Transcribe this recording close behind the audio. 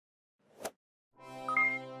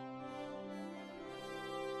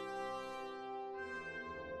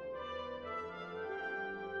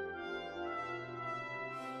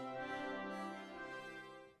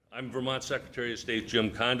I'm Vermont Secretary of State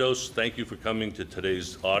Jim Condos. Thank you for coming to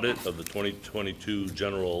today's audit of the 2022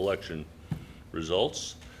 general election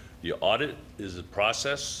results. The audit is a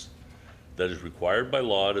process that is required by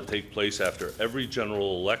law to take place after every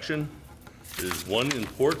general election. It is one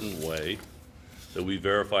important way that we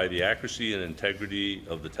verify the accuracy and integrity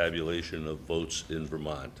of the tabulation of votes in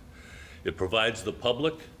Vermont. It provides the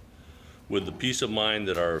public with the peace of mind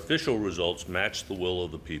that our official results match the will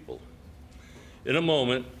of the people. In a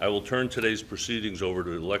moment, I will turn today's proceedings over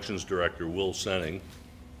to Elections Director Will Senning,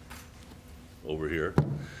 over here,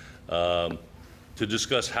 to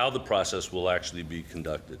discuss how the process will actually be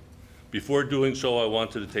conducted. Before doing so, I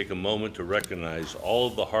wanted to take a moment to recognize all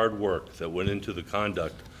of the hard work that went into the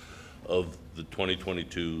conduct of the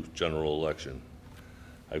 2022 general election.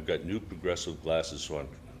 I've got new progressive glasses, so I'm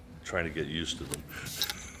trying to get used to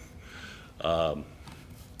them.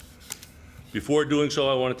 Before doing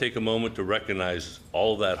so, I want to take a moment to recognize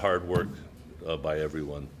all of that hard work by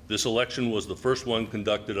everyone. This election was the first one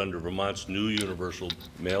conducted under Vermont's new universal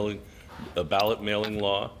ballot mailing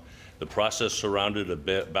law. The process surrounded a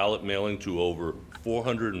ballot mailing to over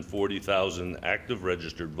 440,000 active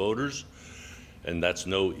registered voters, and that's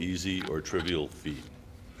no easy or trivial feat.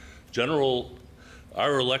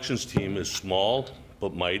 Our elections team is small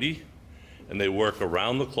but mighty, and they work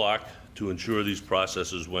around the clock to ensure these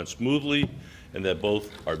processes went smoothly and that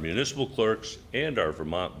both our municipal clerks and our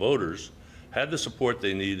Vermont voters had the support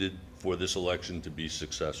they needed for this election to be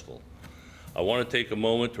successful. I want to take a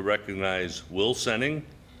moment to recognize Will Senning,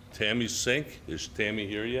 Tammy Sink, is Tammy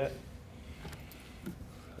here yet?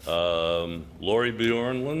 Lori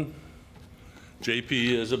Bjornlund,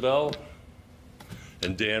 JP Isabel,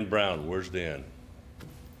 and Dan Brown. Where's Dan?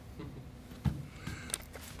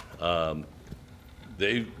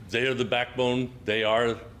 They are the backbone. They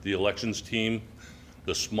are the elections team,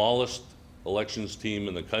 the smallest elections team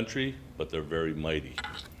in the country, but they're very mighty.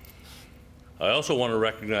 I also want to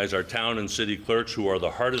recognize our town and city clerks, who are the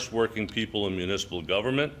hardest working people in municipal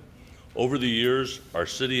government. Over the years, our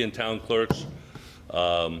city and town clerks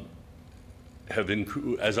as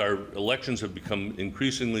our elections have become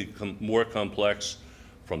increasingly more complex,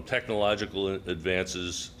 from technological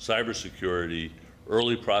advances, cybersecurity,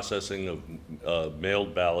 early processing of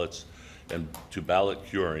mailed ballots, and to ballot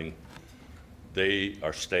curing, they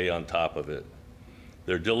stay on top of it.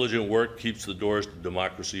 Their diligent work keeps the doors to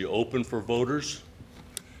democracy open for voters,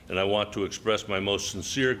 and I want to express my most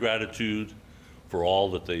sincere gratitude for all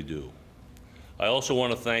that they do. I also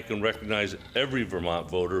want to thank and recognize every Vermont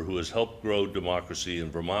voter who has helped grow democracy in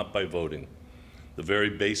Vermont by voting, the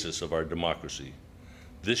very basis of our democracy.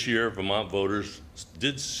 This year, Vermont voters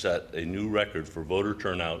did set a new record for voter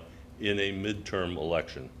turnout in a midterm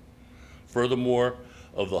election. Furthermore,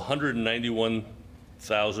 of the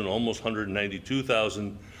 191,000, almost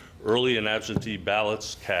 192,000 early and absentee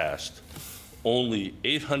ballots cast, only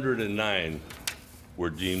 809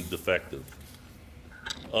 were deemed defective.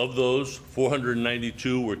 Of those,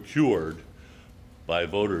 492 were cured by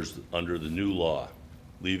voters under the new law,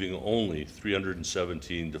 leaving only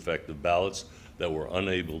 317 defective ballots that were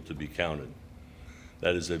unable to be counted.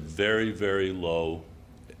 That is a very, very low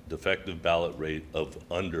defective ballot rate of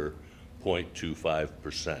under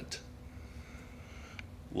 0.25%.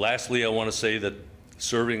 Lastly, I want to say that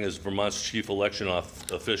serving as Vermont's chief election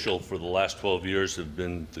official for the last 12 years has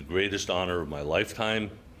been the greatest honor of my lifetime.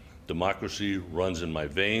 Democracy runs in my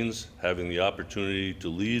veins. Having the opportunity to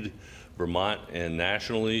lead Vermont and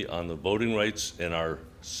nationally on the voting rights and our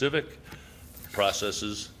civic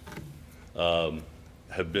processes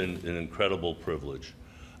have been an incredible privilege.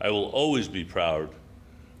 I will always be proud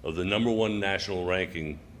of the #1 national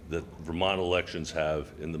ranking that Vermont elections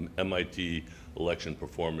have in the MIT Election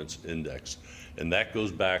Performance Index, and that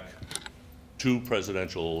goes back 2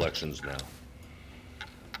 presidential elections now.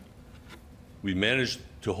 We managed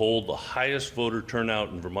to hold the highest voter turnout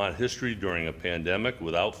in Vermont history during a pandemic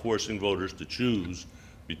without forcing voters to choose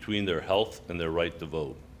between their health and their right to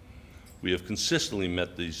vote. We have consistently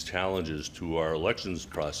met these challenges to our elections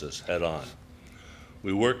process head on.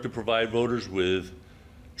 We work to provide voters with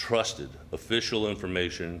trusted official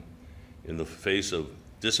information in the face of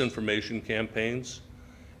disinformation campaigns,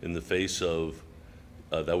 in the face of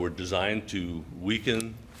that were designed to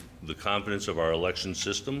weaken the confidence of our election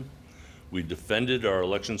system. We defended our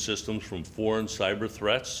election systems from foreign cyber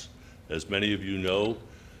threats. As many of you know,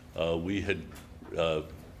 we had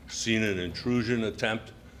seen an intrusion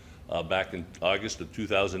attempt back in August of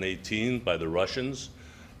 2018 by the Russians,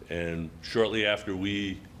 and shortly after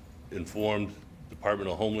we informed Department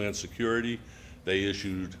of Homeland Security, they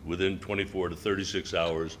issued within 24 to 36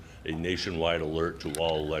 hours a nationwide alert to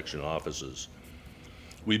all election offices.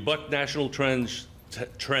 We buck national trends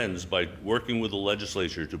by working with the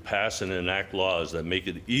legislature to pass and enact laws that make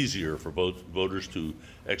it easier for voters to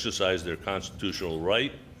exercise their constitutional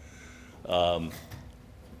right, while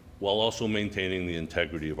also maintaining the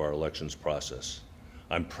integrity of our elections process.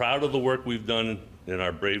 I'm proud of the work we've done in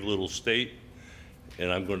our brave little state,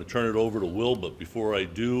 and I'm going to turn it over to Will, but before I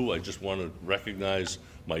do, I just want to recognize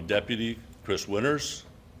my deputy, Chris Winters,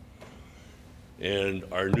 and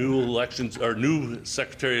our new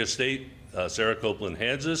Secretary of State, Sarah Copeland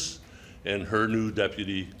Hansis, and her new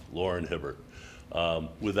deputy, Lauren Hibbert.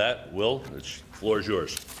 With that, Will, the floor is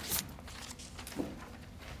yours.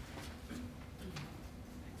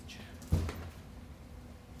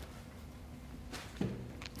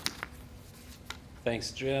 Thanks,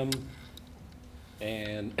 Jim.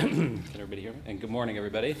 And can everybody hear me? And good morning,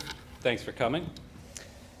 everybody. Thanks for coming.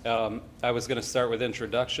 I was going to start with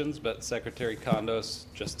introductions, but Secretary Condos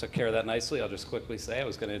just took care of that nicely. I'll just quickly say I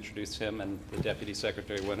was going to introduce him and the Deputy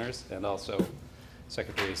Secretary Winters, and also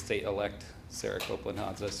Secretary of State-elect Sarah Copeland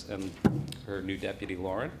Hansis and her new deputy,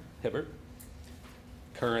 Lauren Hibbert,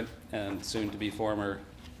 current and soon-to-be former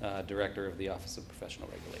Director of the Office of Professional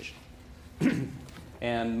Regulation.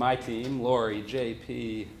 And my team, Lori,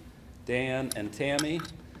 JP, Dan, and Tammy,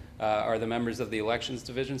 are the members of the Elections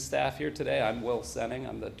Division staff here today. I'm Will Senning.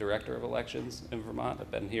 I'm the Director of Elections in Vermont. I've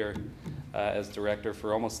been here as Director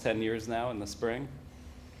for almost 10 years now in the spring.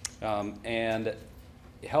 And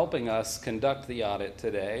helping us conduct the audit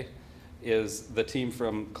today is the team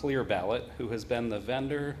from Clear Ballot, who has been the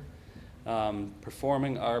vendor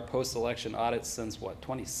performing our post-election audits since, what,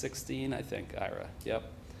 2016, I think, Ira? Yep.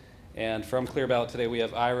 And from Clear Ballot today, we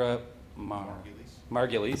have Ira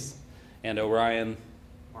Margulies and Orion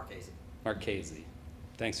Marchese.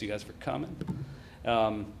 Thanks, you guys, for coming.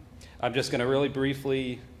 I'm just going to really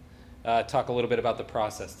briefly talk a little bit about the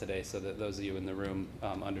process today so that those of you in the room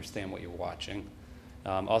understand what you're watching.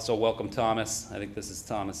 Also, welcome Thomas. I think this is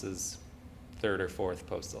Thomas's third or fourth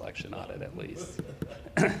post-election audit at least.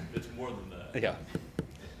 It's more than that.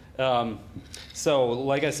 Yeah. So,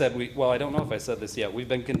 like I said, well, I don't know if I said this yet. We've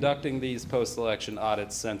been conducting these post-election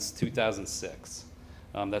audits since 2006.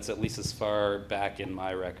 That's at least as far back in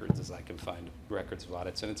my records as I can find records of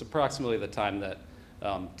audits. And it's approximately the time that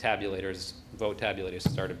vote tabulators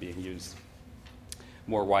started being used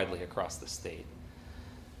more widely across the state.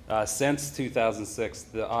 Since 2006,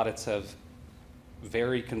 the audits have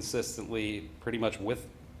very consistently,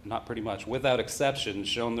 without exception,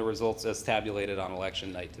 shown the results as tabulated on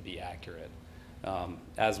election night to be accurate.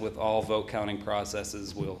 As with all vote counting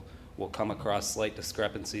processes, we'll come across slight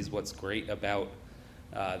discrepancies. What's great about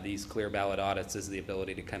these Clear Ballot audits is the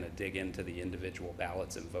ability to kind of dig into the individual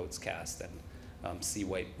ballots and votes cast and see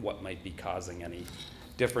what might be causing any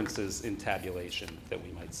differences in tabulation that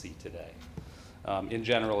we might see today. In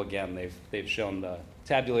general, again, they've shown the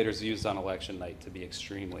tabulators used on election night to be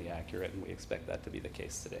extremely accurate, and we expect that to be the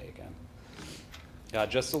case today again.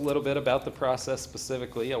 Just a little bit about the process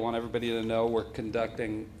specifically. I want everybody to know we're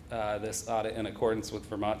conducting this audit in accordance with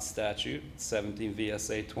Vermont statute 17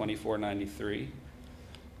 VSA 2493.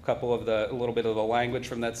 A little bit of the language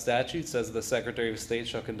from that statute says the Secretary of State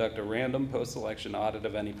shall conduct a random post-election audit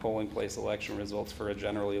of any polling place election results for a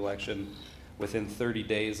general election within 30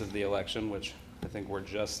 days of the election, which I think we're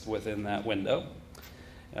just within that window.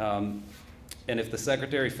 And if the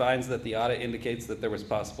Secretary finds that the audit indicates that there was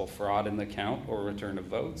possible fraud in the count or return of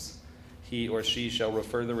votes, he or she shall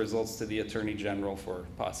refer the results to the Attorney General for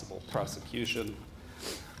possible prosecution.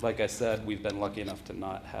 Like I said, we've been lucky enough to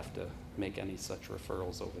not have to make any such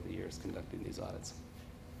referrals over the years conducting these audits.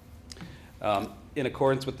 In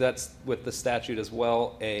accordance with the statute as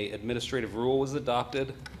well, an administrative rule was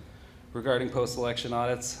adopted regarding post-election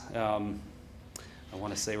audits. I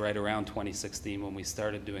want to say right around 2016 when we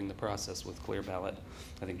started doing the process with Clear Ballot,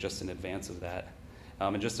 I think just in advance of that.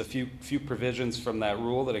 And just a few provisions from that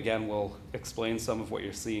rule that again will explain some of what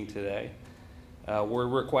you're seeing today. We're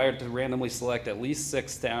required to randomly select at least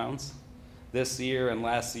 6 towns. This year and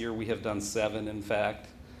last year we have done 7 in fact.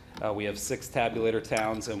 We have 6 tabulator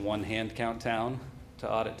towns and 1 hand count town to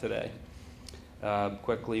audit today.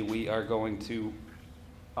 Quickly, we are going to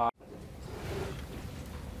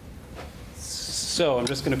So I'm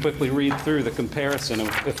just going to quickly read through the comparison.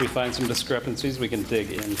 If we find some discrepancies, we can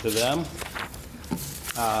dig into them.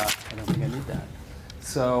 I don't think I need that.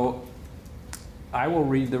 So I will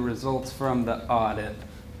read the results from the audit,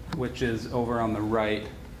 which is over on the right,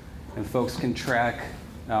 and folks can track.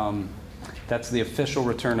 That's the official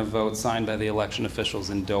return of votes signed by the election officials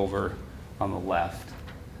in Dover on the left.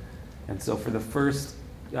 And so for the first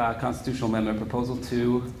constitutional amendment, Proposal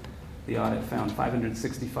 2, The audit found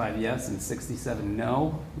 565 yes and 67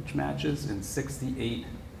 no, which matches, and 68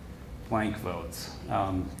 blank votes.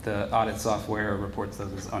 The audit software reports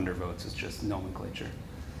those as undervotes. It's just nomenclature.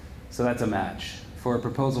 So that's a match. For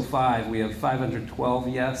proposal 5, we have 512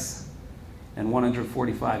 yes and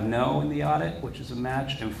 145 no in the audit, which is a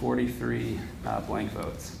match, and 43 blank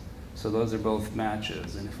votes. So those are both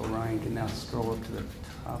matches. And if Orion can now scroll up to the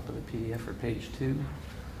top of the PDF for page 2.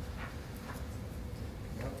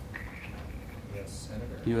 U.S.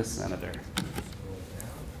 Senator. U.S. Senator. Scroll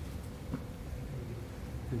down.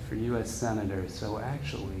 And for U.S. Senator, so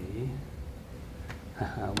actually,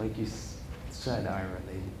 like you said, Ira,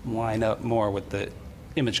 they line up more with the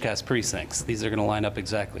ImageCast precincts. These are going to line up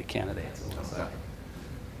exactly candidates.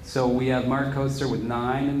 So we have Mark Koster with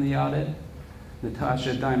 9 in the audit,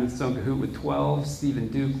 Natasha Diamond Stone Cahoot with 12, Stephen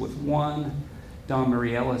Duke with 1, Don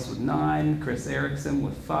Marie Ellis with 9, Chris Erickson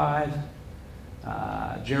with 5,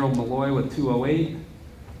 Gerald Malloy with 208,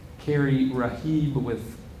 Carrie Rahib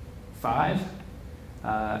with 5,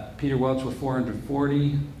 Peter Welch with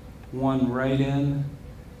 440, 1 write-in,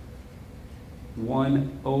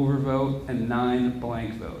 1 overvote, and 9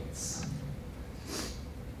 blank votes.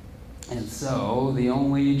 And so the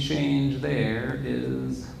only change there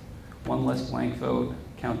is 1 less blank vote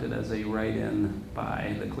counted as a write-in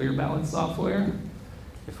by the Clear Ballot software.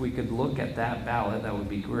 If we could look at that ballot, that would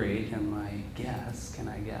be great. And my guess, can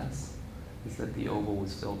I guess, is that the oval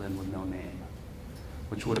was filled in with no name,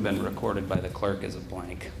 which would have been recorded by the clerk as a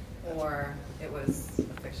blank. Or it was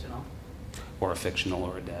a fictional. Or a fictional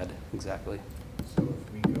or a dead, exactly. So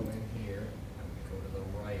if we go in here and we go to the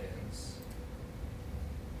write-ins.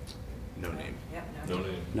 No name. Yep, No no.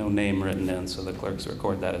 name. No name written in, so the clerks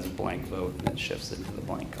record that as a blank vote, and it shifts into the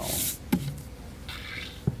blank column.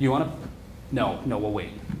 You want to? No, we'll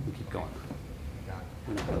wait. We'll keep going. Got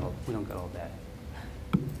We don't got all that.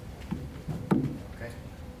 it. Okay.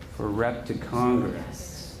 For Rep to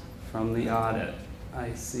Congress, from the audit,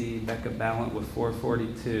 I see Becca Ballant with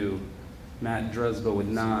 442, Matt Drusba with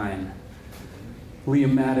 9,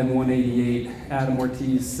 Liam Madden 188, Adam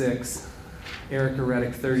Ortiz 6, Erica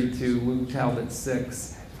Reddick 32, Luke Talbot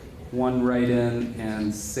 6, 1 write-in,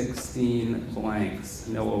 and 16 blanks,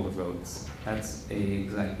 no overvotes. That's a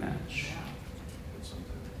exact match.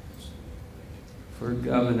 For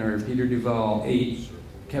Governor, Peter Duval 8,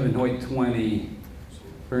 Kevin Hoyt 20,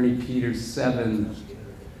 Bernie Peters 7,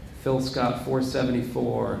 Phil Scott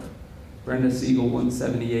 474, Brenda Siegel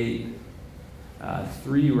 178,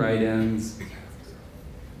 3 write-ins,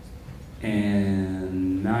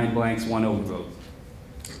 and 9 blanks, 1 overvote.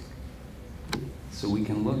 So we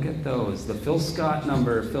can look at those. The Phil Scott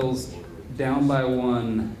number fills down by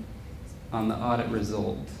 1 on the audit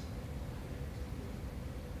result,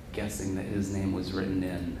 guessing that his name was written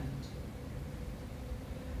in.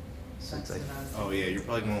 Since I, Oh, yeah, you're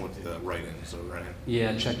probably going with the write-in, so Ryan.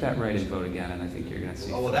 yeah, check that write-in vote again, and I think you're going to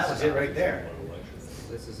see. Oh, well, that was it right there.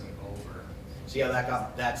 This isn't over. See how that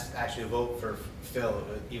got, that's actually a vote for Phil,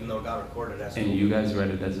 even though it got recorded as. And you guys read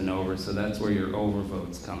it as an over, so that's where your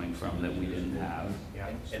overvote's coming from that we didn't have, Yeah.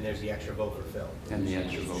 And there's the extra vote for Phil. and the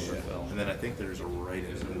extra vote for Phil. And then I think there's a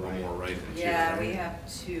write-in, and one more write-in. too, Yeah, right? we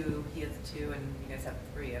have 2, he has 2, and you guys have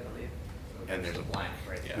 3, I believe. And there's a blank,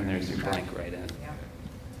 right? And there's your blank write-in. Yeah.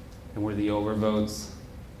 And were the overvotes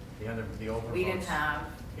The overvotes. We didn't have,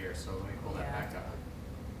 Here, so let me pull that Yeah. back up.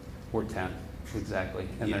 were 10, exactly,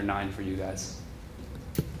 and they're Yeah. 9 for you guys.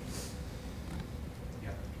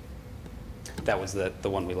 Yep. That was the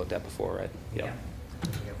one we looked at before, right? yeah. Yep.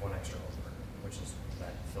 We have 1 extra over, which is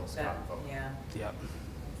that Phil That, Scott vote. yeah. Yep.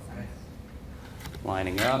 Okay.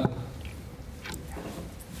 Lining up.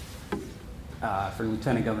 For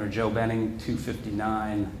Lieutenant Governor Joe Benning,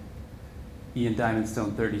 259. Ian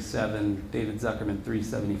Diamondstone, 37. David Zuckerman,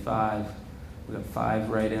 375. We got 5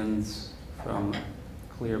 write-ins from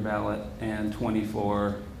Clear Ballot and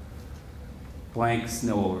 24 blanks,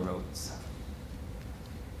 no overvotes.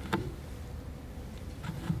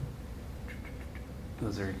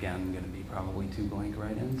 Those are again going to be probably 2 blank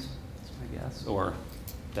write-ins, that's my guess, or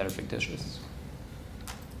that are fictitious.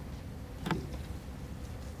 1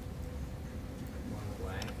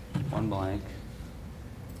 blank. 1 blank.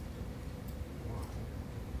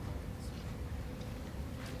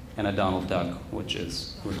 And a Donald Duck, which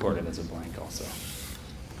is recorded as a blank also.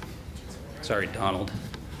 Sorry, Donald.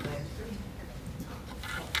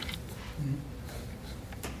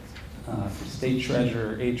 For State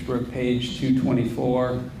Treasurer, H. Brooke Page,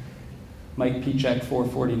 224. Mike Pichek,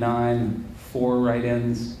 449. 4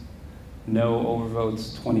 write-ins, no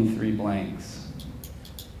overvotes, 23 blanks.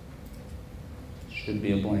 Should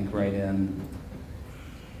be a blank write-in.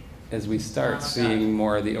 as we start Donald seeing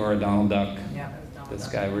more of the Donald Duck, Yeah, it was Donald this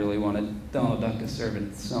Duck. guy really wanted Donald Duck to serve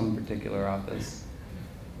in some particular office.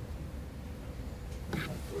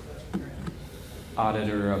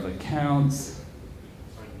 Auditor of Accounts.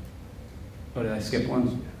 Oh, did I skip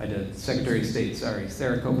one? I did. Secretary of State, sorry.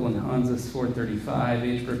 Sarah Copeland Hansis, 435.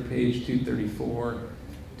 H. Brooke Page, 234.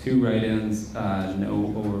 2 write-ins,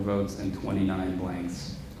 no overvotes, and 29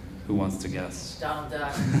 blanks. Who wants to guess? Donald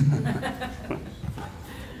Duck.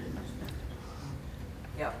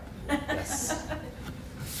 Yep. Yes.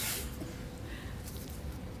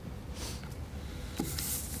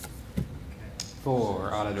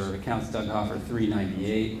 For Auditor of Accounts, Doug Hoffer,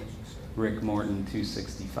 398. Rick Morton,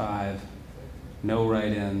 265. No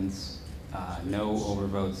write-ins, no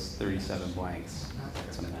overvotes, 37 blanks.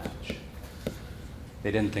 That's a match. They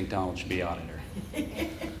didn't think Donald should be auditor. Should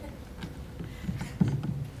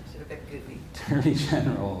have been Goofy. Attorney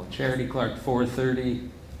General, Charity Clark, 430.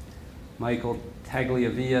 Michael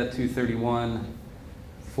Tagliavia, 231.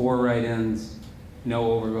 4 write-ins, no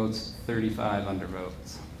overvotes, 35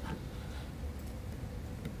 undervotes.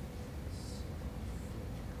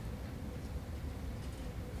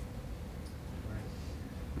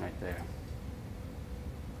 Right there.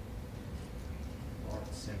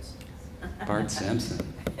 Bart Simpson.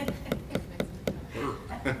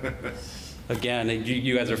 Again,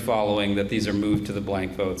 you guys are following that these are moved to the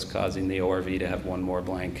blank votes, causing the ORV to have 1 more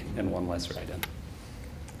blank and 1 less write-in.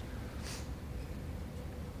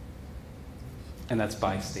 And that's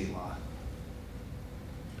by state law.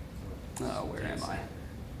 Oh, where am I?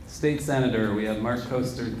 State Senator, we have Mark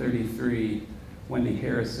Coaster, 33. Wendy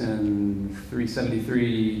Harrison,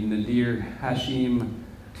 373. Nadir Hashim,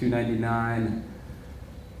 299.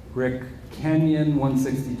 Rick Kenyon,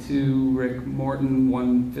 162. Rick Morton,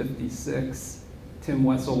 156. Tim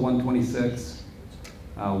Wessel, 126.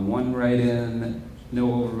 1 write-in, no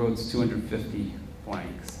overvotes, 250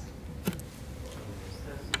 blanks.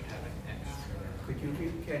 Could you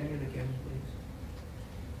read Kenyon again, please?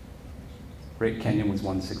 Rick Kenyon was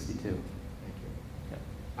 162. Thank you. Yep.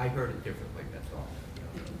 I heard it differently, that's all.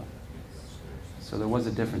 So there was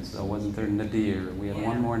a difference though, wasn't there? Nadir, we had Yeah.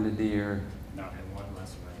 1 more Nadir. No, and 1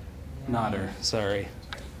 less right. Nodder, sorry.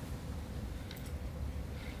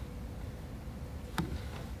 And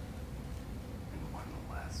 1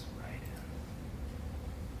 less write-in.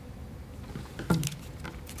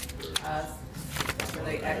 So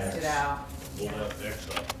they X'd it out. Pull that X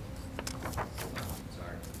up.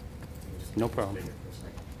 Sorry. No problem. Bigger for a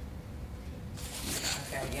second.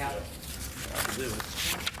 Okay, yeah. That'll do it.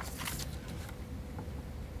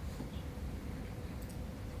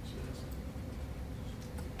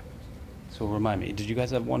 So remind me, did you guys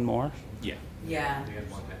have 1 more? Yeah. Yeah. We had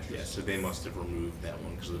 1 extra. Yeah, so they must have removed that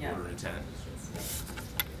one because of the Yeah. voter intent.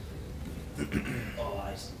 Oh,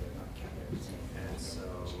 I see, they're not counted. And so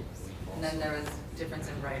we And then there was difference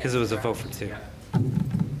in write-ins. Because it was a vote correct? for 2. Yeah.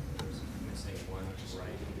 Missing 1 right.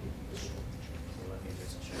 So let me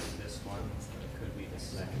just check this one. It could be the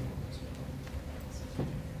second one.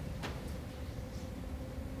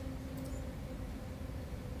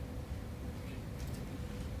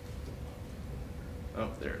 Oh,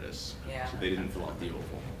 there it is. Yeah. So they didn't fill out the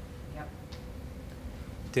oval. Yep.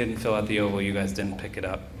 Didn't fill out the oval, you guys didn't pick it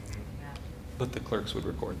up, Yeah. but the clerks would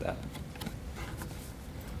record that.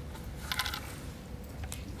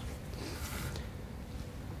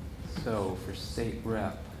 So for state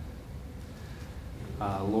rep,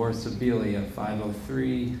 Laura Sibilia,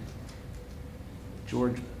 503.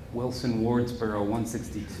 George Wilson Wardsboro,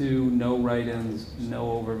 162. No write-ins,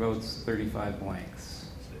 no overvotes, 35 blanks.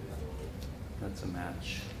 That's a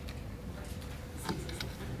match.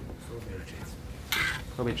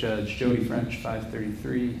 Probate Judge Jody French,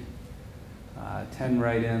 533. 10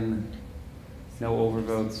 write-in, no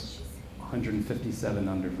overvotes, 157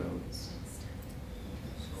 undervotes.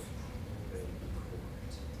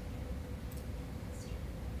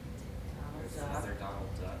 There's Donald another Duck.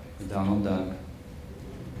 Donald Duck. Donald Duck.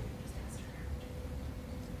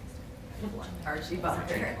 Archie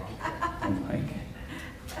Bunker. And Mike.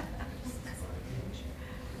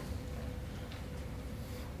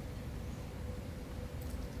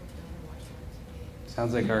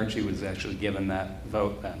 Sounds like Archie was actually given that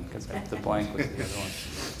vote then, because the blank was the other one.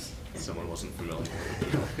 Someone wasn't familiar.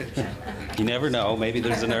 You never know, maybe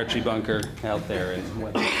there's an Archie Bunker out there in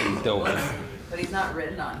Dover. But he's not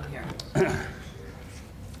written on here.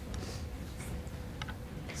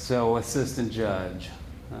 So Assistant Judge,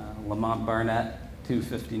 Lamont Barnett,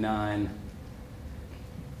 259.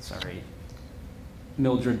 Sorry.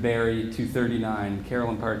 Mildred Berry, 239.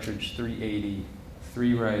 Carolyn Partridge, 380.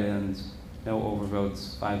 3 write-ins, no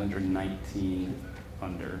overvotes, 519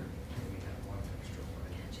 under.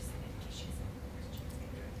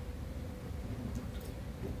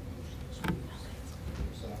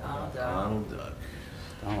 Donald Duck.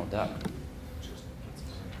 Donald Duck.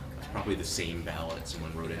 Probably the same ballot.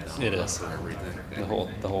 Someone wrote it down. It is. For everything.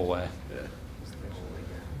 The whole way. Yeah.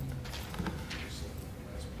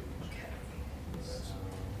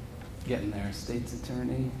 Getting there. State's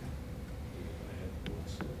attorney.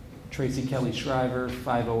 Tracy Kelly Shriver,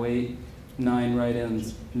 508, 9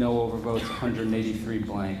 write-ins, no overvotes, 183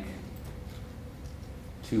 blank.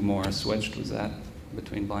 2 more switched, was that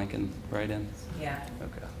between blank and write-in? Yeah.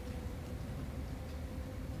 Okay.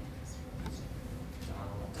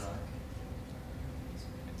 Donald Duck.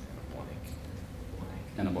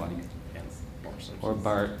 And a blank. And Larson. Or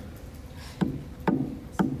Bart.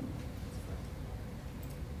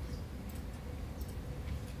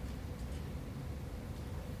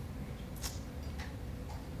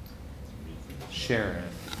 Sheriff.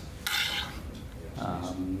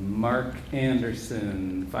 Mark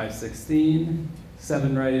Anderson, 516,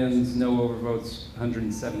 7 write-ins, no overvotes,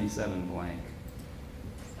 177 blank.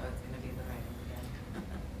 So it's gonna be the right one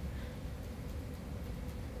again.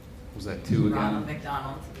 Was that 2 again? Ronald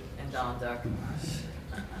McDonald and Donald Duck. Andy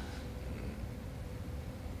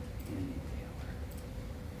Taylor.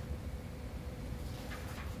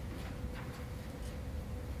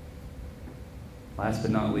 Last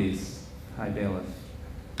but not least, High Bailiff.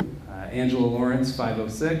 Angela Lawrence,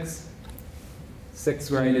 506,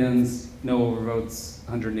 6 write-ins, no overvotes,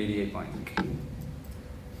 188 blank. That's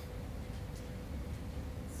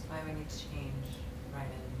why we need to change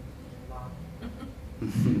write-in law.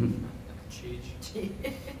 Cheech. Did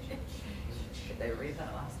they read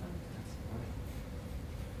that last one?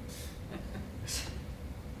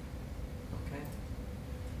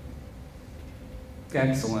 Okay.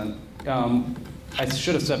 Excellent. I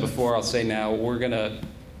should have said before, I'll say now, we're going to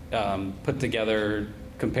put together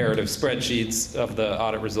comparative spreadsheets of the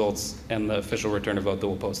audit results and the official return of vote that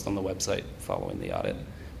we'll post on the website following the audit.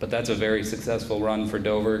 But that's a very successful run for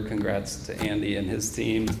Dover. Congrats to Andy and his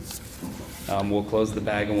team. We'll close the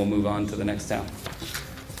bag and we'll move on to the next town.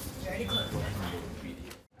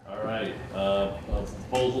 All right,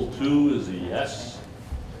 proposal 2 is a yes.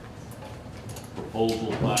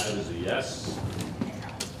 Proposal 5 is a yes.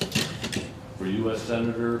 For U.S.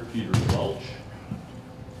 Senator Peter Welch.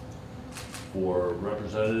 For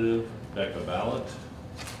Representative Becca Ballant.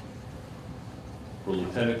 For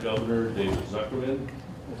Lieutenant Governor David Zuckerman.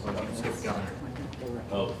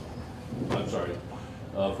 Oh, I'm sorry.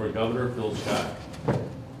 For Governor Phil Scott.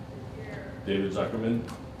 David Zuckerman.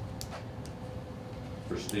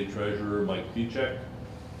 For State Treasurer Mike Pichek.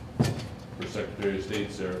 For Secretary of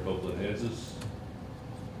State Sarah Copeland Hanses.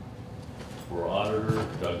 For Auditor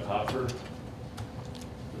Doug Hopper.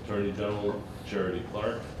 Attorney General Charity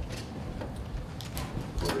Clark.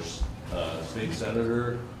 For State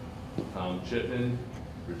Senator Tom Chipman,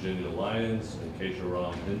 Virginia Lyons, and Keisha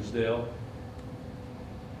Ram Hinsdale.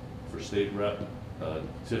 For State Rep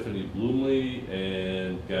Tiffany Bloomley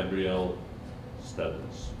and Gabrielle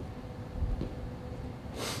Stebbins.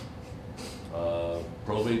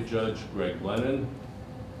 Probate Judge Greg Lennon.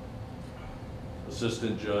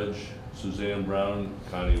 Assistant Judge Suzanne Brown,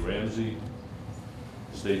 Connie Ramsey.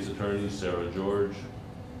 State's Attorney Sarah George.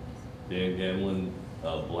 Dan Gamlin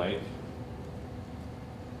blank.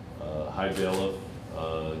 High Bailiff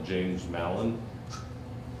James Mallon.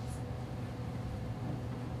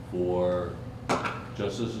 For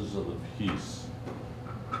Justices of the Peace,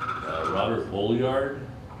 Robert Bolliard,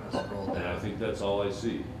 and I think that's all I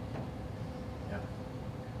see.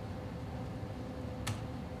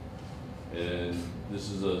 And this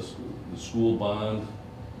is the school bond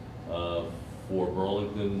for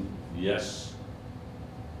Burlington, yes.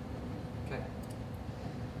 Okay.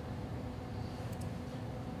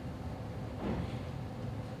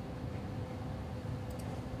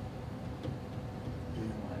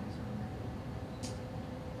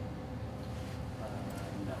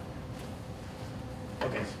 No.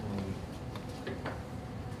 Okay.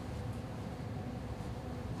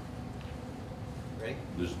 Ready?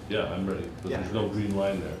 Yeah, I'm ready, but Yeah. there's no green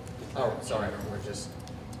line there. Oh, sorry, we're just,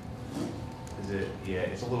 Is it, yeah,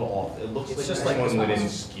 it's a little off. It looks It's like just this like one this went one in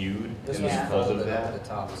was- skewed, this and was because folded of at the that.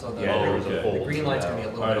 top, so the. Yeah, there was okay. a fold. The green line's gonna be a to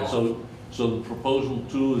little All bit right, off. so the proposal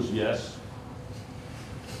 2 is yes.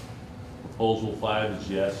 Proposal 5 is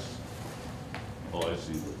yes. Oh, I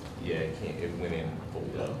see. that. Yeah, it went in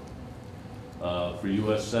fold up. For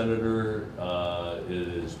U.S. Senator, it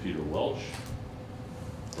is Peter Welch.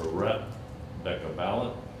 For Rep, Becca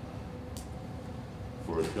Ballant.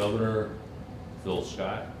 For Governor, Phil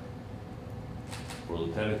Scott. For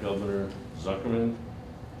Lieutenant Governor, Zuckerman.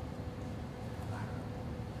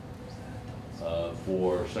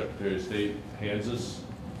 For Secretary of State, Hanses.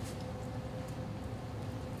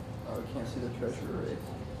 can't see the treasurer race.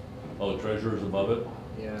 Oh, treasurer's above it?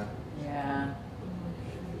 Yeah. Yeah.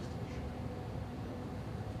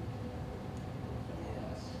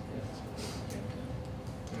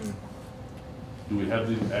 Hmm. Do we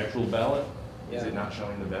have the actual ballot? Is it not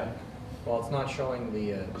showing the back? Well, it's not showing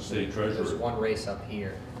the, State there's treasurer. one race up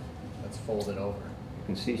here that's folded over. You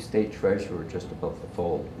can see state treasurer just above the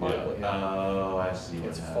fold. partly. Oh, I see It's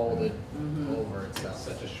what's happening. folded Mhm. over It's itself.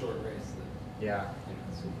 such a short race that, Yeah.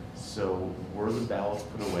 So were the ballots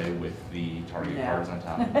put away with the target No. cards on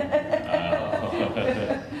top?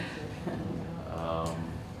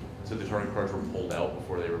 So the target cards were pulled out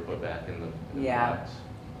before they were put back in the Yeah. box?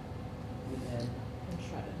 We did.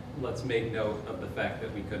 let's make note of the fact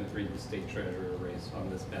that we couldn't read the state treasurer race on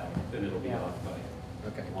this ballot, and it'll be Yeah. off by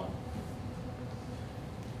Okay. one.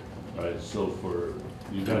 All right, so for,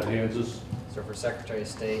 you got Hanses, So for Secretary of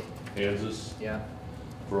State, Hanses. yeah.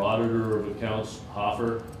 For Auditor of Accounts,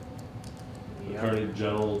 Hoffer. Yeah. Attorney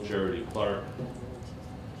General, Charity Clark.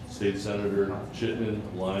 State Senator, Chittenden,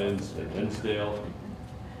 Lyons, and Hinsdale.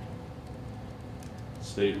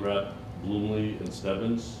 State Rep, Bloomley and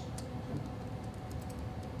Stebbins.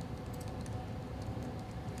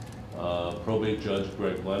 Probate Judge,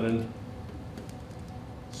 Greg Lennon.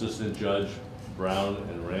 Assistant Judge, Brown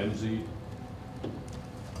and Ramsey.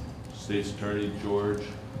 State's Attorney, George.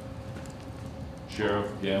 Sheriff,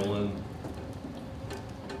 Gamlin.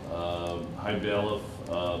 High Bailiff,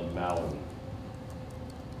 Mallon.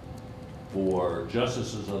 For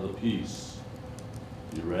Justices of the Peace,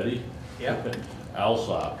 you ready? Yep.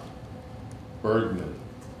 Alsop, Bergman,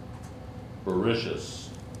 Baricius,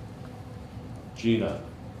 Gina,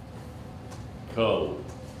 Coe,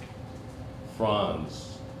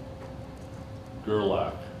 Franz,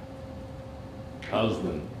 Gerlach,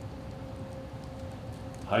 Hausman,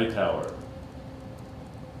 Hightower,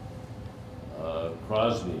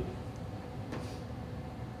 Krosny,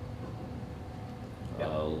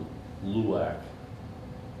 Luack,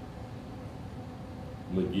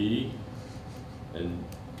 McGee, and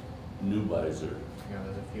Newbizer. Yeah,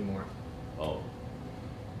 there's a few more. Oh.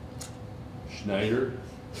 Schneider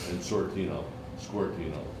and Scortino.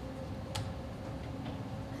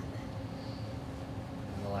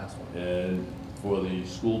 And the last one. And for the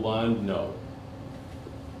school bond, no.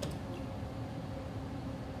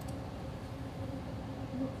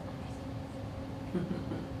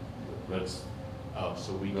 That's, Oh,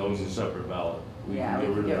 so we that was a can, separate ballot. We Yeah, can we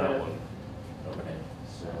get rid can of get that rid of- one. okay,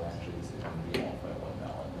 so actually this is gonna be off by one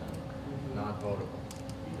ballot then, Not votable.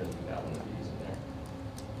 because we got one of these in there.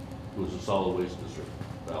 It was a solid waste district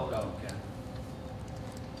ballot. okay.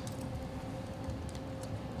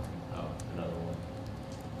 Oh, another one.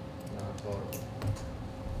 Not votable.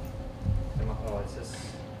 Oh, it's just,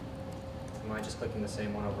 am I just clicking the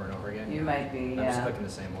same one over and over again? You might be, I'm just yeah. clicking the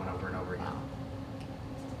same one over and over again.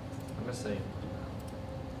 I'm gonna say.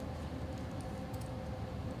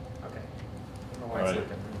 Okay. I don't know why it's Alright.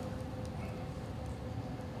 looking.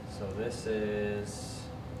 So this is,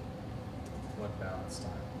 what ballot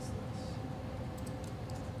style is this?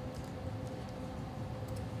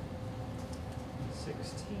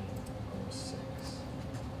 1606.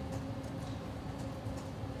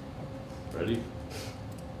 Ready?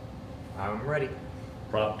 I'm ready.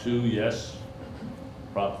 Prop 2, yes.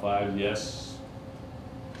 Prop 5, yes.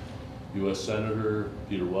 U.S. Senator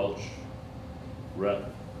Peter Welch.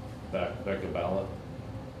 Rep Becca Ballot.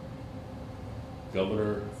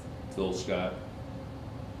 Governor Phil Scott.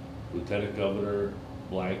 Lieutenant Governor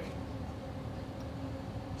blank.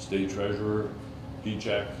 State Treasurer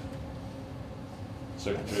Pichak.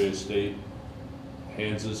 Secretary of State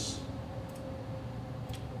Hanses.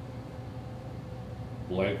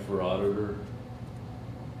 Blank for Auditor.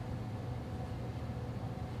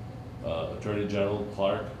 Attorney General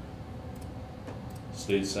Clark.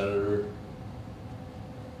 State Senator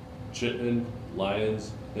Chittenden,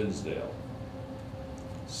 Lyons, Hinsdale.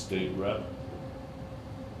 State Rep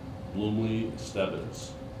Bloomley,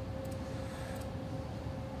 Stebbins.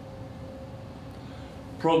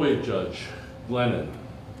 Probate Judge Glennon.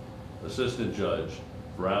 Assistant Judge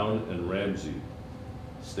Brown and Ramsey.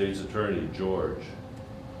 State's Attorney George.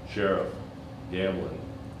 Sheriff Gamlin.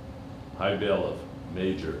 High Bailiff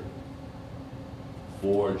Major.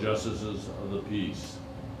 For Justices of the Peace,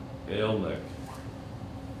 Ailnick,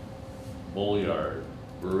 Bolliard,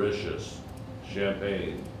 Baricius,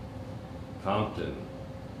 Champagne, Compton,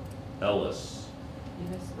 Ellis. You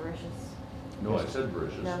missed Baricius. No, I said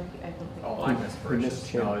Baricius. No, I don't think. Oh, I missed You missed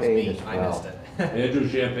Baricius. No, it was Champagne me. as I well. missed it. Andrew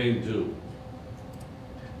Champagne too.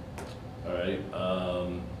 All right,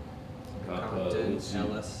 Compton, let's see.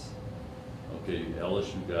 Ellis. Okay, Ellis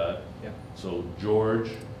you got. Yep. So George,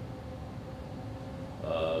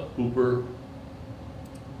 Cooper,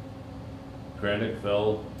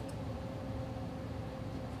 Kranich-Feld,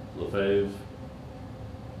 LaFave,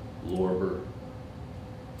 Lorber,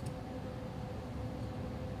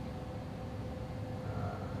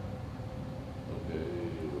 okay,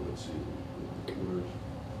 let's see, Coopers,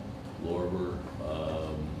 Lorber,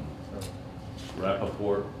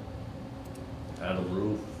 Rappaport, Adam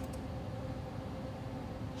Roof,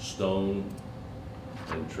 Stone,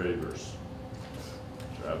 and Travers.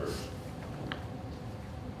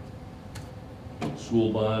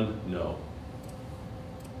 School bond, no.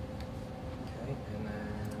 Okay, and then,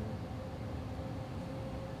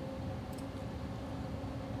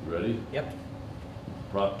 You ready? yep,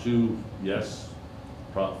 Prop 2, yes.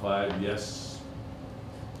 Prop 5, yes.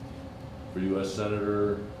 For U.S.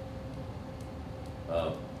 Senator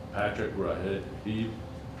Patrick Rahib.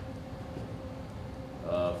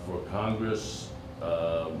 For Congress,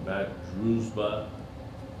 Matt Druzba.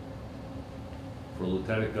 For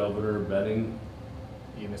Lieutenant Governor, Benning.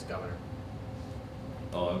 you missed governor.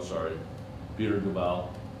 Oh, I'm sorry. Peter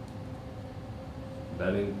Duval.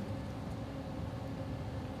 Benning.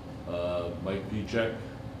 Mike Pichek.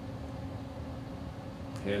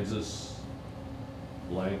 Kansas.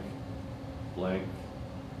 Blank. Blank.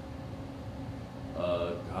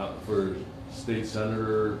 For State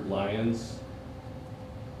Senator Lyons.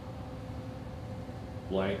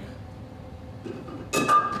 Blank.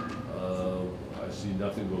 I see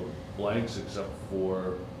nothing but blanks except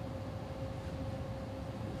for,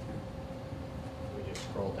 We just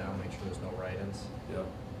scroll down, make sure there's no write-ins. yep,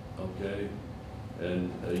 okay.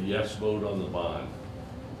 And a yes vote on the bond.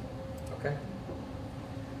 Okay.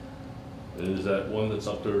 And is that one that's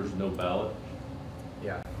up there is no ballot?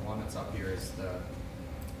 Yeah, the one that's up here is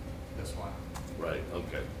this one. Right,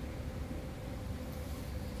 okay.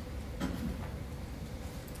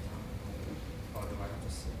 Oh, do I have to,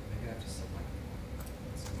 maybe I have to select one.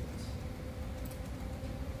 Let's do this.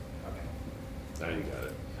 Okay, Now you got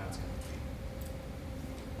it. that's good.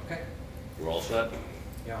 Okay, We're all set?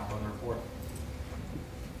 yeah, I'll run the report.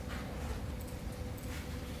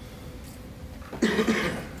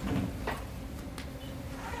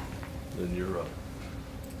 Then you're up.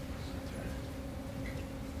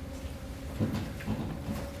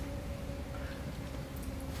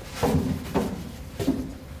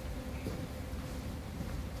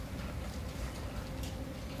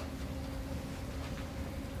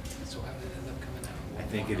 So how did it end up coming out? I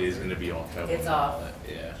think it is gonna be off. that It's one. off.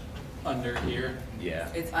 Yeah, Under here, yeah.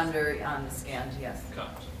 It's under on the scanned, yes.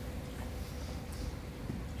 cut.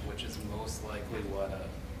 Which is most likely what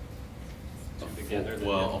two together. that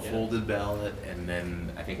Well, a yeah. folded ballot, and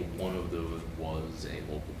then I think one of those was a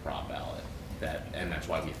local prop ballot. And that's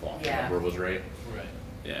why we thought the Yeah. number was right. Right.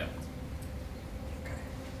 Yeah.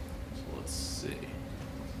 So let's see.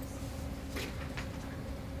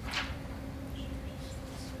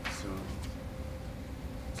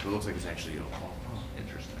 So it looks like it's actually,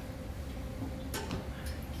 interesting.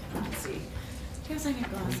 Let's see. Do you have any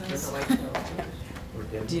glasses? We're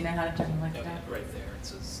good. Do you know how to turn the lights Okay, down? right there, it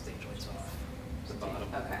says stage lights off, the bottom.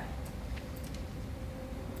 Okay.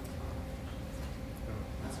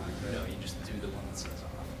 No, you just do the one that says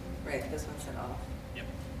off. Right, this one said off. Yep.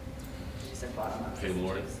 You said bottom up. Okay,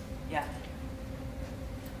 Lauren, Yeah.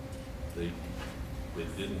 they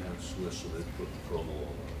didn't have Swiss, so they put provolone on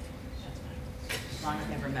it. That's fine. As long as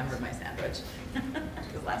they remember my sandwich.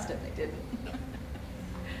 Because last time they didn't.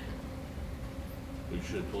 You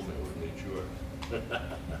should have told me I would have made sure.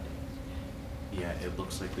 Yeah, it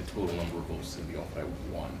looks like the total number of votes is gonna be off by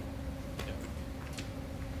 1.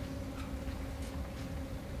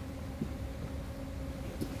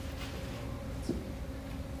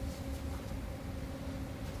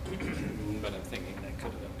 But I'm thinking that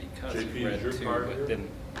could have been because JP, you read is your two, card but here? didn't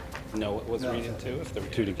know it was No. reading two, if there were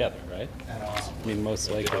two together, right? And also, I mean, most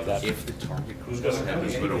likely that. If the target Who's group got a had card?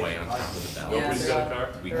 been put away on top of the Yeah, ballot, Nobody's they're got a all-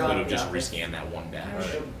 card? we they're could all have just copies. rescanned that one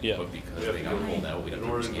batch. Right. Yeah. But because We have they to got go- pulled out, we have in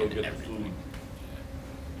to order to go rescan get the everything. food,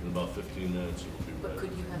 in about 15 minutes, it'll be But ready.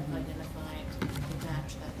 could you have identified the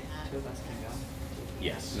batch that had? two of us can go.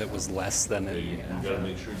 Yes. That was less than Okay, you it. gotta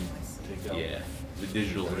make sure you take out. Yeah, the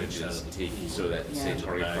digital images take, so that say Yeah.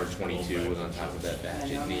 target card 22 was on top of that batch,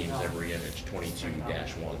 it names every image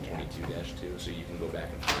 22-1, 22-2, so you can go back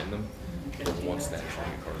and find them. But once that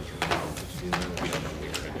target card is removed, we don't know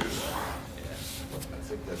where to do that. I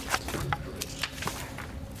think that's correct.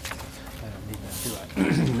 I don't need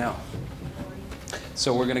that, do I? No.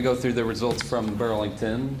 So we're gonna go through the results from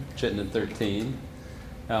Burlington, Chittenden 13.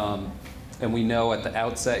 And we know at the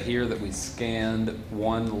outset here that we scanned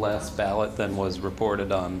one less ballot than was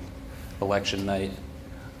reported on election night.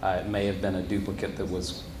 It may have been a duplicate that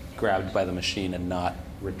was grabbed by the machine and not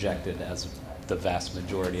rejected, as the vast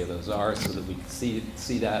majority of those are, so that we can see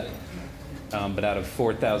that. But out of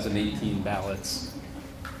 4,018 ballots,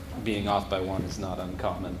 being off by one is not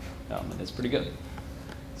uncommon, and it's pretty good.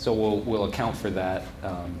 So we'll account for that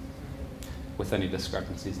with any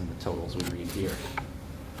discrepancies in the totals we read here.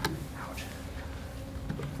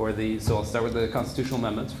 So I'll start with the constitutional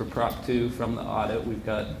amendments. For Prop 2 from the audit, we've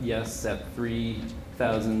got yes at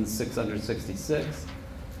 3,666,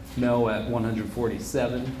 no at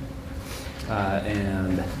 147,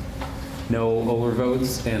 and no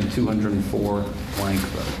overvotes, and 204 blank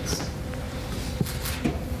votes.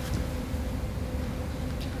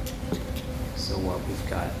 So what we've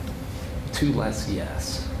got, 2 less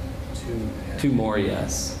yes, two more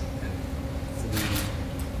yes. And 3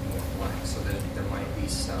 more blanks, so that there might be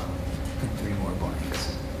some. And 3 more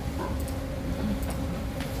blanks.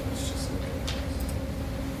 Let's just look at this.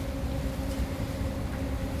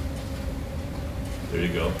 There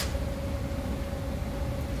you go.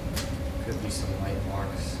 Could be some light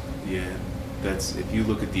marks. Yeah, that's, if you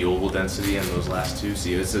look at the oval density on those last two,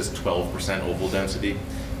 see it says 12% oval density.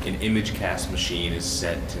 An image cast machine is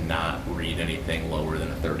set to not read anything lower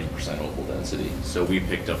than a 30% oval density. So we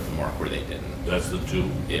picked up the mark where they didn't. That's the 2.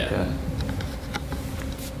 Yeah. Okay.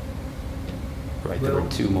 Right, there were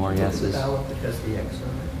 2 more yeses. Ballot that has the X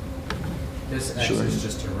on This X Sure. is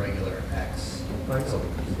just a regular X. Right. So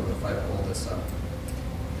if I pull this up,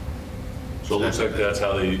 So it looks like that's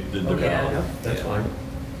how they did their it? Yeah, ballot. that's Yeah. fine.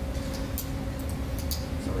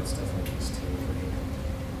 so it's definitely these 2 over here.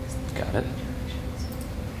 Got it.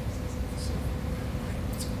 So,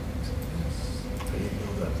 I didn't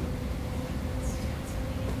know that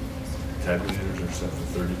the tabulars are set to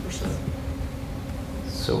 30%.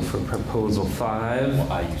 So for proposal 5,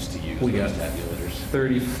 Well, I used to use We those got tabulators.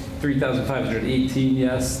 3,518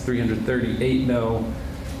 yes, 338 no,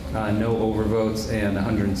 no overvotes, and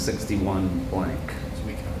 161 blank. So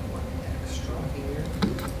we counted 1 extra here.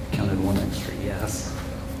 Counted 1 extra yes.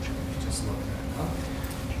 Just look that up.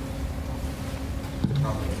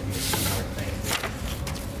 Probably gonna be a similar thing.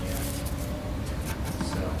 Yeah.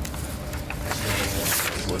 So.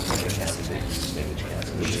 What's the cast they use image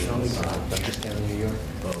cast machines? New York.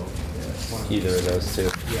 Oh, Either of those 2.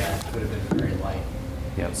 Yeah, it would have been very light.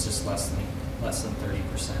 Yep. It's just less than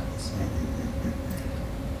 30%. So.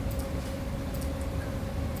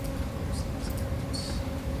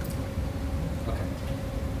 Okay.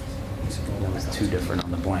 That was 2 different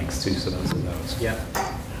on the blanks too, so those are those. Yeah.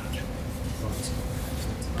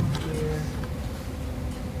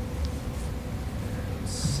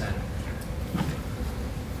 Center.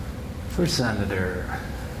 For Senator,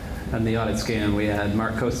 on the audit scan, we had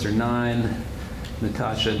Mark Coaster 9,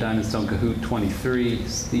 Natasha Diamond Stone Cahoot 23,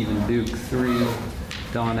 Stephen Duke 3,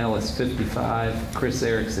 Don Ellis 55, Chris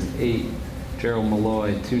Erickson 8, Gerald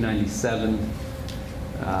Malloy 297,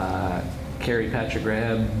 Carrie Patrick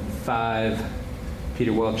Rahab 5,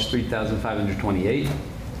 Peter Welch 3,528,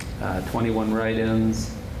 21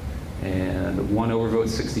 write-ins, and 1 overvote,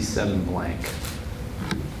 67 blank.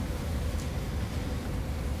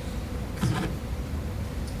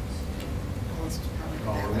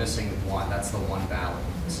 Oh, we're missing 1. That's the 1 ballot.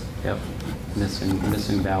 Yep,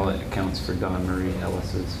 missing ballot accounts for Don Marie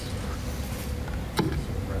Ellis's.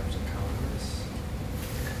 Reps of Congress.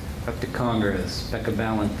 Up to Congress, Becca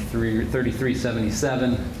Ballant,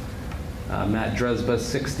 3377, Matt Dresba,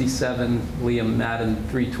 67, Liam Madden,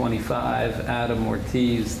 325, Adam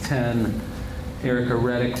Ortiz, 10, Erica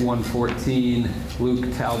Reddick, 114,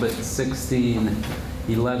 Luke Talbot, 16,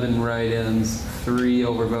 11 write-ins, 3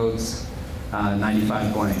 overvotes,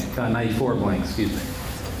 94 blank, excuse me.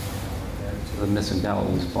 The missing ballot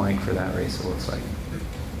was blank for that race, it looks like.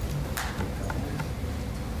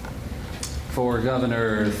 For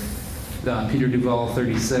governor, Peter Duval,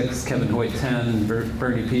 36, Kevin Hoyt, 10,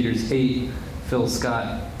 Bernie Peters, 8, Phil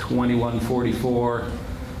Scott, 2144,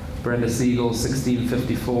 Brenda Siegel,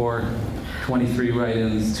 1654, 23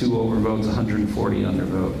 write-ins, 2 overvotes, 140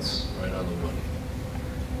 undervotes. right on the money.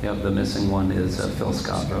 Yep, the missing one is a Phil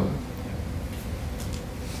Scott vote.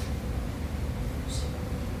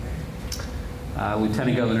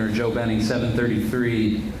 Lieutenant Governor Joe Benning,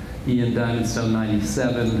 733, Ian Diamondstone,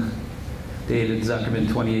 97, David Zuckerman,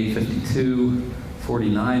 2852,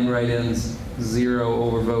 49 write-ins, 0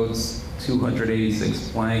 overvotes, 286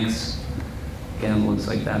 blanks. Again, looks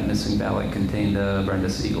like that missing ballot contained a Brenda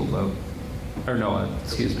Siegel vote. Or no,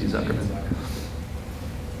 excuse me, Zuckerman.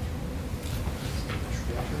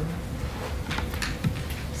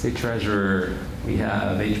 State Treasurer, we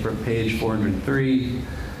have H. Brooke Page, 403,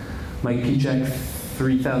 Mike Pichek,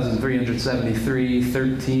 3,373,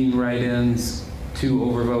 13 write-ins, 2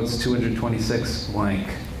 overvotes, 226 blank.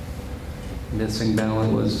 Missing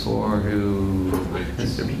ballot was for who?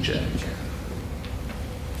 Mr. Meacham.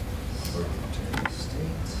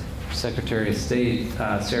 Secretary of State,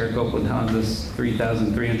 Sarah Copeland Hondas,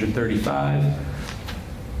 3,335.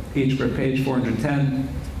 Each per page, 410.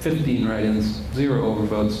 15 write-ins, 0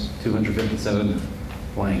 overvotes, 257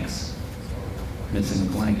 blanks. Missing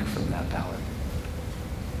a blank from that ballot.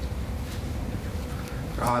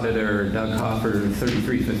 Auditor, Doug Hopper,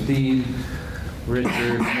 3,315.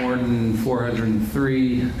 Richard Morton,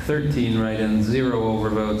 403. 13 write-ins, 0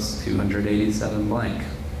 overvotes, 287 blank.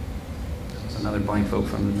 Another blank vote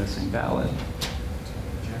from the missing ballot.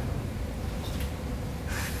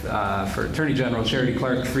 For Attorney General, Charity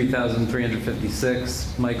Clark,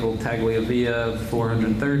 3,356. Michael Tagliavia,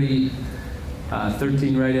 430.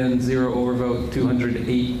 13 write-ins, 0 overvote,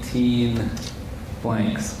 218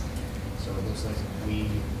 blanks. So it looks like we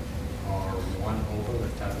are 1 over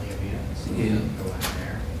with Tagliavia, so we Yeah. can go in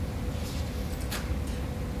there.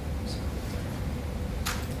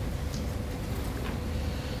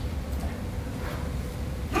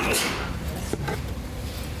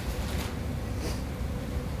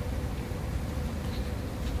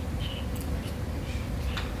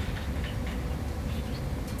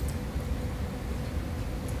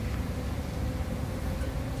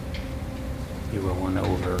 You were 1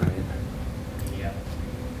 over, right? Yep.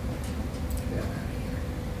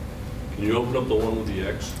 Can you open up the one with the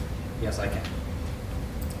X? Yes, I can.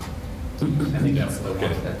 I think that's the Okay.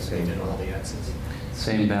 one that they did all the X's.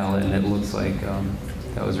 Same ballot, and it looks like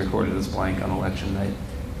that was recorded as blank on election night.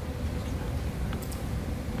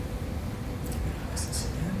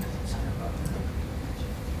 Sorry about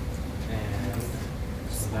that. And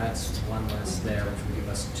so that's one less there, which would give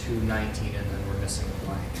us 219, and then we're missing a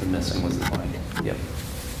blank. The missing was the blank. Yep.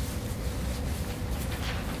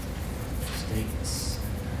 States.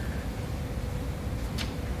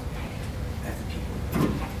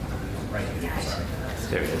 Right here, sorry.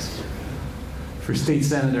 There it is. For State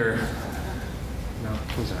Senator, No,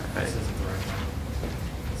 Those aren't right. this isn't the right one.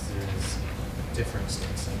 This is different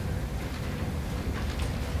state senator.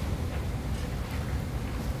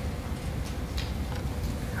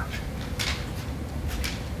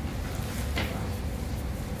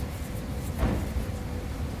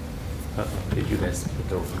 did you guys put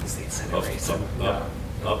the State Senator Up, race? up, up,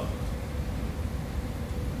 up.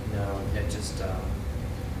 No, it just,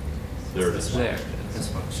 There it this is. one. There. This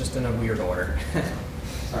one, it's just in a weird order.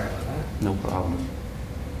 Sorry about that. No problem.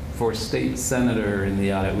 For State Senator in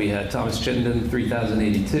the audit, we had Thomas Chittenden,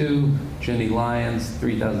 3,082, Jenny Lyons,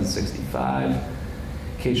 3,065,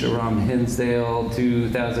 Keisha Ram Hinsdale,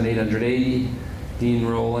 2,880, Dean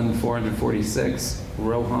Rowland, 446,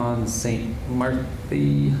 Rohan St.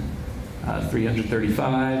 Marthy,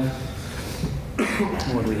 335.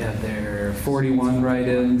 What do we have there? 41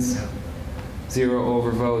 write-ins, 0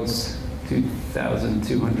 overvotes,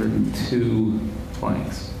 2,202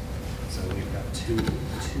 blanks. So we've got two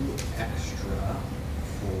extra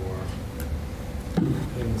for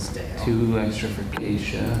Hinsdale. 2 extra for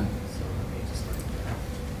Keisha. So let me just write that.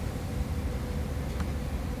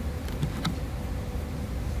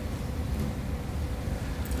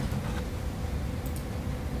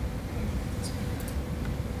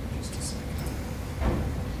 Just a second.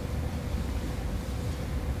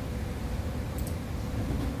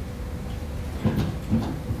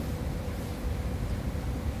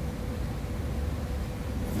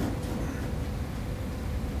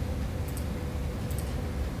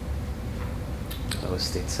 That was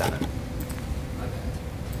State Senate. Okay.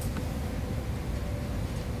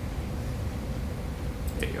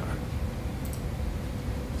 There you are.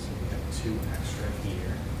 So we got 2 extra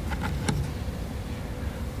here.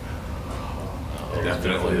 There's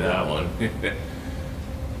Definitely that one.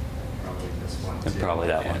 Probably this one too. And probably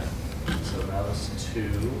that one. So that was 2.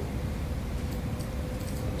 Those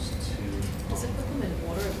 2. Does it put them in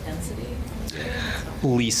order of density on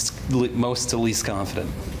the screen? Most to least confident.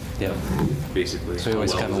 Yep. Basically, So you how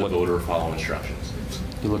always well kinda does the look- voter follow instructions?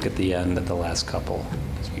 You look at the end at the last couple,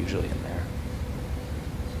 it's usually in there.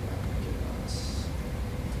 So that would give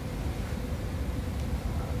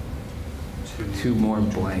us 2 more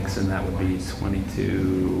blanks, and that would be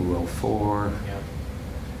 2204. Yep.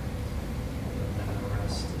 And then the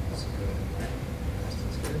rest is good, right? The rest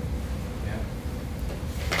is good? Yep.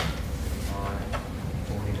 5,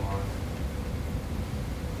 41.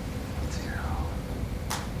 Yeah.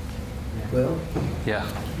 Well, Yeah.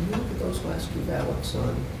 can you look at those last 2 ballots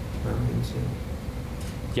on Vermont?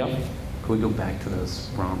 Yep. Can we go back to those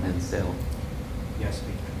Rom Hinsdale? Yes,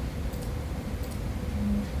 we can.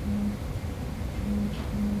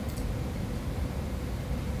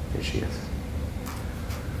 Here she is.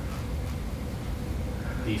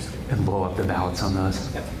 These two. And blow up the ballots on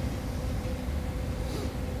those. Yep.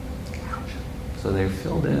 So they're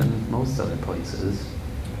filled in most other places.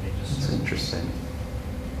 And they It's just, interesting.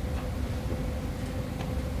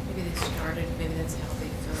 Maybe they started, maybe that's how they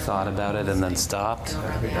filled. Thought about it and then stopped. Go I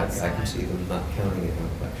around the can outside. see them not counting it on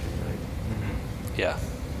election night. Yeah.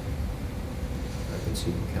 I can see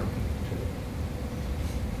them counting too.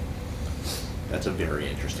 That's a very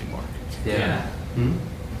interesting mark. Yeah. Hmm?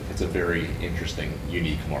 It's a very interesting,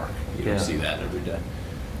 unique mark. You don't Yeah. see that every day.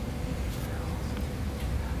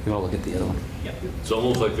 You want to look at the other one? yep. It's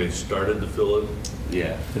almost like they started to fill it.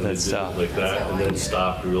 Yeah. And then they did it stopped. like That's that, how and I then did it.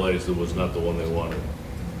 stopped, realized it was not the one they wanted.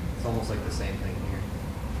 It's almost like the same thing here.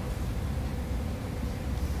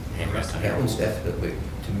 Hand got That tired. one's definitely,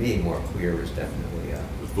 to me, more clear is definitely,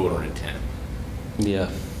 With voter intent. Yeah.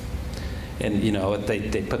 And, you know,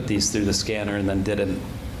 they put these through the scanner and then didn't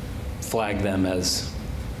flag them as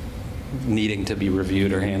needing to be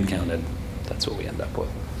reviewed or hand counted. That's what we end up with.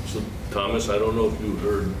 So, Thomas, I don't know if you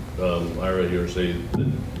heard Ira here say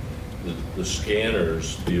that the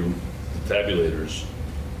scanners, the tabulators,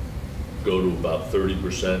 go to about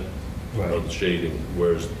 30% Right. of the shading,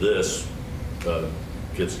 whereas this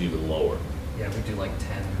gets even lower. Yeah, we do like 10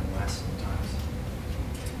 or less sometimes.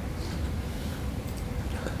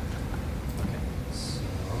 Okay, so,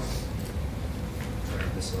 turn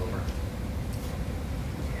this over.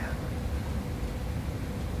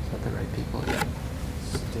 Is that the right people? Yeah.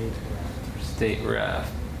 State State rep.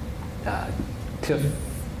 Tiff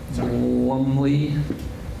Lumley,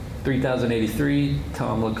 3,083.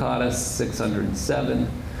 Tom Lakatos, 607.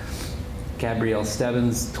 Gabrielle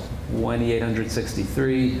Stebbins,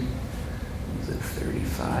 2,863. Was it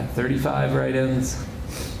 35? 35 write-ins,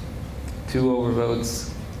 2 overvotes,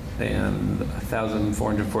 and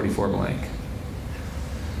 1,444 blank.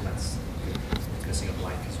 That's good. Missing a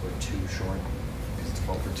blank because we're 2 short. Because it's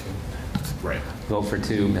vote for 2. Right. Vote for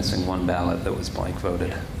 2, missing 1 ballot that was blank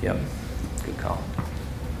voted. Yep, good call.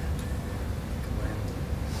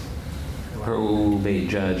 Probate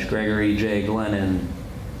judge Gregory J. Glennon,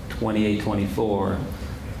 2824,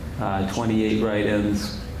 28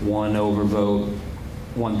 write-ins, 1 overvote,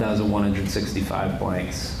 1,165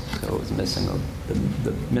 blanks. So it was missing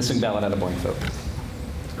the missing ballot had a blank vote.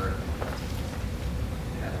 Or,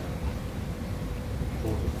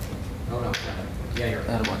 oh, no. Yeah, you're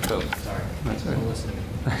Had a blank vote. Sorry. That's all right. Don't listen to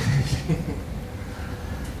me.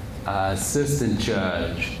 Assistant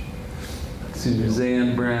judge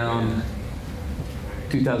Suzanne Brown,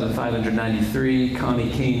 2,593.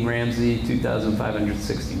 Connie Kane Ramsey,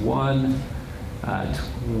 2,561.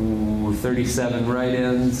 37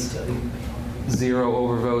 write-ins, 0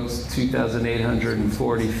 overvotes,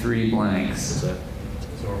 2,843 blanks. So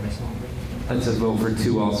we're missing 3? That's a vote for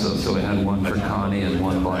 2 also, so it had 1 for Connie and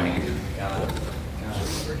 1 blank. Got it.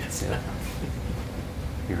 Yeah.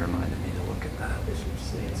 You reminded me to look at that.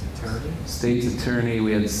 State's attorney. State's attorney,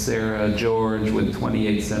 we had Sarah George with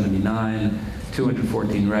 2,879,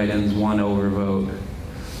 214 write-ins, 1 overvote,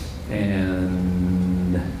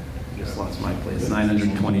 and just lost my place,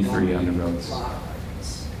 923 undervotes.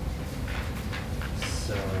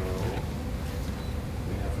 So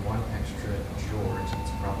we have 1 extra George.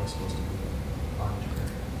 It's probably supposed to be under.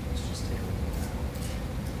 Let's just take a look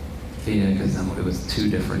at that. Yeah, because it was 2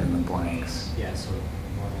 different in the blanks. Yeah, so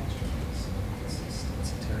 1 extra. So this is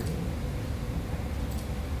state's attorney.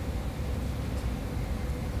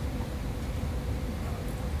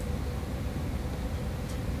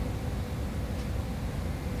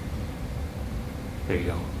 There you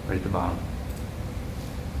go, right at the bottom.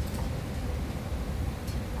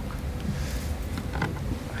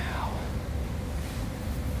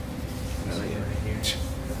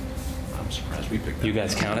 I'm surprised we picked that. You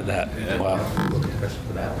guys counted that? Yeah. Wow. Look at the rest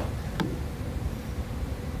of that one.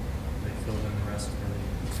 They filled in the rest really.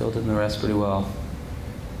 Filled in the rest pretty well.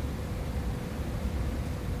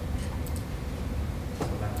 So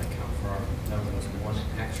that would account for our, that was 1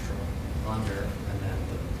 extra under, and then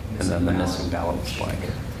the And missing then the ballot. missing ballot was blank,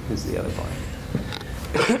 is the other blank.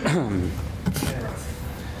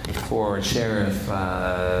 For Sheriff,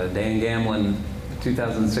 Dan Gamlin,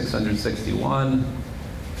 2,661,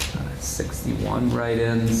 61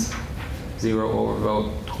 write-ins, 0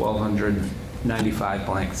 overvote, 1,295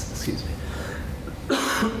 blanks, excuse me. So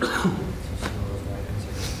some of those write-ins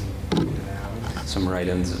are just moved out. Some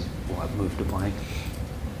write-ins moved to blank,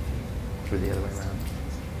 or the other way around.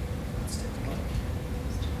 Let's take a look.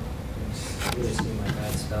 Really see my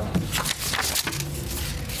bad spelling.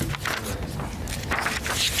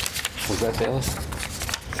 Was that Bayless?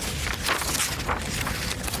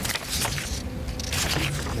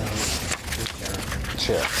 No,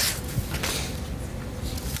 chair.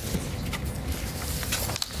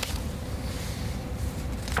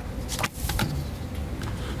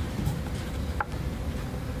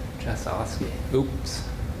 Jess Oski. Oops.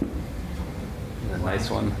 A nice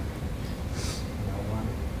one. No one.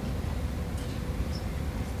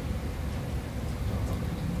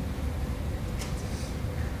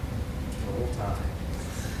 Roll Tide.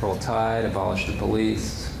 Roll Tide, abolish the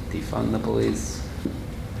police, defund the police.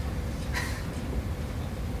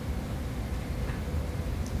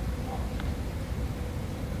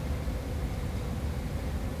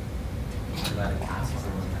 That accounts for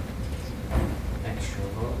extra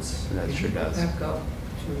votes. That sure does. Back up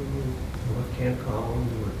to left-hand column,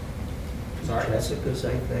 there were Sorry? Jessica's,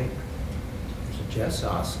 I think. There's a Jess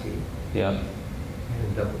Oski, Yep.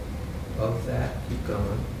 and above that, keep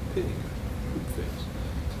going.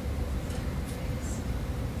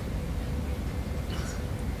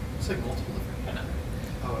 It's like multiple different.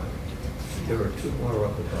 There were two more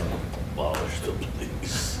up above. Abolish the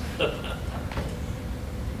police.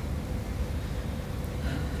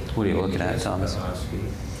 What are you looking at, Thomas? Jessica Oski.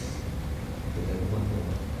 And then one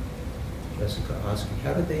more. Jessica Oski.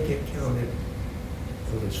 How did they get counted?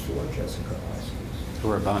 Well, there's 4 Jessica Oskis. There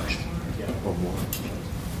were a bunch. Or more.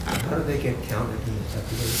 How did they get counted in the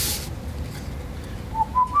tabulation?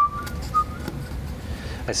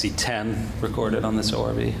 I see 10 recorded on this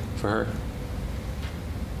ORB for her.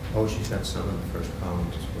 Oh, she's got some in the first column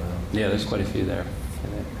as well. Yeah, there's quite a few there.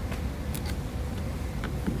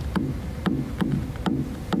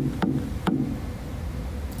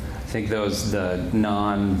 I think those, the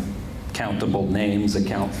non-countable names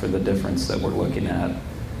account for the difference that we're looking at.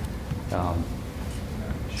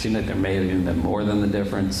 Seemed like there may have even been more than the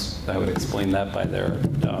difference. I would explain that by their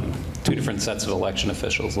 2 different sets of election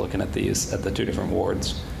officials looking at these, at the 2 different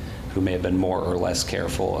wards, who may have been more or less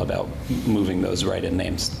careful about moving those write-in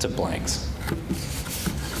names to blanks.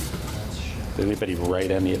 Did anybody write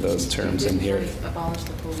any of those terms in here? Abolish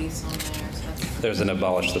the police on there, so that's. There's an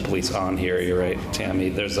abolish the police on here, you're right, Tammy.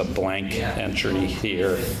 There's a blank entry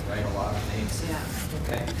here. Write a lot of names. Yeah.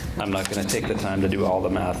 Okay. I'm not going to take the time to do all the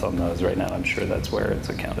math on those right now. I'm sure that's where it's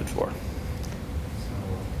accounted for.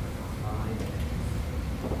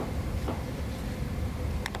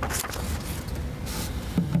 So,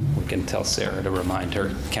 We can tell Sarah to remind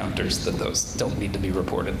her counters that those don't need to be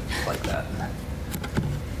reported like that.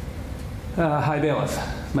 High bailiff,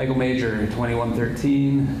 Michael Major,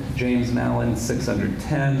 2113, James Mallon,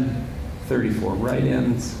 610, 34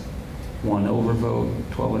 write-ins, 1 overvote,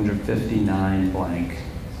 1,259 blank.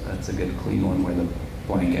 So that's a good clean one with a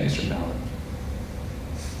blank extra ballot.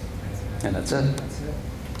 And that's it. that's it.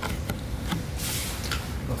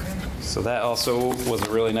 Okay. So that also was a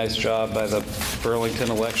really nice job by the Burlington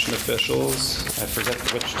election officials. I forget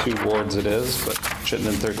which 2 wards it is, but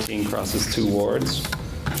Chittenden 13 crosses 2 wards.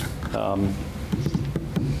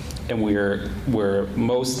 And we're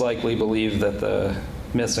most likely believe that the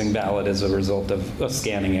missing ballot is a result of a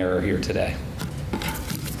scanning error here today.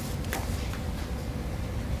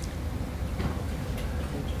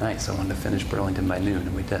 Nice, I wanted to finish Burlington by noon,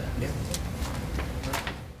 and we did. Yeah.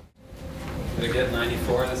 Did I get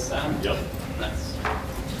 94 this time? Yep. Nice.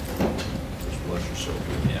 Just bless yourself.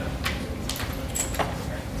 Yeah.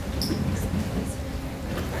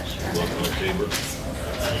 Look on the paper.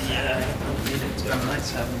 It's been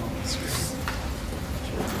nice having them on the screen.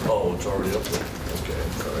 Oh, it's already up there. Okay,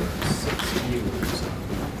 sorry.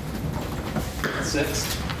 6.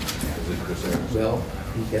 Is it Chris Harris? Well,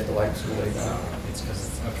 you get the lights away down. It's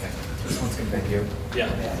because, okay. This one's going to be you. Yeah.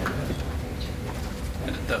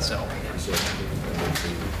 And it does help.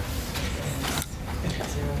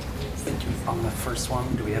 On the first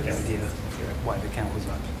one, do we have any idea why the count was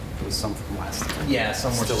up? It was some from last time. Yeah,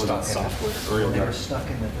 some were Still in stuck the in software. They were stuck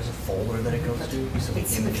in there's a folder that it goes to, so the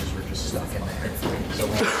images were just stuck in there. So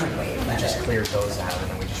we just cleared those out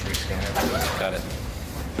and then we just rescanned it. Got it.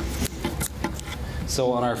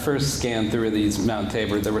 So on our first scan through these Mount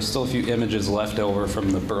Tabor, there were still a few images left over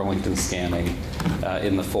from the Burlington scanning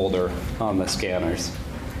in the folder on the scanners.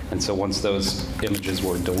 And so once those images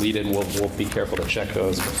were deleted, we'll be careful to check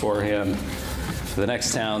those beforehand. For the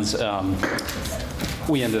next towns,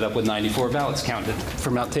 we ended up with 94 ballots counted for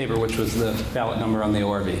Mount Tabor, which was the ballot number on the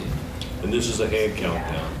ORB, And this is a hand count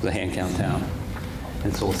now. the hand count town.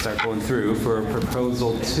 And so we'll start going through. For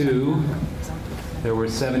proposal 2, there were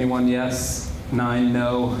 71 yes, 9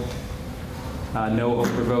 no, no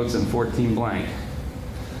overvotes, and 14 blank. So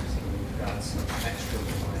we've got some extra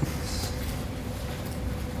blanks.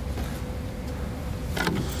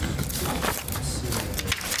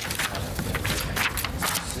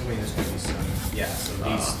 Assuming there's going to be some, yeah, so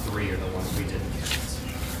these 3 are the ones we didn't count.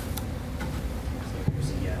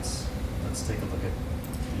 let's take a look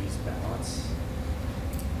at these ballots.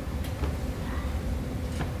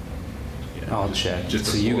 I'll check. Just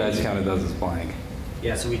So you guys before- counted those as blank.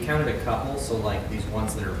 Yeah, so we counted a couple, so like these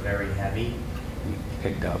ones that are very heavy, We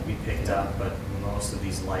picked up. we picked up, but most of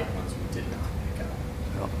these light ones we did not pick up.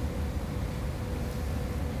 Oh.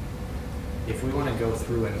 If we want to go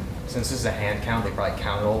through and, since this is a hand count, they probably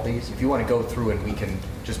counted all these. If you want to go through and we can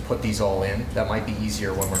just put these all in, that might be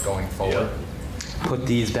easier when we're going forward. Put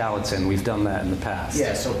these ballots in. We've done that in the past.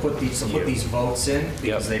 Yeah, so put these votes in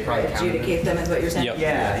because they probably counted Adjudicate them is what you're saying? Yep.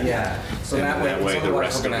 Yeah, yeah. So And that way, the otherwise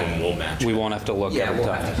rest we're of gonna- them will match. We it. won't have to look Yeah, every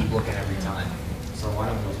we'll have to time. keep looking every time. So why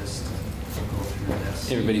don't we just go through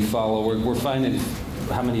this? Everybody follow. We're finding,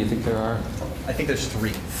 how many do you think there are? I think there's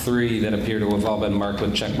 3. 3 that appear to have all been marked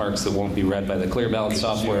with check marks that won't be read by the clear ballot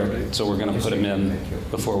software. So we're going to put them in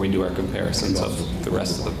before we do our comparisons of the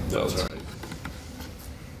rest of the That's votes. all right.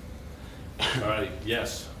 All right,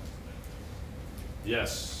 yes.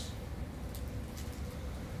 Yes.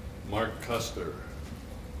 Mark Custer.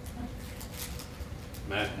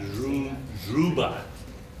 Matt Druba.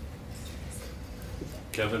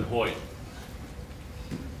 Kevin Hoyt.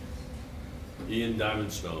 Ian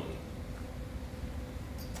Diamondstone.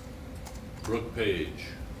 Brooke Page.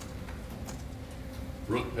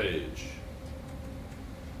 Brooke Page.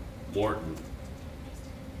 Morton.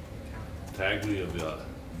 Tagliavia.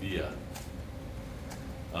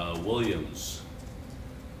 Williams.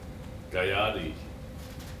 Gayati.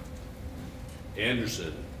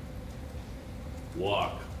 Anderson.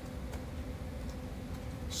 Walk.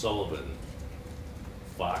 Sullivan.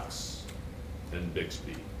 Fox. And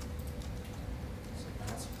Bixby. So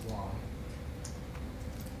that's 1.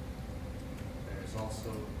 There's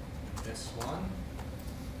also this one.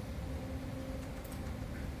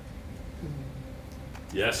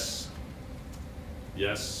 Yes.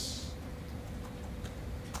 Yes.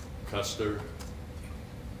 Custer.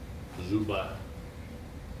 Zuba.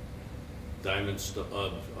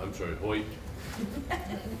 Hoyt.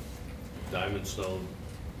 Diamondstone.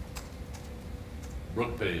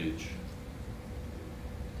 Brooke Page.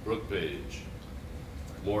 Brooke Page.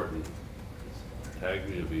 Morton.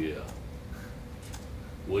 Tagliavia.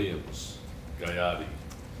 Williams. Gayati.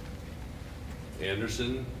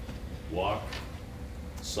 Anderson. Walk.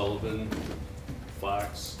 Sullivan.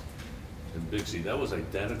 Fox. And Bixby. That was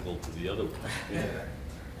identical to the other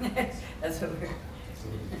one. That's what we're,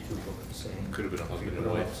 Two look the same. Could have been a husband Put and it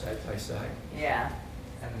wife. off side by side. yeah.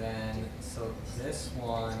 And then, so this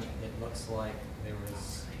one, it looks like there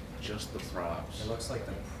was, Just the props. it looks like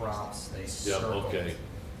the props, they Yep, circled. okay.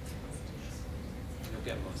 You'll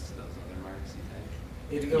get most of those other marks,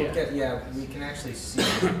 you think? It'll Yeah. get, yeah, we can actually see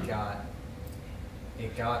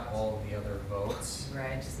it got all the other votes,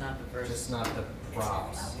 Right, just not the first. just not the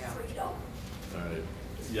props. Yeah. All right.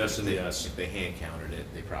 Yes and yes. If they hand counted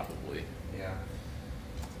it, they probably. Yeah.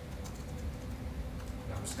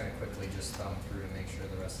 I'm just gonna quickly just thumb through to make sure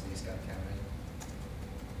the rest of these got counted.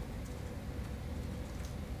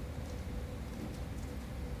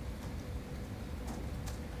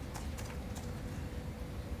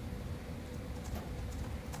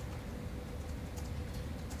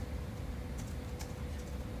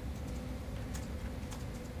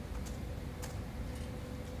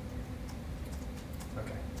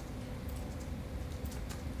 Okay.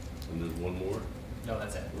 And there's one more? No,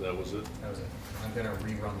 that's it. That was it? That was it. I'm gonna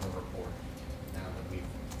rerun the report now that we've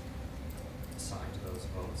assigned those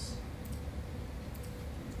votes.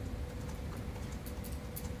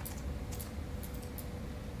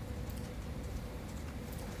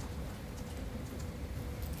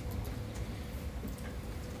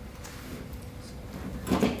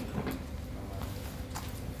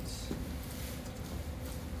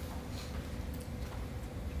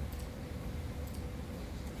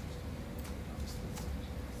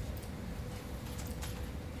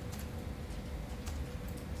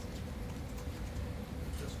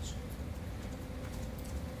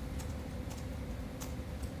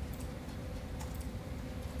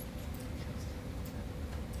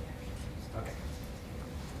 Okay.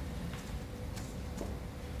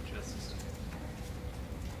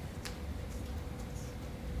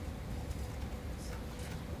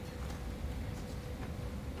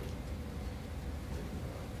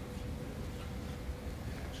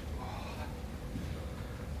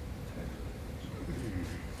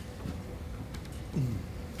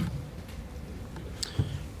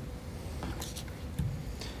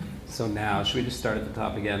 So now, should we just start at the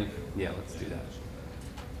top again? Yeah, let's do that.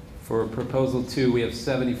 For proposal 2, we have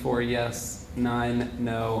 74 yes, 9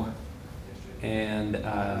 no, and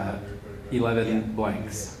 11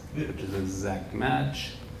 blanks, which is an exact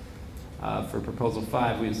match. For proposal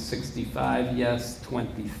 5, we have 65 yes,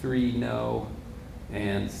 23 no,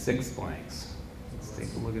 and 6 blanks. Let's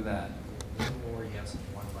take a look at that. One more yes and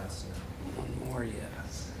one less no. One more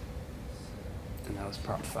yes. And that was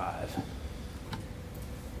prop 5.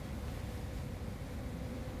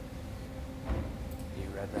 You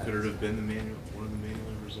read that? Could it have been the manual, one of the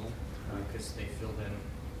manual result? Because they filled in,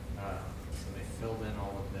 so they filled in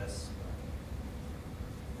all of this.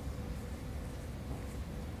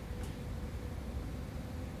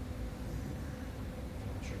 I'm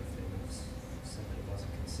not sure if it was, said that it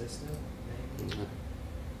wasn't consistent, maybe.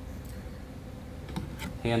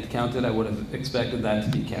 Hand counted, I would have expected that to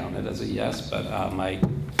be counted as a yes, but my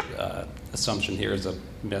assumption here is a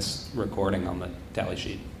misrecording on the tally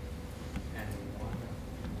sheet. And one,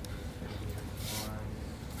 maybe one.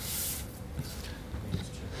 Let me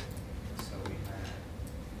just check. So we had,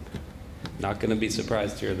 Not going to be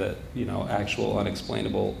surprised here that, you know, actual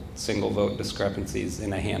unexplainable single vote discrepancies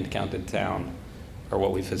in a hand counted town are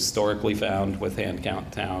what we've historically found with hand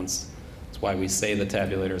count towns. It's why we say the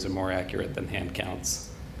tabulators are more accurate than hand counts,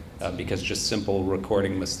 because just simple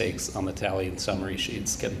recording mistakes on the tally and summary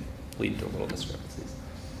sheets can lead to little discrepancies.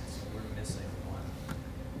 so we're missing one.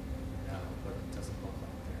 No, but it doesn't look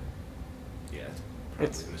like there. Yeah, probably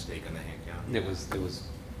It's- a mistake on the hand count. It was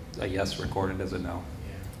a yes recorded as a no.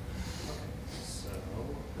 Yeah. Okay, so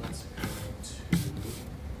let's go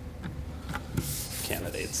to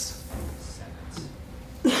Candidates. Senate.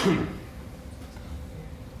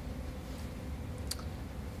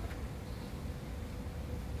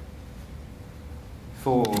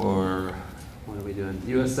 For, what are we doing?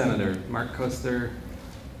 U.S. Senator, Mark Koster,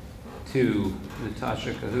 2.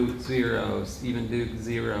 Natasha Cahoot, 0. Stephen Duke,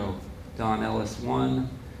 0. Don Ellis, 1.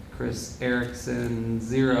 Chris Erickson,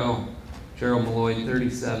 0. Gerald Malloy,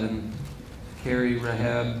 37. Carrie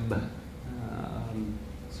Raheb,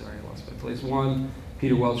 sorry, I lost my place, 1.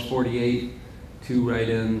 Peter Welch, 48. 2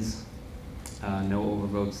 write-ins, no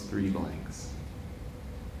overvotes, 3 blanks.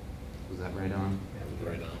 Was that right on?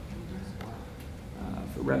 Right on.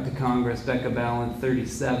 For Rep to Congress, Becca Ballin,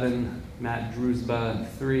 37, Matt Drusba,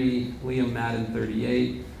 3, Liam Madden,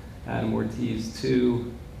 38, Adam Ortiz,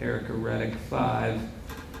 2, Erica Reddick, 5,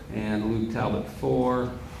 and Luke Talbot,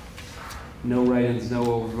 4. No write-ins, no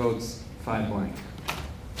overvotes, 5 blank.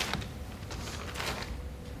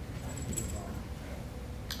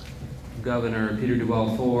 Governor, Peter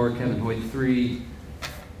Duval, 4, Kevin Hoyt, 3,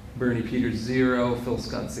 Bernie Peters, 0, Phil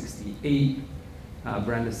Scott, 68,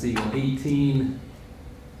 Brenda Siegel, 18,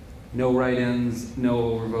 no write-ins,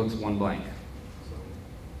 no overvotes, 1 blank. So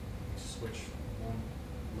we switch one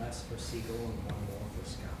less for Siegel and one more for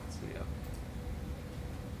Scott. Yep.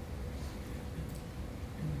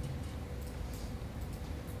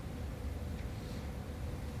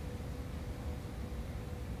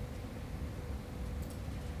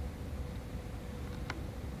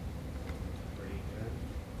 Pretty good.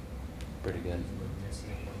 Pretty good. We're missing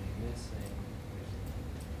what we're missing.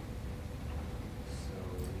 So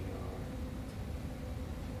we are.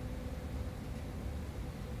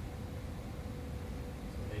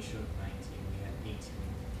 So they showed 19, we had 18.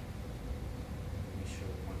 We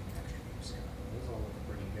showed one extra for Scott. Those all look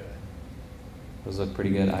pretty good. Those look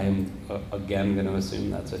pretty good. I am, again, going to assume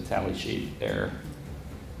that's a tally sheet error. I'm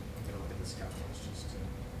gonna look at the Scott ones just to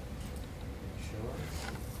make sure.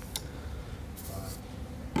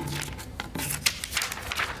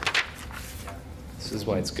 Yeah. This is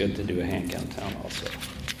why it's good to do a hand count town also.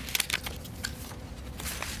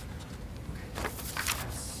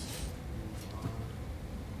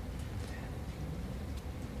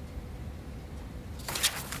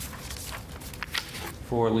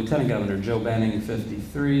 For Lieutenant Governor, Joe Benning,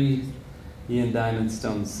 53, Ian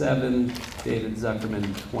Diamondstone, 7, David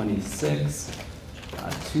Zuckerman, 26,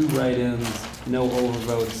 2 write-ins, no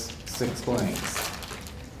overvotes, 6 blanks.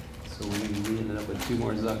 So we ended up with 2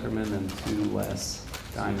 more Zuckerman and 2 less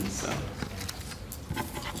Diamondstone.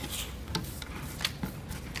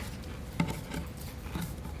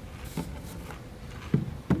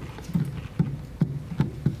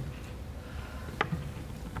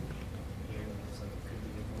 Here, looks like it could be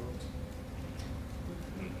a vote.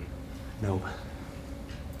 No.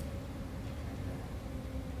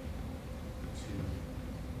 Two.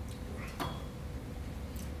 Here,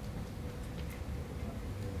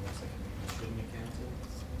 looks like it shouldn't be counted.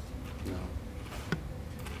 No.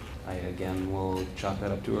 I again will chalk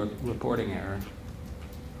that up to a reporting error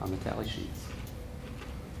on the tally sheets.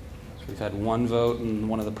 So we've had 1 vote in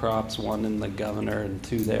one of the props, 1 in the governor, and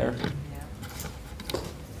 2 there.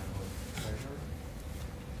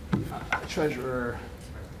 Yeah. Treasurer,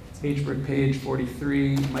 H. Brick Page,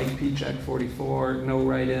 43, Mike Pichek, 44, no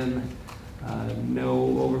write-in, No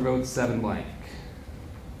overvotes, 7 blank.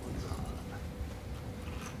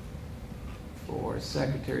 For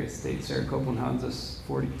Secretary of State, Sarah Copeland Hanses,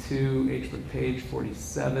 42, H. Page,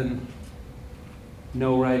 47.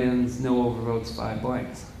 No write-ins, no overvotes, 5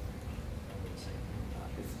 blanks.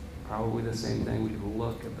 It's probably the same thing. We can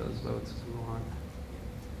look at those votes if we want.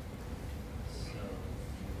 So,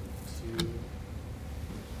 2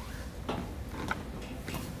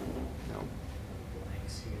 No.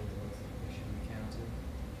 blanks here that looks like they should be counted.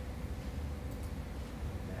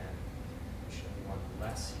 And then we should have 1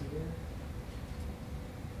 less here.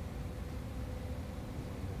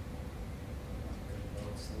 Good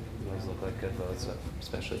votes, Those look like good votes,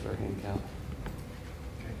 especially for a hand count.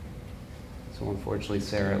 Okay. So unfortunately,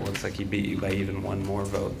 Sarah, it looks like he beat you by even 1 more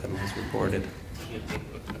vote than was reported.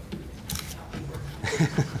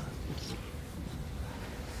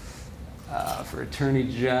 For Attorney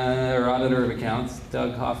or Auditor of Accounts,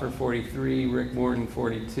 Doug Hoffer, 43, Rick Morton,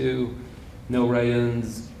 42, no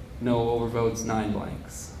write-ins, no overvotes, 9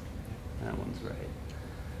 blanks. That one's right.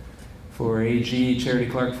 For AG, Charity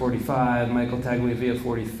Clark, 45, Michael Tagliavia,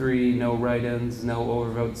 43, no write-ins, no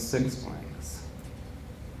overvotes, 6 blanks.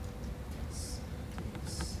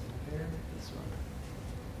 Here. This one.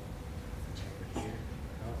 Check here.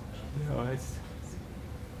 Oh, no. No, it's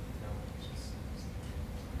No, just.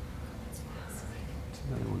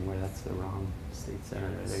 another one where that's the wrong state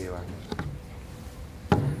senator. There you are.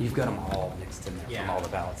 You've got them all mixed in there from Yeah. all the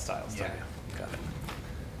ballot styles, don't Yeah. you? Got it.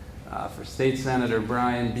 For State Senator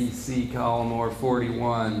Brian B.C. Collmore,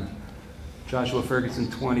 41. Joshua Ferguson,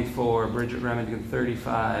 24. Bridget Remington,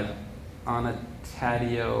 35. Anna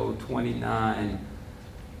Taddeo, 29.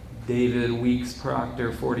 David Weeks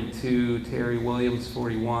Proctor, 42. Terry Williams,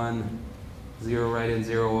 41. 0 write-in,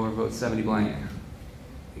 0 overvotes, 70 blank.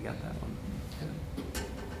 You got that one.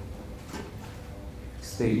 Good.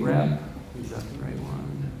 State Rep, is that the right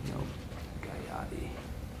one? Nope. Gayati.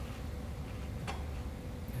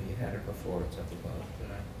 You had it before, it's up above.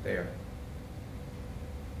 Did I? There.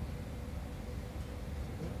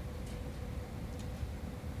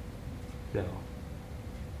 No. I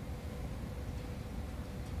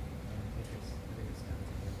think it's down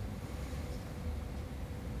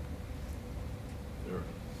There.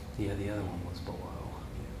 Yeah, the other one was below.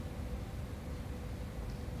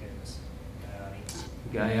 here. Here's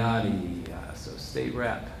Gayati. Gayati, so State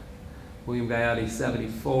Rep. William Gayati,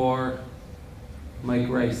 74. Mike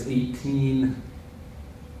Rice, 18.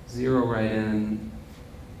 0 write-in,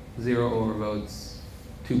 0 overvotes,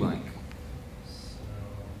 2 blank.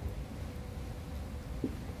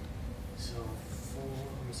 So 4,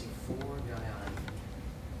 let me see, 4 Guyana,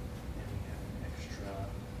 and we have an extra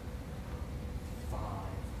 5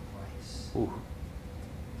 Rice. Ooh,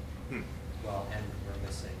 Well, and we're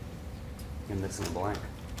missing, you're missing a blank.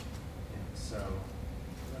 yeah, so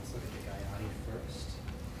let's look at the Guyani first.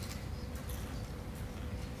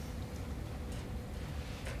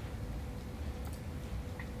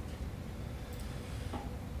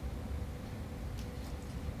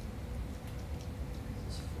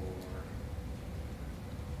 This is for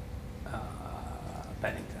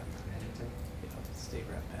Bennington. Bennington. Yeah, State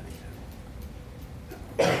Rep Bennington.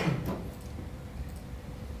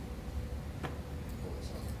 Pull this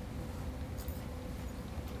up.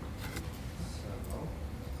 So,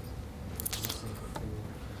 we're missing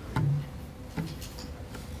 4.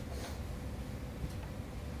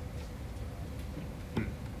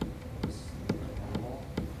 Was normal.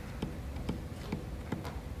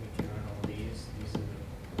 We can run all these are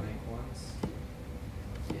the blank ones.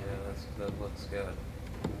 Yeah, that looks good.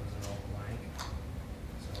 Those are all blank.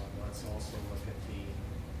 So let's also look at the,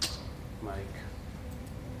 Mike.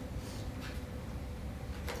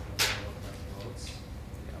 votes.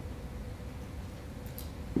 Yep.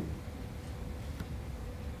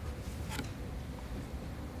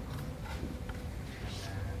 And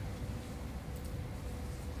then,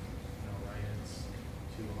 no write-ins,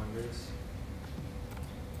 200s.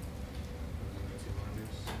 Those are the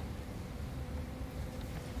 200s.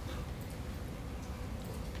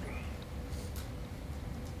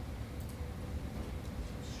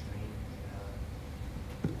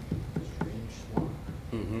 Strange swap.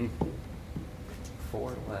 Mm-hmm.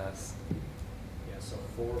 4 less. Yeah, so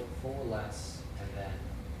 4 less, and then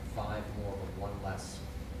 5 more, but 1 less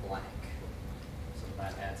blank. So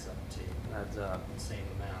that adds up to Adds up. the same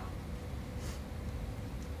amount.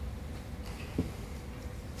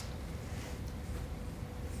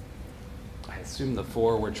 I assume the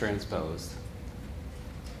 4 were transposed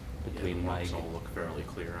between Yeah, the Mike marks all look fairly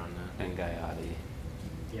clear on that. and Gayati.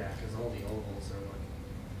 Yeah, because all the ovals are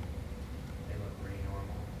they look pretty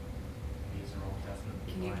normal. These are all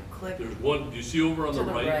definitely Can you blank. click There's one, do you see over on to the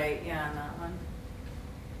the right? right, yeah, on that one.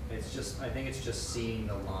 It's just, I think it's just seeing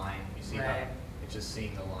the line. You see how, Right. it's just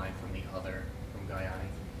seeing the line from the other, from Guyani.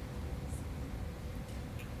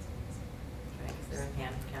 Right, 'cause they're in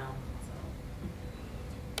hand count,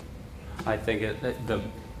 so. I think it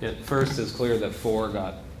first is clear that 4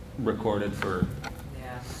 got recorded for,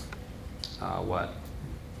 Yeah. what?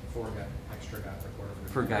 4 extra got recorded.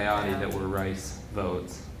 For Guyani that were Rice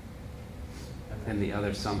votes, then and the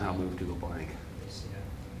others somehow moved to a blank.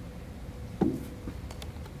 yeah.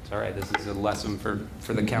 It's all right, this is a lesson for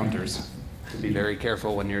the counters, to be very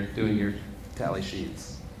careful when you're doing your tally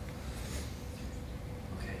sheets.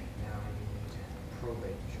 Okay, now I need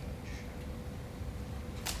probate judge.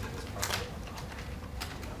 It's probably-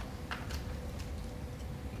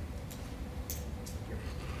 Here,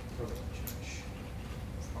 probate judge.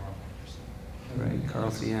 Carl Anderson. All right, Carl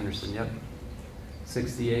C. Anderson, yep.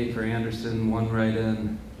 68 for Anderson, 1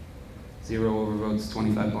 write-in, 0 overvotes,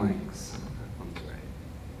 25 blanks. That one's right.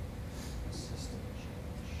 Assistant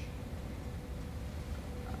judge.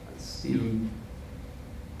 Stephen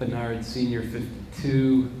Bernard Senior,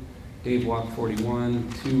 52, Dave Walk, 41,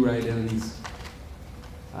 2 write-ins,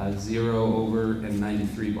 0 over, and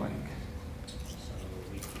 93 blank. So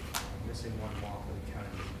I'm missing 1 walk with the county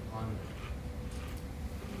under.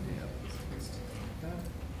 Let's take a look at that.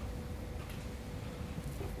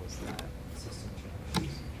 What was that? Assistant judge.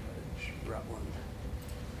 Judge Rutland.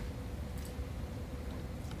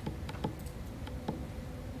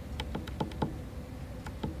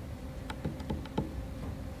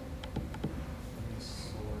 Let me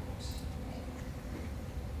sort.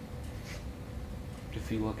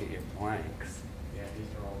 If you look at your blanks, Yeah, these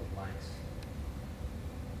are all the blanks.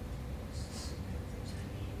 Let's see if there's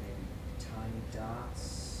any maybe tiny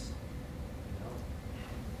dots. No.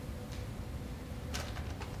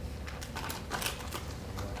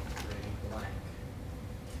 Creating blank.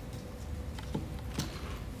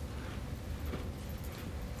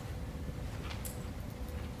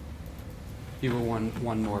 you were one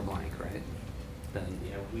more blank, right? Then,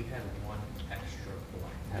 Yeah, we had 1 extra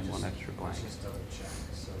blank. Had Just- one extra blank. Let's just double check.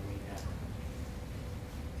 So we had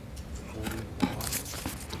 41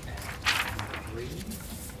 and 3.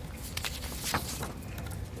 And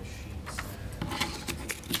the sheet says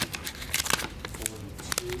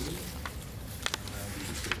 42 and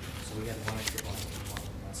 92. So we had 1 extra blank and 1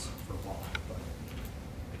 less for walk, but I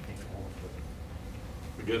think all of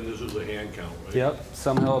it. Again, this is a hand count, right? yep,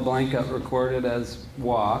 somehow a blank got recorded as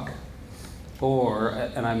walk, or,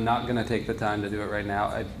 and I'm not gonna take the time to do it right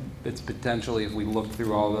now, it's potentially, if we look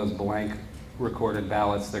through all those blank recorded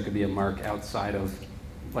ballots, there could be a mark outside of,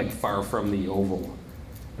 like, far from the oval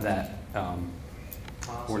that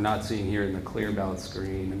we're not seeing here in the clear ballot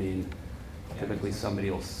screen. I mean, typically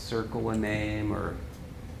somebody will circle a name or,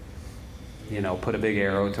 you know, put a big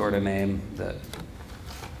arrow toward a name that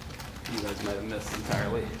you guys might have missed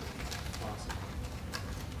entirely. Awesome.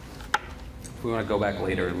 If we want to go back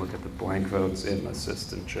later and look at the blank votes in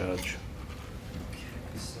assistant judge, Okay,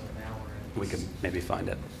 so now we're in. we can maybe find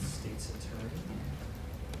it. State's attorney.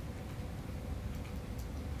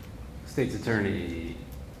 State's attorney,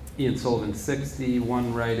 Ian Sullivan, 60,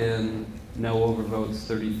 1 write-in, no overvotes,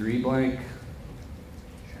 33 blank.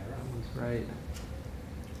 Sheriff. That's right.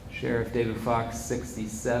 Sheriff David Fox,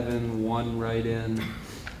 67, 1 write-in,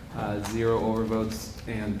 0 overvotes,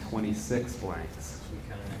 and 26 blanks. So we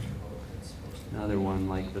kind of extra vote that's supposed to. Another one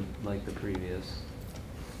like the previous.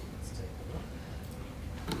 Let's take a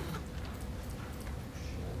look.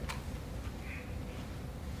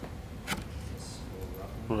 This will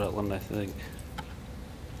Rutland. Rutland, I think.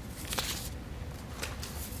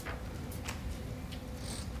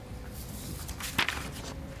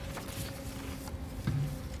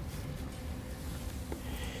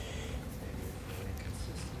 Maybe if we're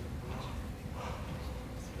inconsistent.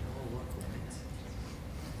 They all look right.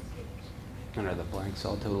 And are the blanks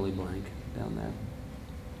all totally blank down there?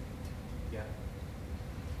 Yeah.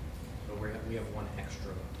 But we have 1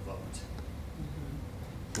 extra vote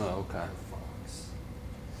Oh, okay. for Fox.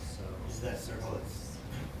 So. Is that circle that's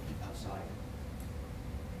outside?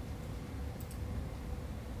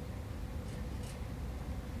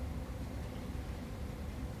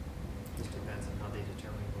 Just depends on how they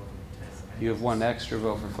determine vote intent, right? You have 1 extra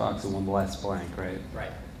vote for Fox and 1 less blank, right?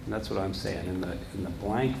 Right. And that's what I'm saying. In the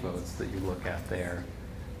blank votes that you look at there,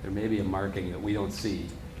 there may be a marking that we don't see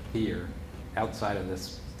here, outside of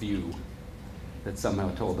this view, that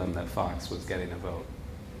somehow told them that Fox was getting a vote.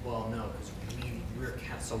 Well, no, because we're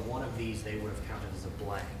so one of these, they would have counted as a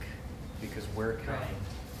blank, because we're counting,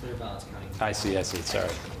 clear ballots counting. I see, sorry.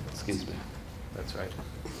 Excuse me. That's right.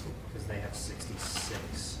 Because because they have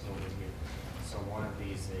 66 over here. So one of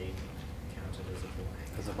these they counted as a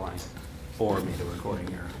blank. As a blank. Or made a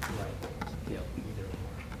recording error. Right. Yep. Either or.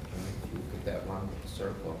 If you look at that one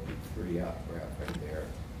circle, you free up right there.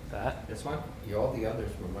 That? This one? All the others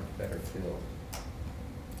were much better filled.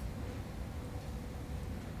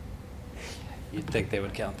 You'd think they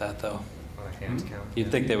would count that, though. On a hand count? You'd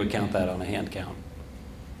think they would count that on a hand count.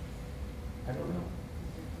 I don't know.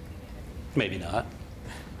 Maybe not.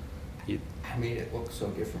 I mean, it looks so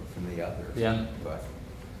different from the others. Yeah. But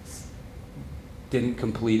Didn't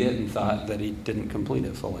complete it and thought that he didn't complete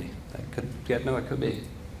it fully. That could, yeah, no, it could be. Okay.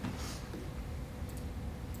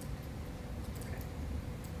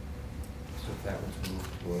 so if that was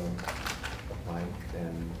moved to a blank,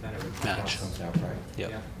 then Then it would that Match. comes out right. Yep.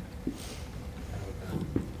 Yeah. That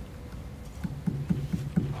would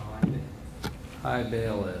then. High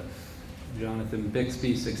bailiff, Jonathan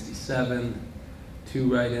Bixby, 67,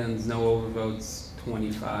 2 write-ins, no overvotes,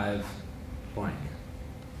 25, blank.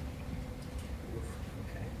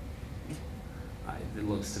 Okay. It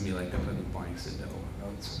looks to me like they're putting blanks into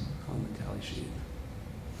overvotes on the tally sheet.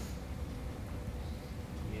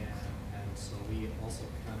 Yeah, and so we also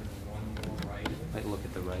counted one more write-in. Might look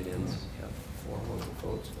at the write-ins. Yep. 4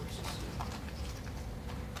 votes versus.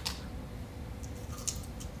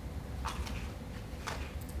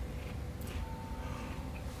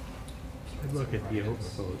 I'd look at the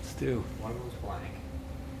overvotes too. One was blank,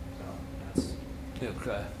 so that's,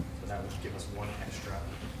 Okay. so that would give us one extra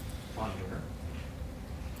under,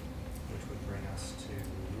 which would bring us to,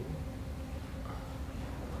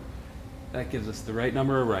 That gives us the right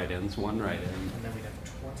number of write-ins, 1 write-in. and then we'd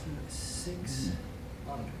have 26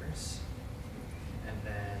 unders. And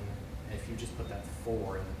then if you just put that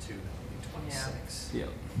 4 in the 2, that would be 26. Yep.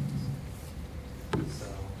 So,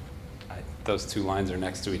 Those 2 lines are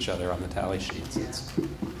next to each other on the tally sheets. It's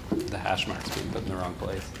the hash marks being put in the wrong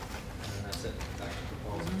place. and then that's it, back to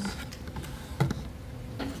proposals.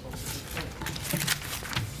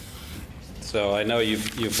 So I know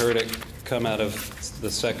you've heard it come out of the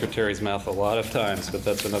secretary's mouth a lot of times, but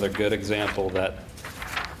that's another good example that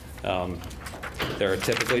there are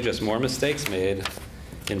typically just more mistakes made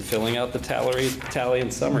in filling out the tally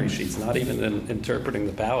and summary sheets, not even in interpreting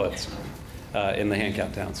the ballots in the hand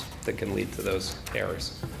count towns that can lead to those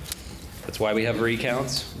errors. That's why we have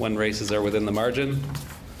recounts when races are within the margin.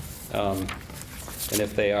 And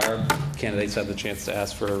if they are, candidates have the chance to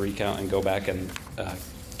ask for a recount and go back and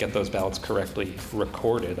get those ballots correctly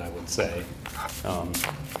recorded, I would say,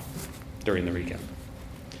 during the recount.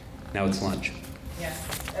 Now it's lunch. Yes,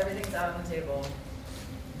 everything's out on the table.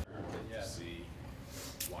 See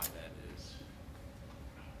why that is.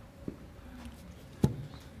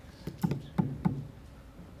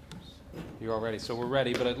 You're all ready. So we're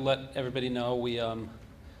ready, but I'd let everybody know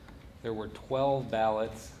there were 12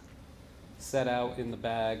 ballots set out in the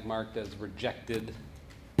bag marked as rejected.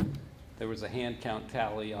 There was a hand count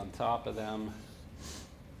tally on top of them.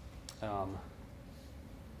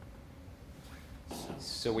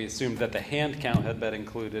 So we assumed that the hand count had been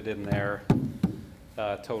included in their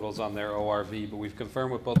totals on their ORV, but we've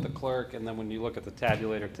confirmed with both the clerk and then when you look at the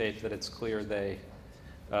tabulator tape that it's clear they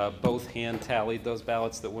both hand tallied those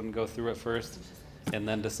ballots that wouldn't go through at first and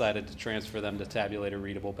then decided to transfer them to tabulator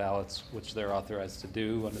readable ballots, which they're authorized to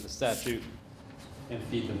do under the statute, and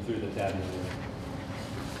feed them through the tabulator.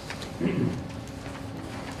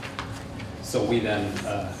 So we then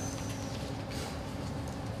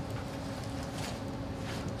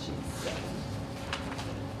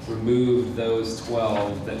removed those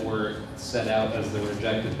 12 that were set out as the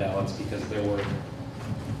rejected ballots because there were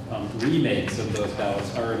remakes of those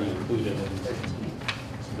ballots already included in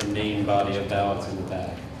the main body of ballots in the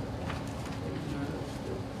bag.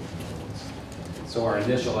 So our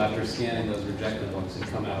initial, after scanning those rejected ones, had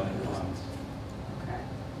come out Okay.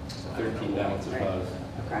 13 ballots above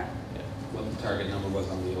Okay. what the target number was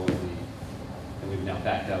on the old lead. And we've now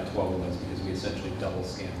backed out 12 of those because we essentially double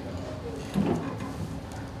scanned them.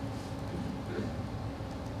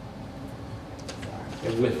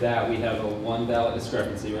 And with that, we have a 1 ballot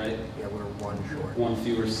discrepancy, right? Yeah, we're 1 short. 1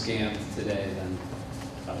 fewer scanned today than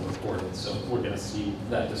reported. So we're going to see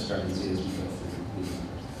that discrepancy as we go through these numbers.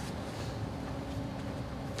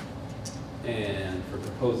 And for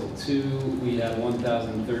proposal 2, we had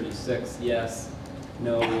 1,036 yes,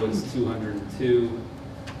 no was 202,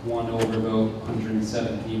 1 overvote,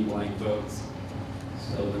 117 blank votes.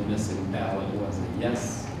 So the missing ballot was a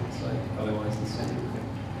yes, looks like, otherwise the same.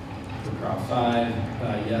 For Prop 5,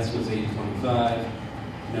 yes was 825,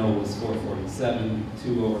 no was 447,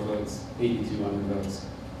 2 overvotes, 82 undervotes.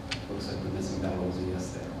 Looks like the missing ballot was a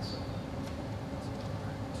yes there also.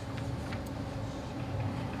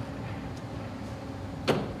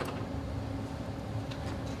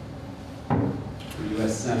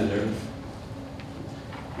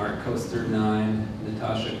 Lister 9,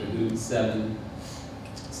 Natasha Cahoot 7,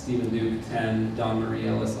 Stephen Duke 10, Don Marie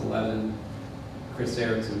Ellis 11, Chris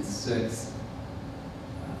Erickson 6,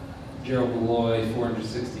 Gerald Malloy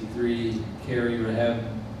 463, Carrie Raheb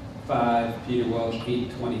 5, Peter Welch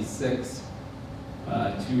 826,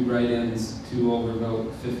 2 write-ins, 2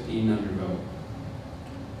 overvote, 15 undervote.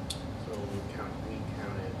 So we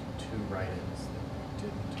counted 2 write-ins that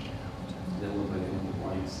didn't count. There look like the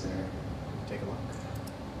blanks there. Take a look.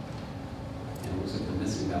 And it looks like the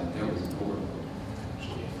missing ballot there was an overvote,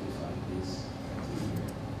 actually, if we find these. in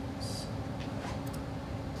here.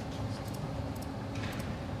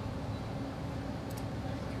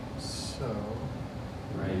 So,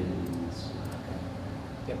 Write-ins.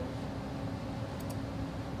 yep.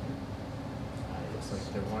 It looks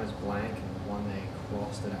like the one is blank and the one they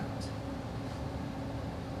crossed it out.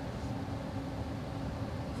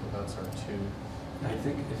 So that's our 2. I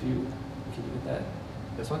think if you, can you get that,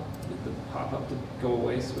 This one? the pop-up to go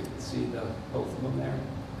away so we can see the, both of them there?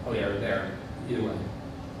 Oh, yeah. They're there, either way.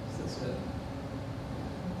 Is this it?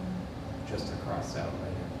 Just a cross out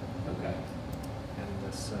right here, okay. And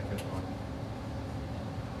the second one.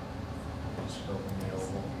 Just filled in the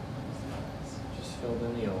oval. Just filled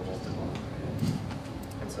in the oval.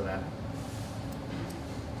 And so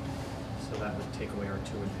that would take away our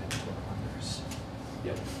 2 and add 2 unders.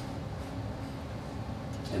 Yep.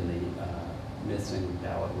 And the missing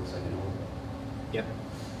ballot looks like an overvote. Yep.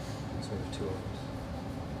 So we have 2 overs.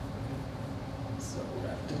 So we're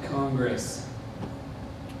up to Congress.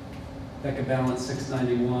 Becca Balance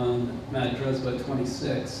 691, Matt Dresba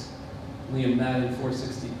 26, Liam Madden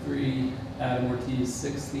 463, Adam Ortiz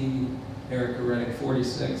 60, Erica Reddick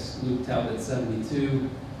 46, Luke Talbot 72,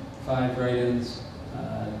 5 write-ins,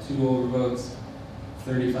 2 overvotes,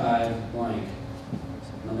 35 blank.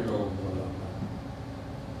 Another overvote on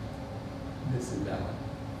the missing ballot.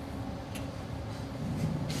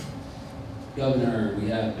 Governor, we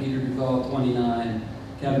have Peter Duval 29,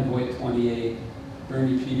 Kevin Hoyt 28,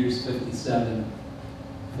 Bernie Peters 57,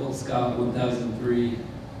 Phil Scott 1003,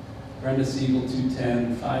 Brenda Siegel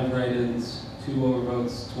 210, 5 write-ins, 2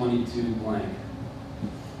 overvotes, 22 blank.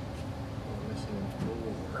 We're missing an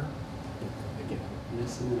over again.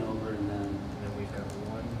 Missing an over and then And then we've got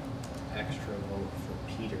 1 extra vote for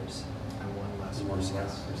Peters and 1 less for one Scott.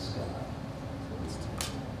 less for Scott. So let's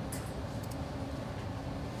do-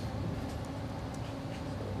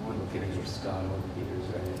 So One looking for Scott over Peters,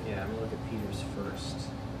 right? Yeah, I'm gonna look at Peters first.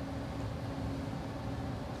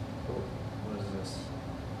 What is this?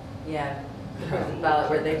 Yeah, ballot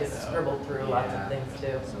where they just scribbled through lots Yeah. of things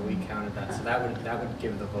too. So we counted that, so that would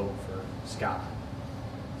give the vote for Scott.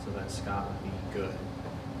 So then Scott would be good.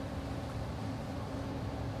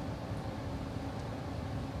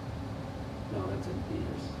 No, that's in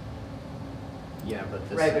Peters. Yeah, but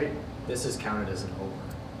Right, but this is counted as an over.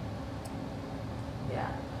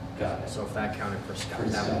 yeah. Got it. So if that counted for Scott, For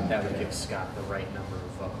that Scott, would yeah. give Scott the right number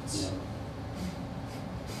of votes. Yeah.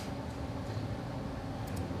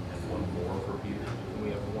 And 1 more for Peter. We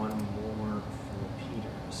have 1 more for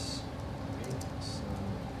Peters. Right? So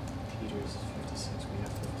Peters is 56, we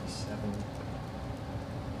have 57.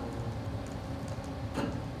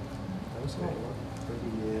 Those all look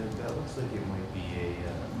pretty, Yeah, that looks like it might be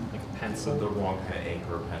like a the pencil. wrong kind of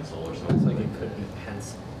anchor pencil or Looks something. like it could be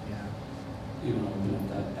pencil, yeah. You want to open up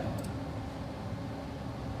that ballot?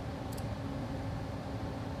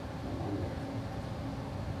 I wonder.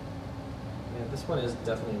 Yeah, this one is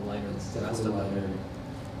definitely lighter It's than the rest of definitely them. lighter.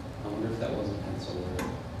 I wonder if that wasn't pencil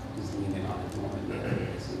or is leaning on it more in the other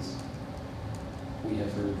cases. We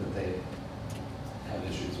have heard that they have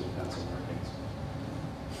issues with pencil markings.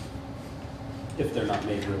 If they're not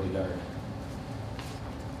made really dark.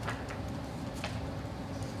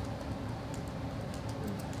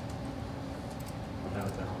 That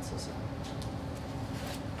would balance us out.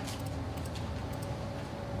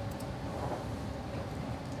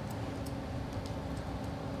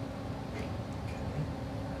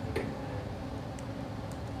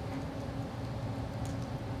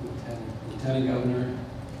 Lieutenant Governor,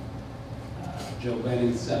 Joe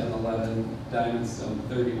Benning, 711, Diamondstone,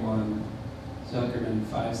 31, Zuckerman,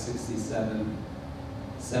 567,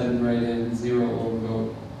 7 write-in, 0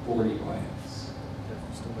 overvote, 40 blanks.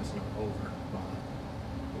 We're still missing an over, but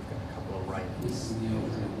we've got a couple of This write-ins. is the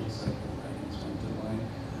over, it looks like the write-ins went to blank.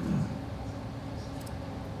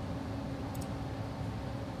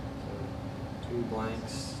 So 2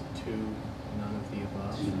 blanks, 2 none of the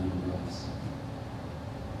above. 2 numbers.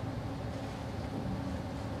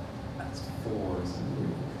 That's 4, isn't it?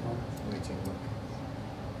 Let me take a look.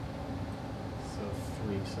 So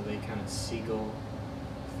 3, so they counted Siegel,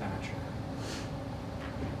 Thatcher.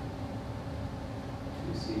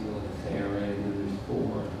 2 see the there, right, and then there's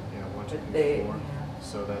 4. Yeah, 1, 2, But 3, they, 4. yeah.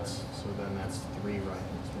 So then that's 3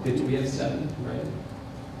 write-ins. Did we have 7, right?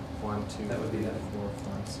 1, 2, That would be 3, that. 4,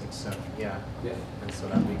 5, 6, 7. Yeah. Yeah. And so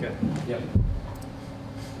that'd be good. Yep.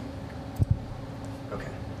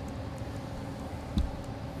 Okay.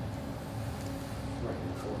 Right,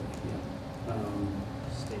 4, yeah.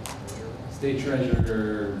 State treasurer. State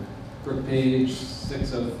Treasurer, Brooke Page,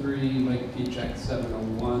 603, Mike Pichek,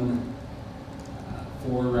 701.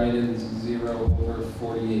 4 write-ins, 0 over,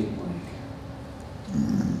 48 blank. So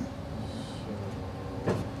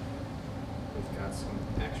we've got some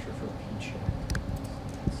extra for P-check.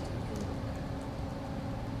 Let's take a look.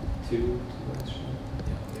 2 extra.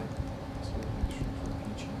 Yeah. So extra for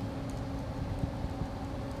P-check.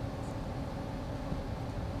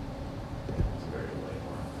 It's very light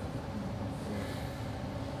work.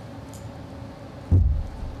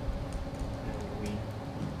 And we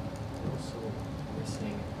also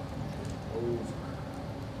missing over.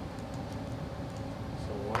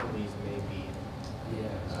 So one of these may be,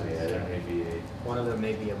 Yeah. There may be a, one of them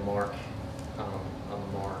may be a mark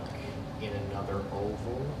in another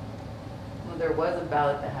oval. Well, there was a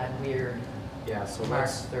ballot that had weird, Yeah, so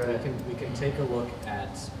Marks through it. we can take a look at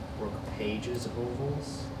Brooke Page's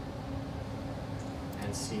ovals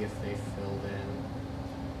and see if they filled in.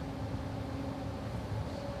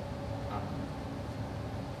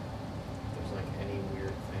 If there's like any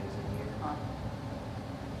weird things in here. huh?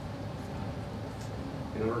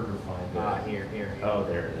 in order to find that. Here. Oh,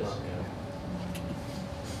 there it is. Look.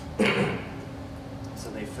 So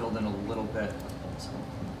they filled in a little bit,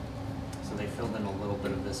 so they filled in a little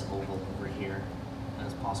bit of this oval over here, and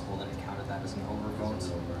it's possible that it counted that as an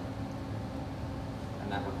overvote.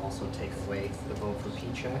 And that would also take away the vote for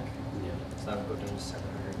P-check, Yeah. so that would go down to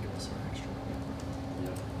 700 and give us our extra.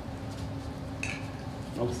 Yeah.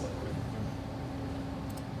 Most likely.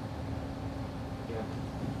 Yeah.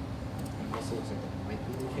 It also looks like that might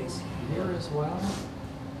be the case here as well.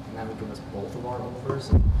 And that would give us both of our overs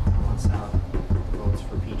and balance out the votes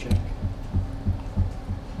for P-check.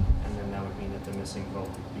 And then that would mean that the missing vote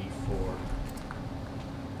would be for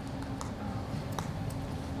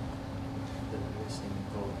the missing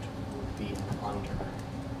vote would be an under.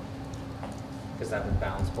 Because that would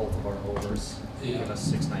balance both of our overs, Yeah. give us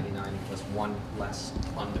 699 and give us one less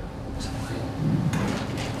under.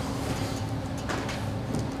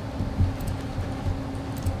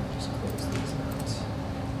 Just close these out.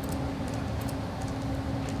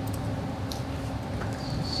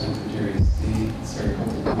 Secretary of State, Sarah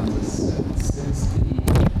Copeland is 760,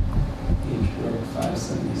 H. Brooke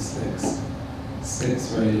 576,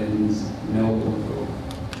 6 write-ins, no vote,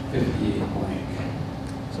 58 blank.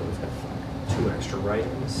 So we've got 2 extra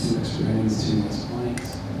write-ins. 2 extra write-ins, 2 less blanks.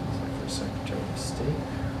 For Secretary of State.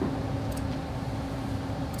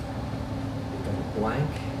 We've got a blank.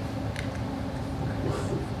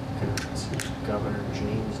 Governor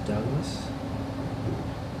James Douglas.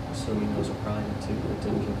 Assuming those are probably the 2 that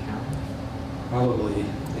didn't get counted. Probably,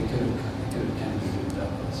 they could have counted with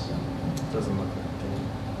Douglas, but, Doesn't look like they did.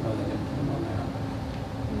 well, they didn't put them on there.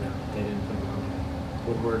 No, they didn't put him on there.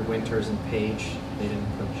 Woodward, Winters, and Page, they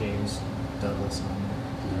didn't put James Douglas on there.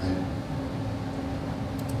 All right.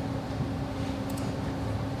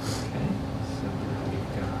 Okay, so now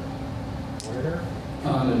we've got Auditor.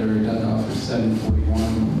 Auditor, Dunoff for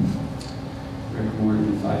 741, Rick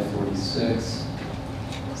Morton 546,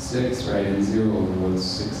 6 write-ins, 0 overvotes,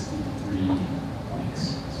 63 blanks.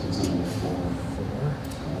 So it's another 4. 4.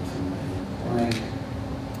 From a blank.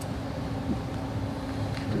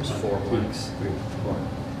 There's 4 blanks. 4.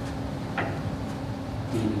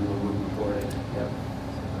 Meaning we would report it. Yep.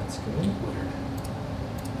 So that's good.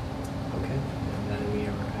 Okay, and then we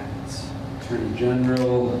are at Attorney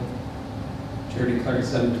General, Charity Clark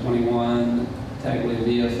 721,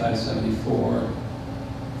 Tagliavia 574,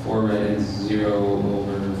 4 write-ins, 0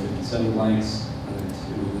 over, 57 blanks, other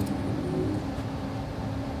 2.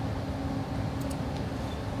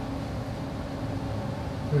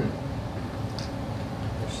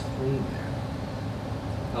 There's 3 there.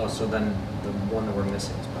 Oh, so then the one that we're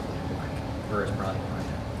missing is probably a blank, or is probably a blank.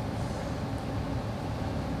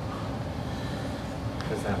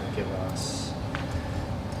 Because that would give us,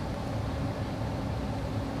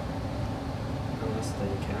 unless they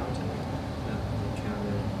counted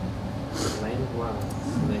Lang, wow,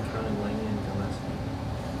 so they counted Langley and Gillespie.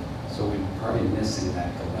 So we're probably missing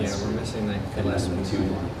that Gillespie. Yeah, we're missing that And then the Gillespie. 2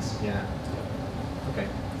 blanks. Yeah, okay.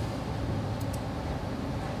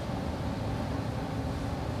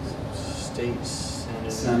 State Senator.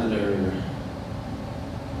 Senator,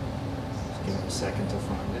 Just give me a second to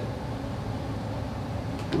find it.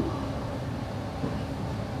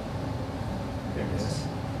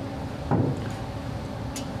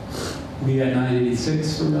 We got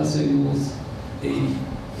 986 for Russ Ingles,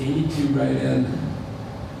 82 write-in,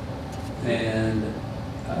 and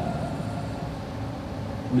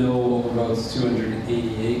no overvotes,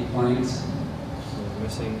 288 blanks. So we're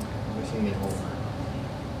missing the over.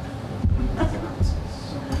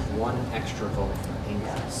 One extra vote for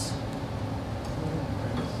Ingles.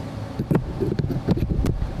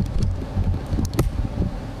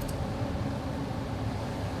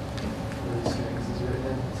 Which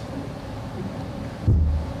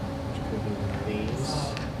could be one of these.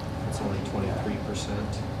 It's only 23%.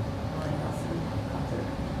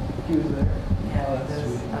 He was there. Yeah,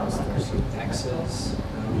 There's some X's.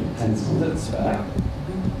 Penciled it back.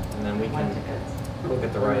 And then we can look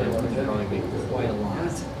at the write-ins, which are going to be quite a lot. That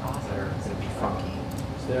was That are going to be funky.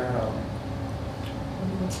 Is there, I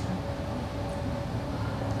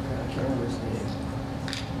can't remember his name.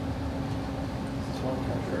 This one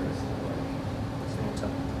country is So it's a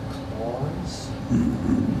clause.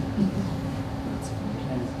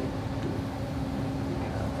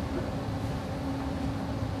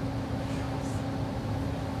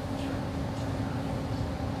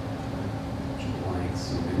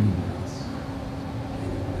 blanks, anyone else?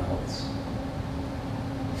 Anyone else?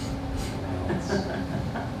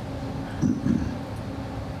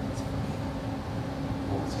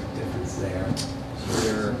 What's our difference there?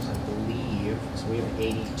 Here, I believe, so we have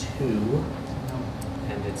 82,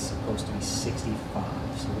 and it's supposed to be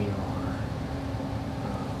 65, so we are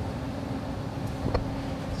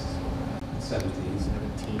 17.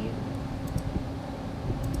 17.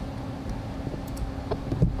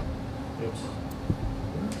 Oops.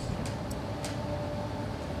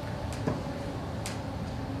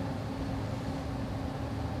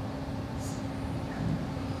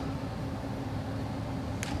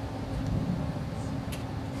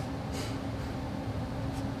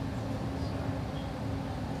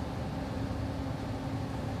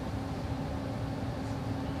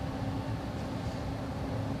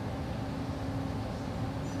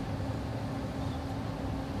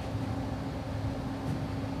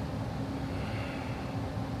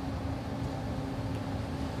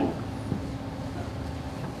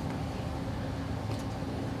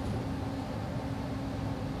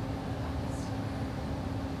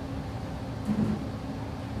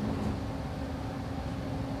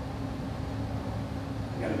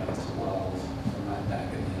 I got about 12 from my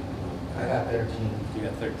back in the I got 13. You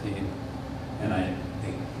got 13. And I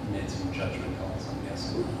think made some judgment calls, I'm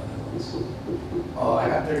guessing, on other ones. Oh, I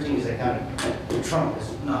got 13 because I counted. Trump is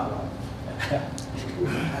not one.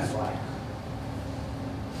 That's why.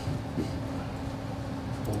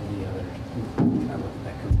 Only other, I look at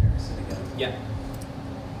that comparison again. Yeah.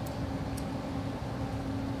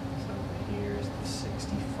 So here's the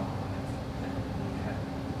 65, and we have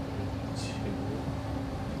 82.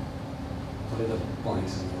 What are the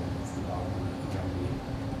blanks in there? It's the bottom one.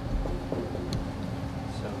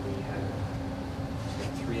 So we had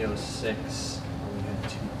 306, and we had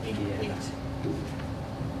 288.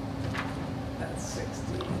 That's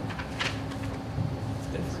 16.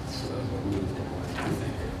 Different, so those were moved in one, I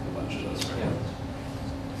think, a bunch of those. Yeah.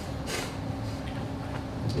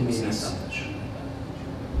 Maybe something that shouldn't have been.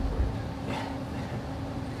 Yeah.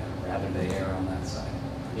 Kind of rather they err on that side.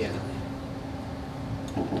 Yeah.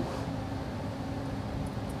 Alright,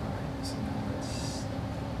 so now let's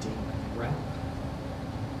dig rep.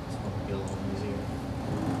 This one will be a little easier.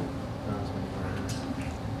 Not as many rounds.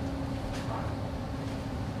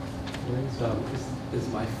 So this is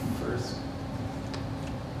my first.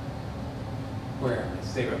 Where am I?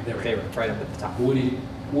 Stay right there. Okay, right up at the top.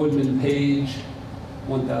 Woodman Page,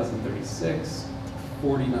 1,036,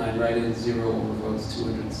 49 write-ins, 0 overvotes,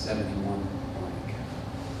 271 blank.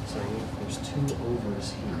 So there's 2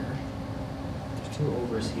 overs here. There's 2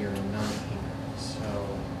 overs here and none here. So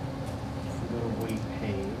if we go to weight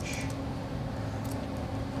page.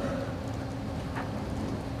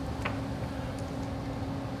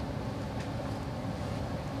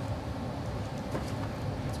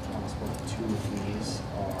 It's possible that 2 of these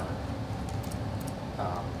are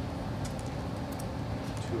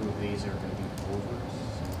 2 of these are going to be overs.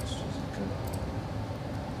 So let's just go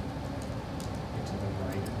into the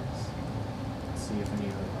write-ins. See if any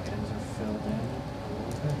of the write-ins are filled in a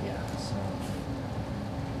little bit. Yeah, so.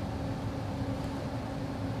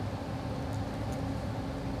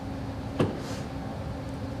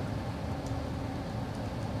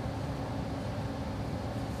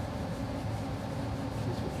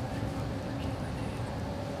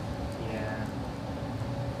 Yeah.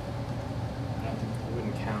 I don't think we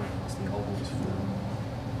wouldn't count it unless the oval was filled.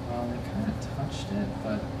 Well, they kind of touched it,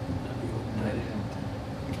 but no, they didn't.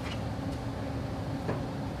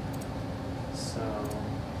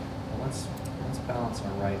 balance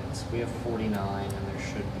our write-ins. We have 49 and there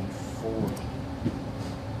should be 40.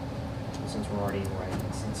 So since we're already in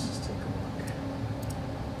write-ins, let's just take a look.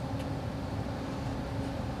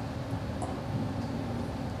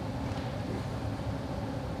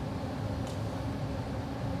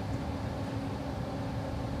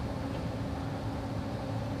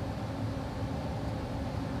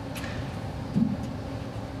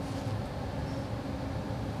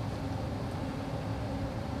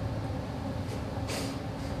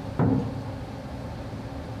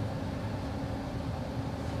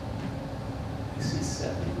 I see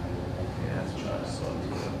 7. Yeah, that's what I saw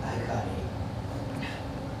too. I got 8.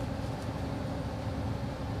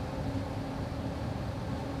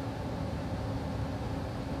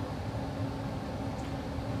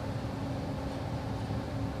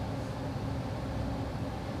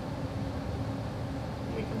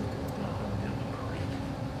 We can look at that one down.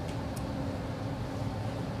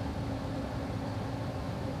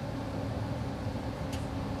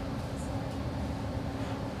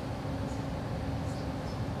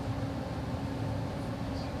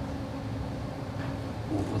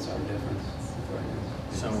 What's our difference?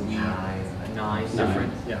 So we, Nine. 9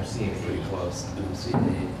 different, yeah. I'm seeing it pretty close. I don't see 8.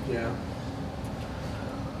 Yeah.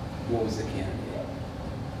 What was the candidate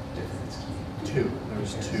difference? 2, there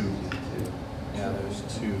was 2. 2. Yeah, there's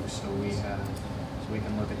 2, so we have, so we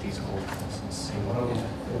can look at these old ones and see One what. of them,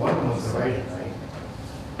 one of them was the write-in, right?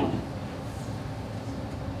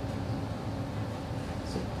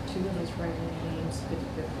 So 2 of those write-in names could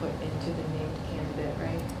be put into the named candidate,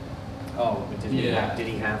 right? Oh, but Yeah. did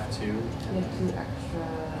he have 2? You have 2 extra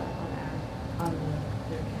on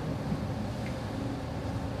their candidate.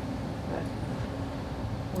 But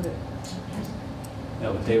would it? No,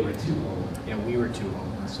 but they were 2 over. Yeah, we were 2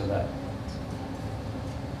 over. So that,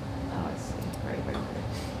 Oh, I see. Right.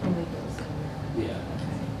 And they go somewhere. yeah.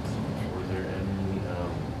 Okay. Were there any,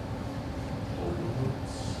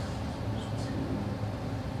 overvotes?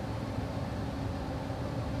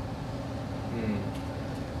 Hmm.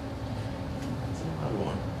 It's an odd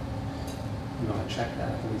one. You want to check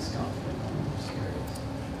that police confident? I'm just curious.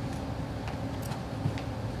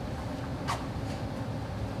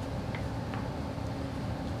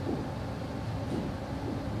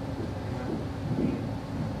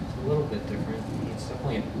 It's a little bit different. It's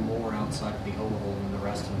definitely more outside of the oval than the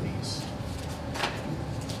rest of these.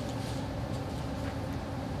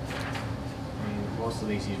 I mean, most of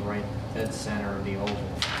these he's right dead center of the oval.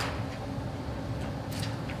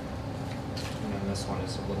 And then this one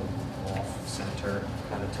is a little off center,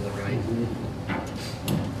 kind of to the right.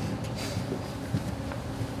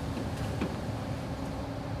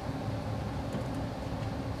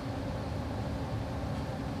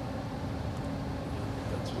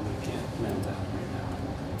 That's one I can't nail down right now. I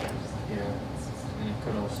don't think. Yeah, and it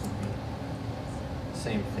could also be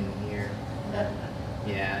same thing here.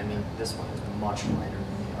 Yeah, I mean, this one is much lighter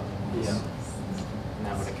than the other ones. Yeah. And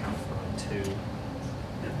that would account for it too.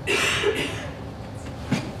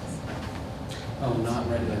 Oh, not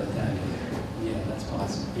right at the end. Yeah, that's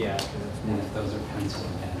possible. Yeah, 'cause it's And if those are pencil,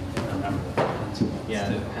 then you can remember the pencil ones yeah,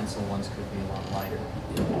 too. the pencil ones could be a lot lighter.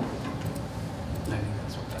 Yeah. I think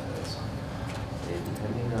that's what that is. And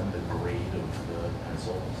depending on the grade of the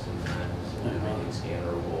pencil, sometimes the reading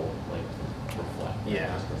scanner will like reflect. Yeah, It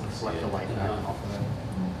just doesn't see reflect the it. light back Yeah. off of it.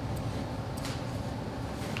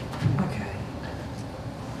 Okay.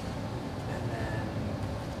 And then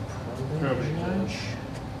probate judge.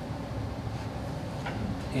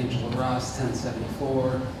 Angela Ross,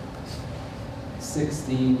 1074.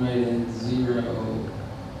 16 write-in, 0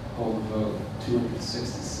 overvote,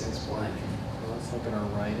 266 blank. So let's look at our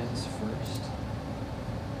write-ins first.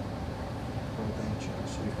 Probate judge,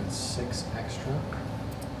 so we've got 6 extra. 1,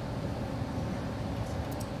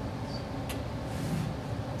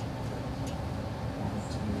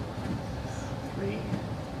 2, 3,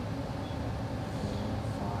 4,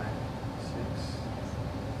 5, 6.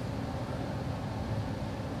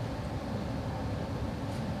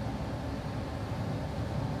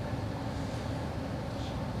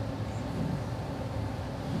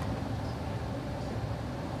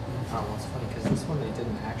 Oh, well, it's funny because this one they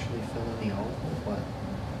didn't actually fill in the oval, but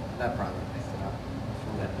that probably picked it up.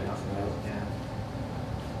 That picked it up. Yeah.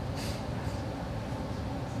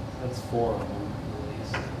 That's 4 of them, at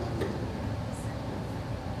least.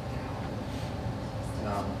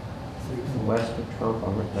 West of Trump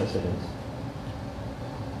are residents.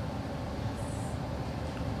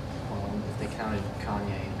 If they counted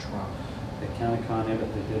Kanye and Trump. They counted Kanye,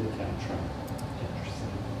 but they didn't count Trump.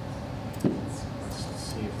 Interesting. Let's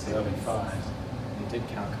see if they. 75. They did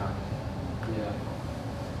count Kanye. Yeah.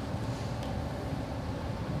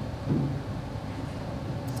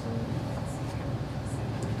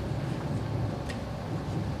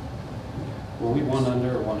 Were we one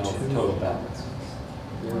under or one over total balance?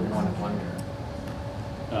 You're one under.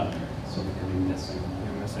 So we could be missing.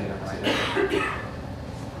 You're missing a right.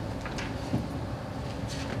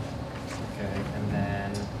 Okay, and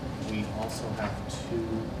then we also have two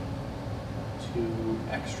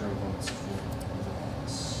extra votes for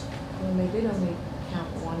votes. Well, they did only count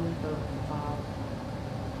one vote for Bob,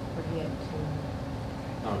 but he had two.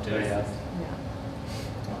 Oh, did I? Yeah. Yeah.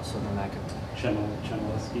 Oh, so then that could,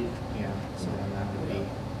 Chemaleski? yeah, so then that would be.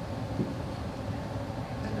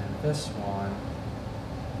 And then this one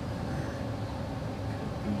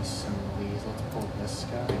could be some of these. Let's pull this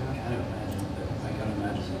guy I up. gotta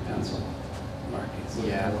imagine the pencil markings. Look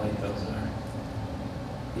Yeah. how light those are.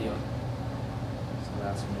 Yeah. So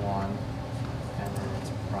that's one. And then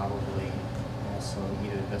it's probably also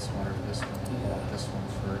either this one or this one. Yeah. This one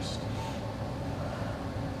first.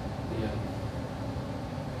 Yeah.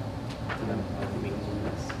 And then that would mean,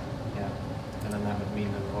 yeah. And then that would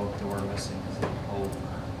mean the vote that we're missing is an over,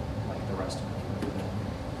 like the rest of them.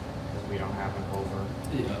 Because we don't have an over.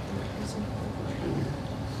 Yeah. There isn't an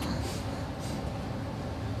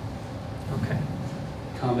over. Okay.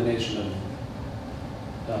 Combination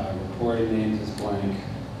of reporting names is blank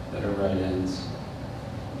that are write-ins,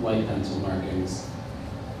 light pencil markings,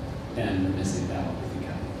 and the missing ballot with the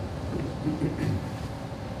county.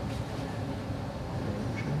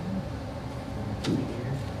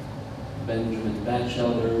 Benjamin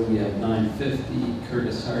Batchelder, we have 950,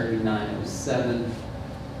 Curtis Hardy 907,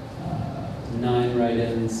 9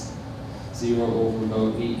 write-ins, 0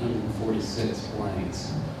 overvote, 846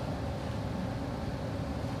 blanks.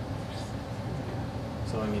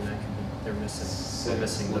 So I mean, that could be, they're missing, we're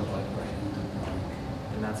missing the look like vote. write-ins and blank.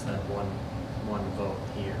 And that's that one vote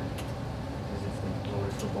here. Because if they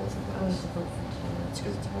voted for both of I was those. to vote for two. It's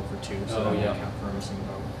because it's a vote for two, Oh, so that yeah. would count for a missing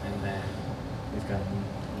vote. And then we've got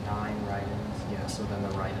 9 write-ins. Yeah, so then the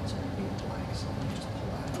write-ins are being blank, so let me just pull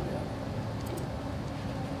that out.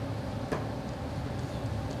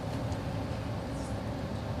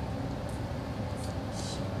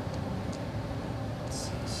 So, let's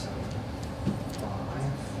see, so 5.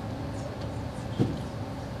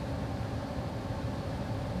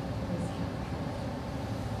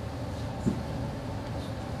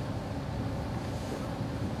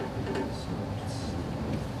 So it's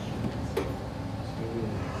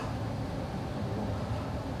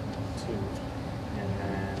 2, and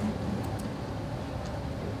then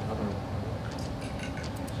the other one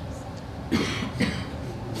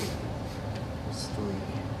is 3,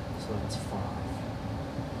 so that's 5.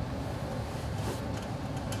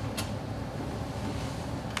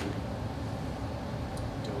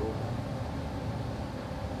 Doba.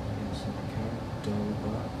 Here's an account,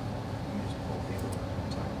 Doba. Let me just pull the other one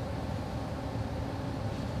time.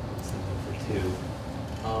 It's number 2.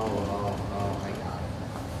 Oh, I got it.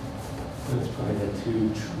 That's probably the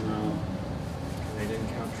 2 Trump. They didn't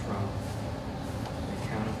count Trump. They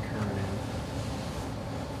counted Kernan.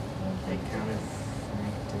 They counted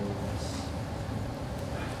Frank Davis.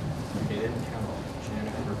 They didn't count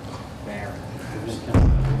Jennifer Barrett. I'm just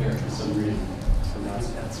counting there for some reason. So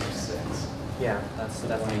that's our 6. Yeah, that's The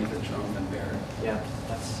blank for Trump and Barrett. Yeah,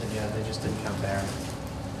 yeah, they just didn't count Barrett.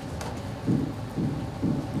 And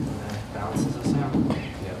that balances us out.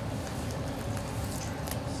 Yep.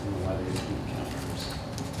 So why they didn't count first.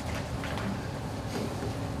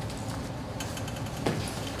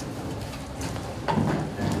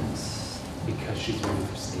 Because she's running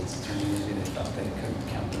for state's attorney, maybe they thought they couldn't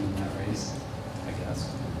count them in that race, I guess.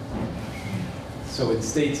 So in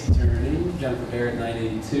state's attorney, Jennifer Barrett,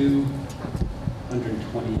 982,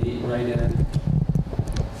 128 write-in,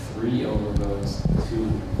 3 overvotes,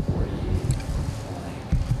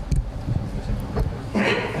 248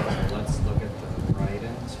 blank. Let's look at the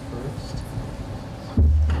write-ins first.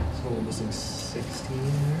 So we're missing 16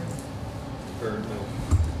 there? Or no,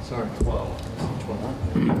 sorry, 12.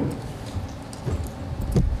 12.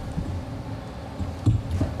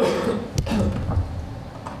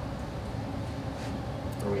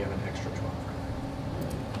 Or we have an extra 12.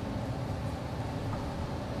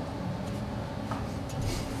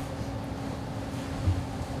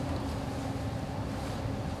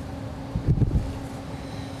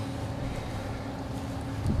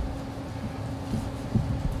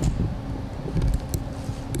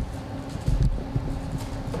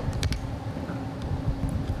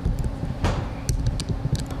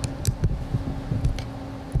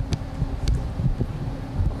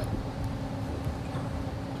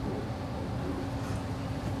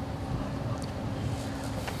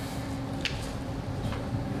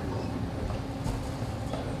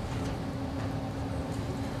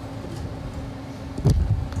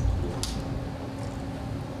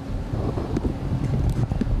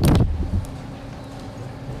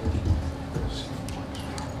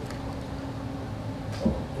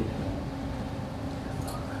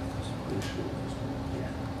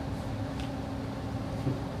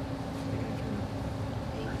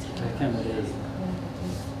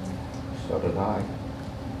 So did I.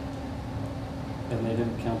 And they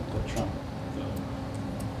didn't count the Trump vote.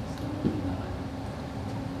 So 99.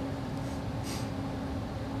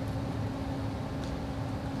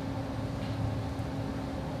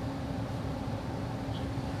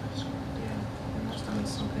 Yeah, there must have been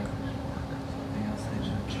something else they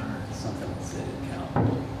didn't chart. Something that they didn't count.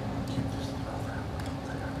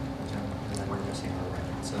 And then we're missing our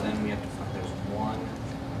right. So then we have to find, there's one,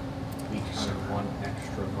 we counted one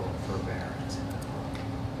extra vote for Barrett.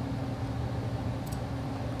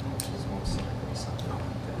 Which is most likely something like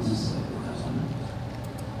this.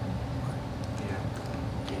 Yeah.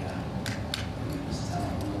 Yeah. Just tell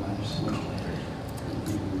them the legislature.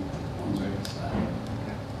 One's right beside.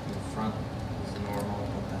 Okay. In the front is normal,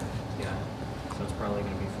 but then, yeah. So it's probably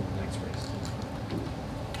gonna be for the next race.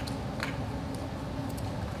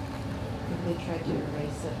 Maybe they tried to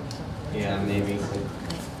erase it or something. Yeah, maybe. Yeah.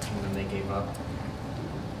 And then they gave up.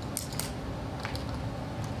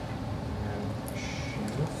 And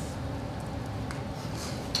Sheriff.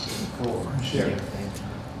 For Same Sheriff. thing.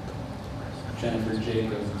 Jennifer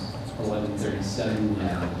Jacobs, 1137,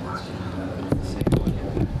 yeah. that's Same one,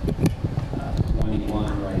 yeah.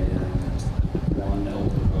 21 write-in, 1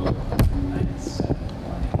 overvote, 197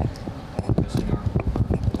 blank. We're missing our,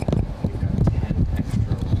 we've got 10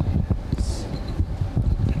 extra lines.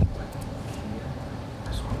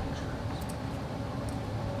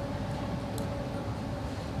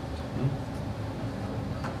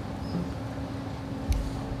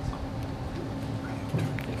 I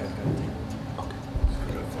think I've got 10.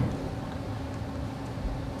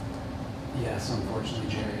 Yes, unfortunately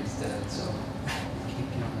Jerry's dead, so keep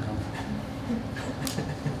counting them.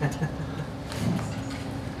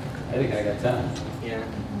 I think I got 10. Yeah,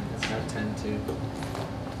 let's have 10 too.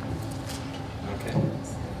 Okay.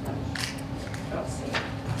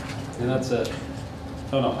 And that's it.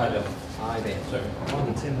 Oh no, I don't. Aye, Dale. Sorry.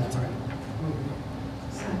 Oh, Tim, that's right.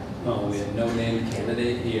 Oh, we had no named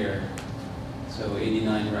candidate here. So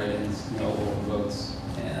 89 write-ins, no overvotes,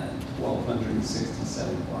 and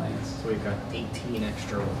 1,267 blanks. So we've got 18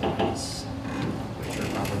 extra lines, which are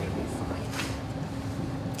probably going to be fine.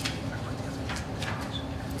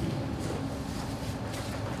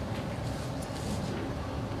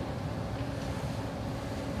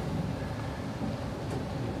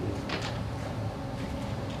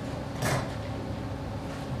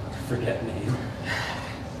 Forget name.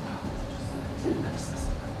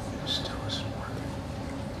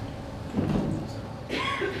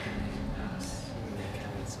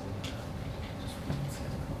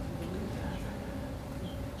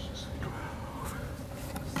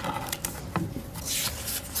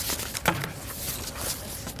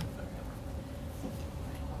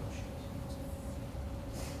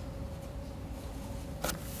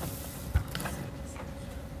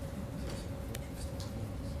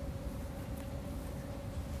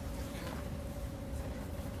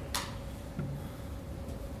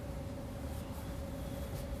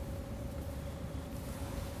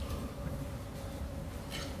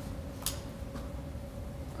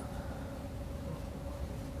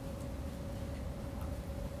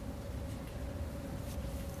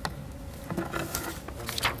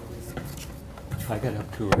 I got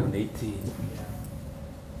up to around 18. Yeah.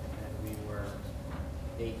 And we were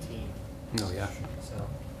 18. Oh, yeah. So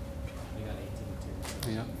we got 18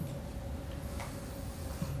 too. Yeah.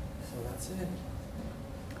 So that's it.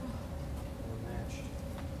 We're matched.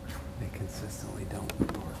 They consistently don't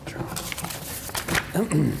report Trump.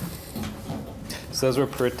 Says we're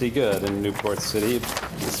pretty good in Newport City,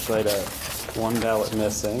 despite a 1 ballot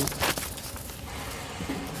missing.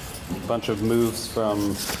 A bunch of moves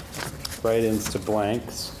from write-ins to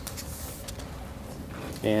blanks.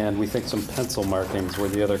 And we think some pencil markings were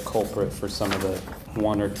the other culprit for some of the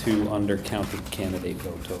 1 or 2 undercounted candidate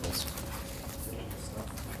vote totals.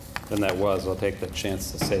 And that was, I'll take the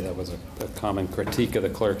chance to say that was a common critique of the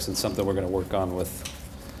clerks and something we're going to work on with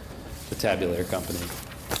the tabulator company.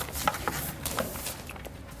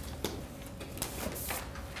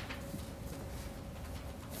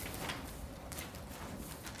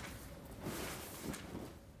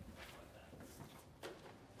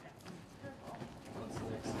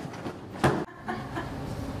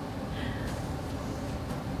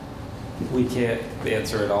 We can't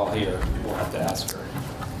answer it all here. We'll have to ask her.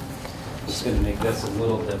 It's going to make this a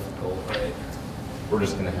little difficult, right? We're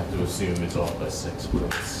just gonna have to assume it's all by 6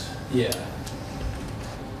 votes. Yeah.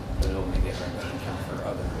 But it'll make it hard to account for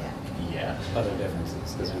other, Yeah. other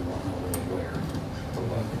differences because we won't know really where to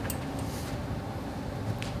look.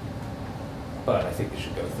 But I think we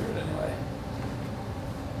should go through it anyway.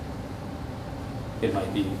 it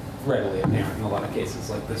might be readily apparent in a lot of cases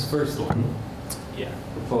like this first one. Yeah.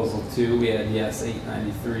 Proposal 2, we had yes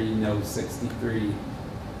 893, no 63,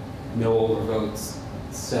 no overvotes,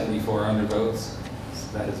 74 undervotes.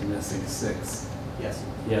 So that is missing 6 Yes.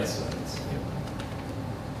 yes votes.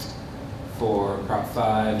 For Prop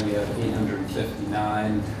 5, we have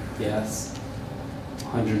 859 yes,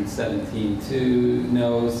 117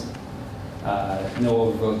 no's,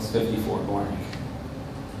 no overvotes, 54 blank.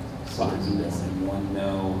 So there's missing 1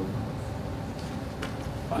 no,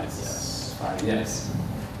 5 yes, 5 yes.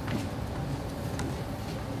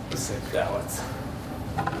 6 ballots.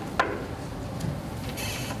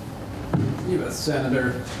 U.S.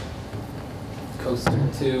 Senator, Coaster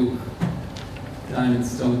 2, Diamond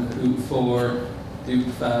Stone Coop 4, Duke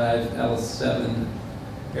 5, Ellis 7,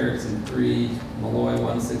 Erickson 3, Malloy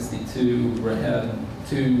 162, Raheb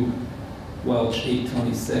 2, Welch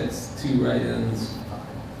 826, 2 write-ins,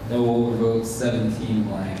 no overvotes, 17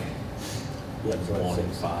 blank. Yeah, so 1 6.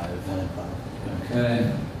 and 5. 1 and 5.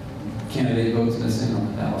 Okay. Candidate votes missing on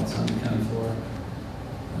the ballots unaccounted for.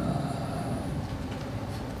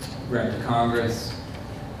 Rep to Congress,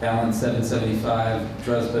 Allen 775,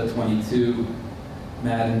 Dresba 22,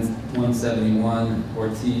 Madden 171,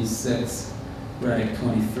 Ortiz 6, Reddick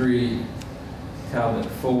 23, Talbot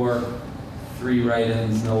 4, 3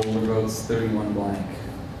 write-ins, no overvotes, 31 blank.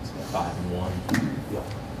 5 and 1. Yeah.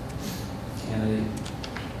 Candidate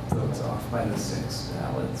votes off by the 6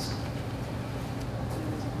 ballots.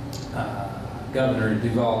 Governor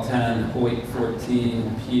Duval 10, Hoyt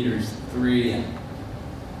 14, Peters 3,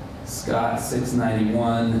 Scott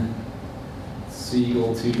 691,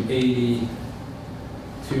 Siegel 280,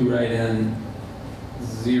 2 write-in,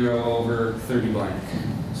 0 over, 30 blank.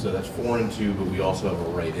 So that's 4 and 2, but we also have a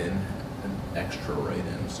write-in, an extra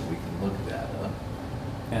write-in, so we can look that up.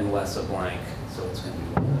 And less a blank, so it's going to be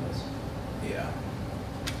one of those. Yeah.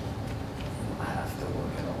 I have to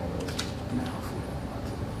look at all those now if we don't want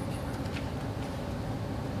to.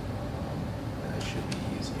 That should be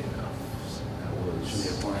easy enough. So that Should be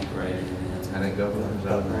a was blank write-in. Lieutenant Governor, is that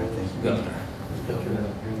Governor, I right? think. Governor. You're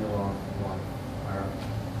in the wrong one.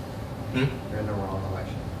 You're in the wrong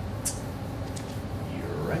election.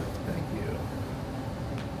 You're right, thank you.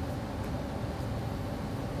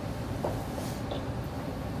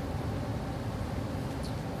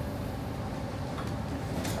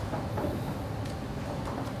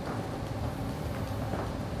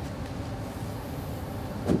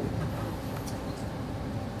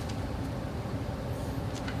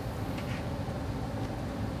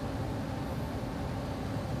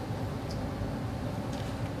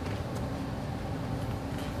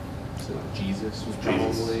 So Jesus was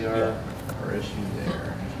probably our issue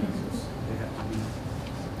there. They have to be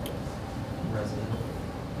resident.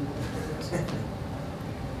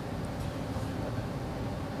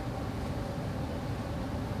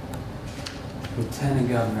 Lieutenant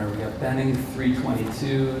Governor, we got Benning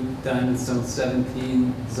 322, Diamondstone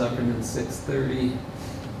 17, Zuckerman 630,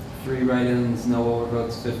 3 write-ins, no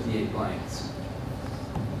overvotes, 58 blanks.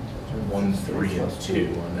 1, 3, and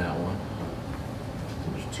 2 on that one.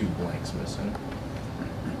 So there's 2 blanks missing.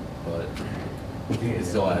 But it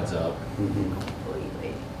still adds up.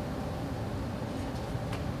 Completely.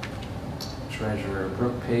 Treasurer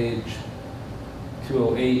Brooke Page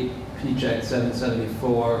 208, P-check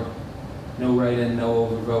 774, no write-in, no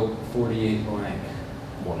overvote, 48 blank.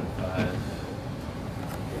 1 and 5.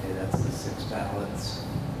 Okay, that's the 6 ballots.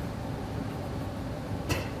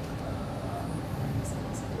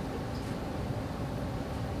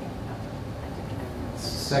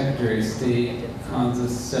 Secretary of State,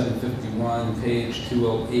 Kansas 751, Page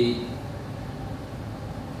 208.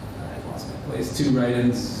 I lost my place. 2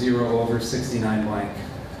 write-ins, 0 over, 69 blank.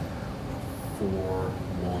 4,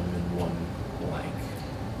 1, and 1 blank.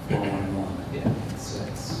 4, 1, and 1. Yeah.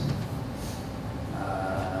 6.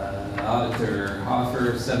 Auditor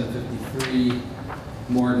Hoffer 753,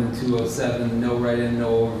 Morton 207, no write-in,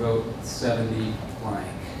 no overvote, 70 blank.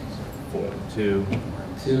 4 and 2.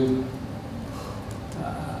 2.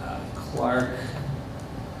 Clark,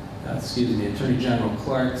 Attorney General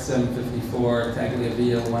Clark, 754,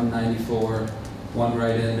 Tagliavia, 194, 1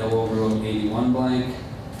 write-in, no overvote, 81 blank.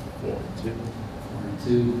 4 and 2. 4 and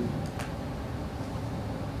 2.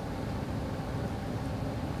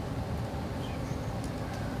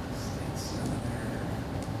 State Senator,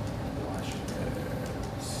 Washington.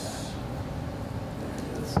 There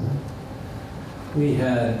it is. We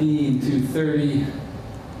had Bean, 230,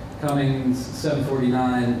 Cummings,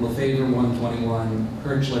 749, LaFavor, 121,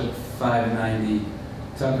 Kirchliff, 590,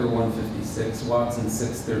 Tucker, 156, Watson,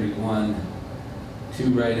 631,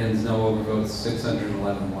 2 write-ins, no overvotes,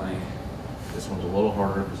 611 blank. This one's a little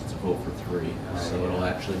harder because it's a vote for 3, so it'll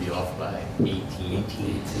actually be off by 18.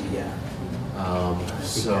 18, yeah.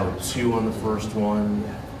 So 2 on the first one,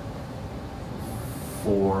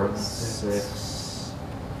 4, 6,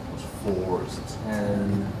 plus 4 is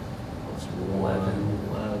 10, plus 11,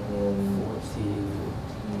 14,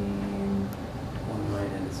 1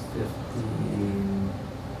 write-in is 15.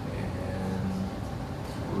 and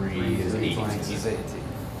 3 is 18.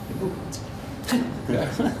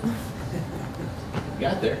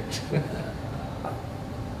 Got there.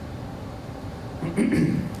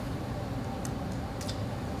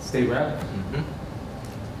 State rep? Mm-hmm.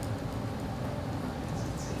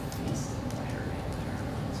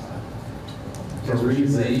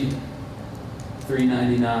 Parisi,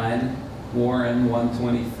 399, Warren,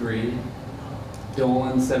 123,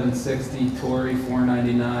 Dolan, 760, Tory,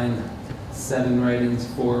 499, 7 write-ins,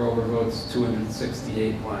 4 overvotes,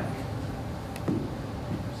 268 blank.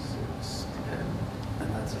 6, 10.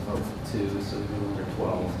 And that's a vote for 2, so we go under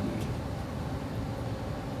 12.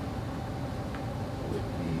 Would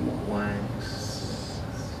be blanks.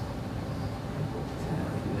 10.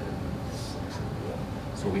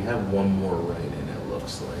 So we have one more write-in, it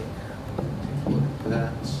looks like. Take a look at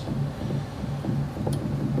that.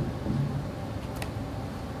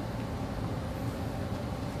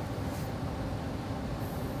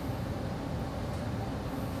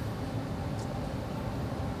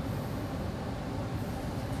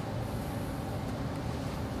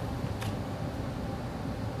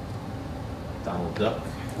 Donald Duck.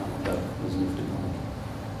 Donald Duck was moved to 1.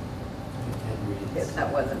 Yes,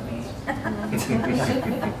 that wasn't me.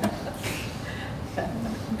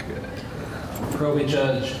 Good. Probate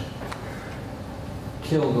judge,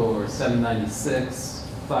 Kilgore, 796,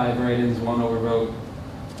 5 write-ins, 1 overvote,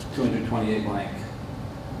 228 blank.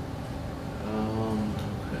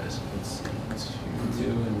 Okay, so let's see. 2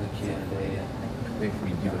 in the candidate. I think we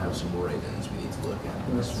do have some write-ins we need to look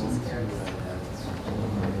at. This one.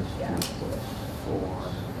 Yeah. 4.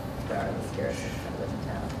 There are the scares that live in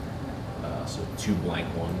town. So 2 blank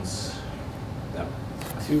ones. Yep.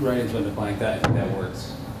 2 write-ins went to blank, that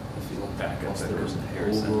works. If you look back at Plus the there was an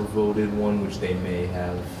comparison. overvoted one, which they may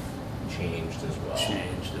have changed as well.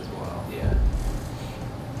 Changed as well. Yeah.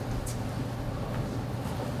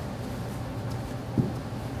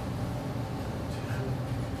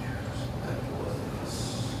 That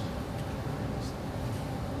was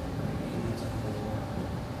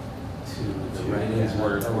 2. The write-ins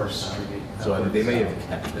were straight. so they may have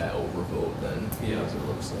kept that overvote then. Yeah. As it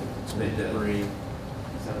looks like. So They did. 3.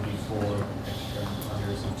 74 extra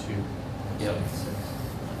unders and 2. Yep. 6.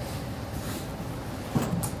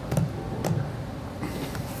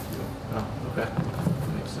 Oh, okay.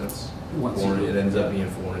 Makes sense. Once Four, you- it ends up being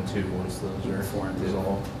 4 and 2 once those are 4 and 2.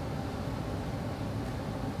 resolved.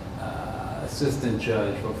 Assistant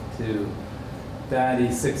judge, vote for 2.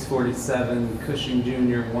 Batty, 647, Cushing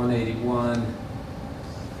Jr., 181,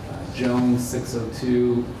 Jones,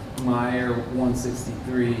 602, Meyer,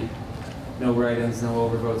 163, no write-ins, no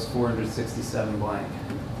overvotes, 467 blank.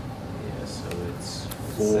 Yeah, so it's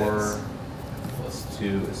 4 plus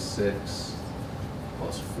 2 is 6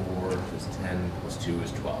 plus 4 is 10 plus 2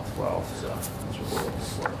 is 12. 12. So that's what we're looking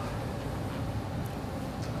for.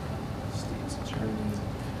 State's attorney.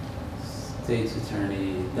 State's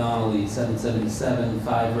attorney, Donnelly, 777,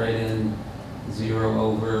 5 write-in, 0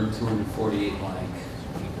 over, 248 blank.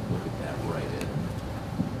 So we can look at that right in.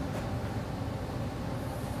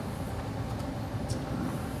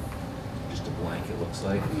 Just a blank, it looks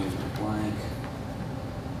like. Use the blank.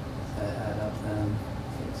 Does that add up then? I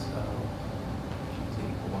think so.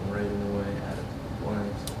 Take 1 right in the way, add it to the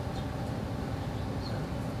blanks.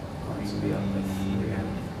 Blanks would be up by 3. And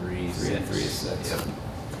 3, 3 and 3 is 6. Yep.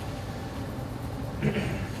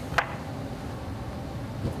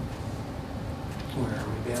 Where are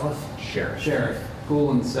we, bailiff? Sheriff. Sheriff,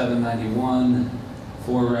 Poulin, 791,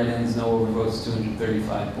 4 write-ins, no overvotes,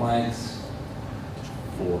 235 blanks.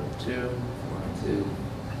 4 and 2. 4 and 2.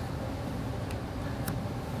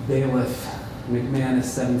 Bailiff, McManus,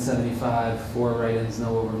 775, 4 write-ins,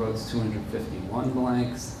 no overvotes, 251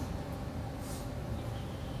 blanks.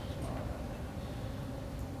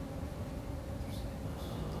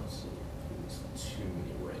 So there's too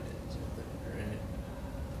many write-ins, I think, right?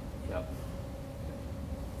 Yep.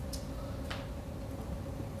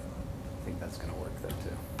 I think that's gonna work there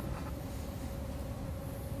too.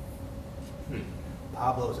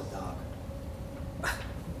 Pablo's a dog.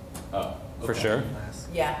 Oh, For sure.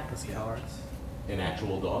 Yeah. Let's see ours. An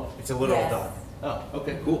actual dog? It's a literal Yes. dog. Oh,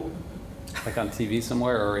 okay, cool. Like on TV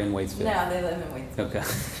somewhere or in Waitsfield? No, they live in Waitsfield. Okay.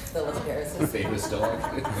 Phyllis Garris's. Famous dog.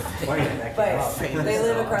 Why did that But come up? they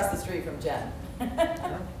live across the street from Jen.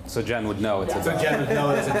 So Jen would know it's a So dog. Jen would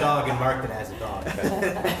know there's a dog and marked it as a dog. All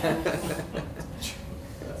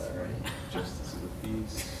right, justice of the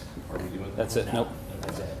peace. Are we doing? That's it, nope.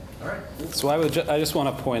 That's it. All right. So I just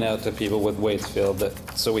want to point out to people with Waitsfield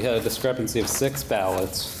that, so we had a discrepancy of 6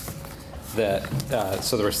 ballots that,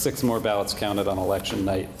 so there were 6 more ballots counted on election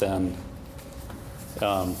night than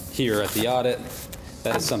here at the audit.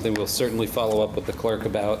 That is something we'll certainly follow up with the clerk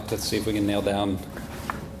about to see if we can nail down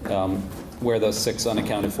where those 6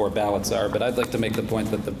 unaccounted for ballots are. But I'd like to make the point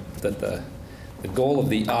that the goal of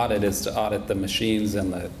the audit is to audit the machines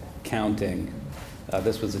and the counting.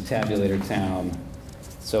 This was a tabulator town,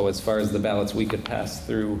 so as far as the ballots we could pass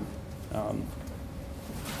through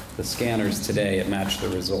the scanners today, it matched the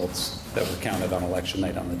results that were counted on election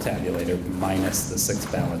night on the tabulator, minus the 6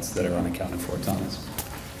 ballots that are unaccounted for, Thomas.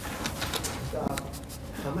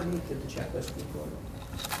 How many did the checklist report?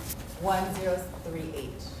 1038.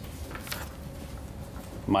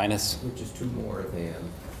 Minus? Which is 2 more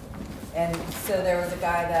than, And so there was a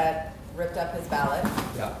guy that ripped up his ballot,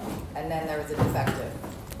 yeah, and then there was a defective.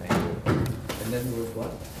 thank you. And then there was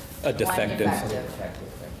what? A defective. defective. Defective,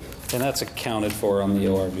 thank you. And that's accounted for on the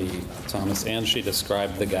ORV, Thomas. And she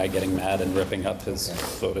described the guy getting mad and ripping up his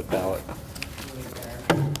voted ballot.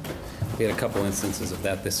 We had a couple instances of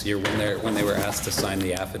that this year when they were asked to sign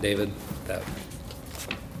the affidavit. That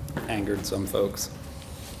angered some folks.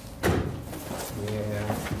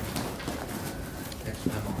 Yeah. Next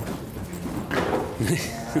time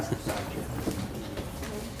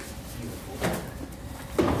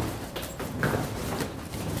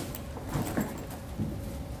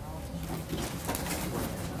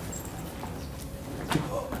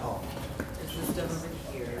It's just over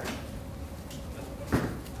here.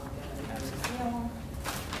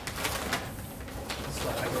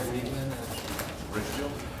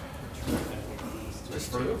 Richfield?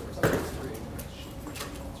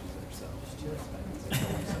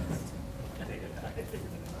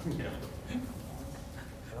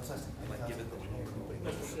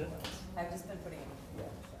 I've just been putting.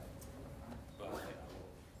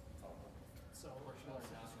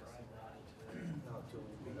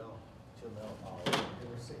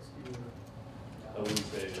 I wouldn't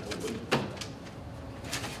say, I wouldn't.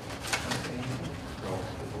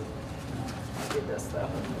 Give us that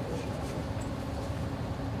one.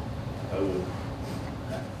 I would.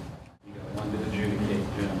 You got one to adjudicate,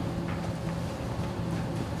 Jim.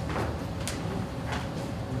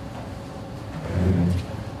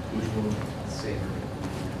 Which one?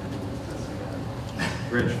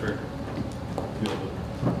 Bridgeford.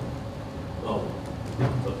 Oh,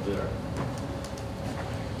 up there.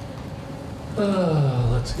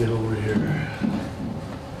 Let's get over here.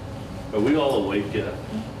 Are we all awake yet?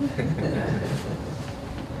 I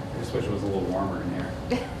just wish it was a little warmer in here.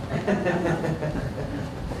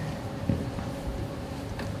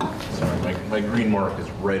 Sorry, my green mark is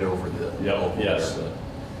right over the. Yeah, over yes. there,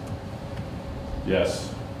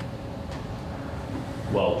 Yes.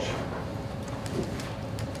 Welch.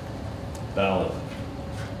 Ballot.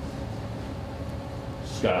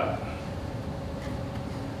 Scott.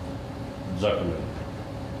 Zuckerman.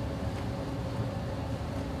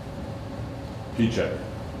 Pichek.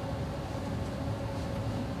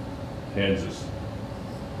 Kansas.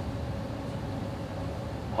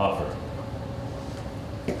 Hoffer.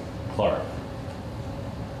 Clark.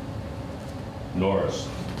 Norris.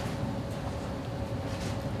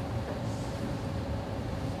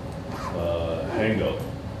 Hango.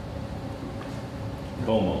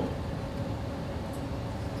 Como.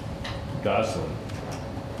 Goslin.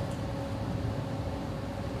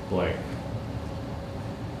 Blank.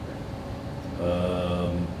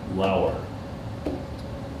 Lauer.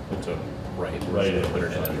 It's a right. Right in. Put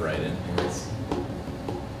it in as right in.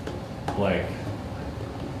 Blank.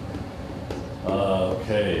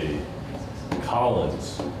 Okay.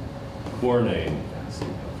 Collins. Cornane.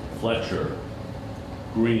 Fletcher.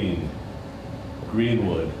 Green.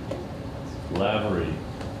 Greenwood. Lavery.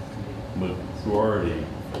 McGroarty.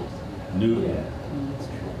 Newton.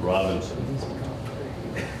 Robinson.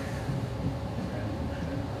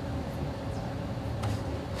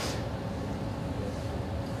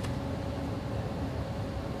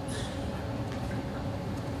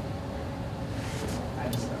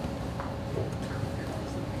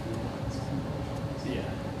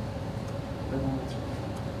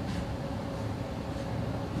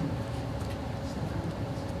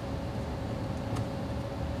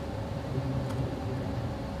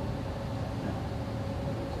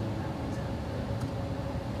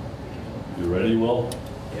 You ready, Will?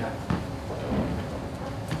 Yeah.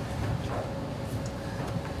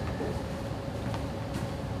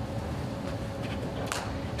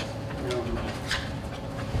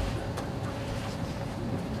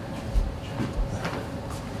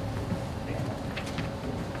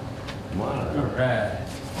 Come on. All right.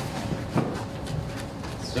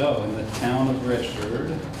 So in the town of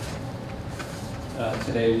Richford,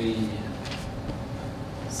 today we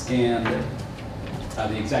scanned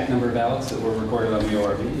the exact number of ballots that were recorded on the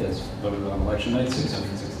ORV as voted on election night,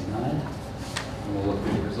 669. And we'll look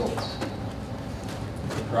through the results.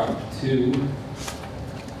 Prop 2,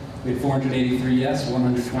 we had 483 yes,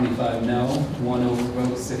 125 no, 1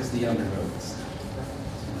 overvote, 60 undervotes.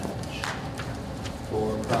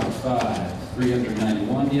 For Prop 5,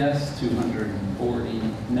 391 yes, 240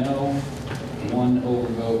 no, 1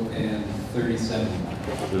 overvote, and 37 no.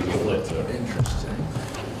 There's a flip there. Interesting.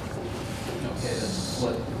 Okay, that's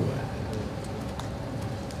split. Look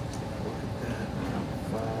at that.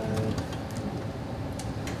 5.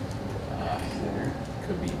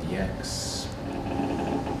 Could be the X.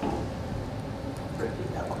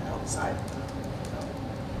 That one outside.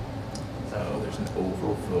 Oh, there's an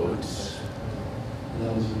overvote.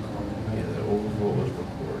 That was recorded, Yeah, right? the overvote was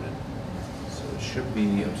recorded. So it should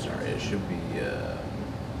be, I'm sorry, it should be,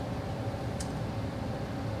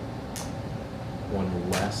 one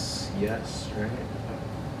less yes, right?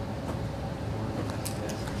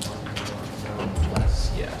 One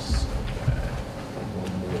less yes, okay.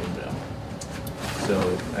 One more no. So,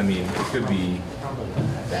 I mean, it could be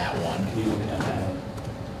that one. Can you look at that?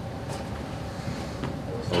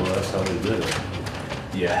 Oh, that's how they did it.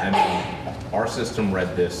 Yeah, I mean, our system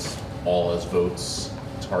read this all as votes.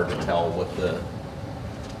 It's hard to tell what the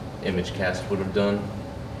image cast would have done.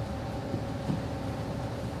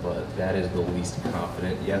 But that is the least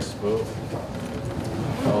confident yes vote.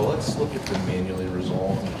 Oh, let's look at the manually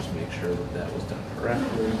resolved and just make sure that that was done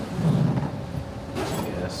correctly.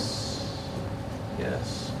 Yes,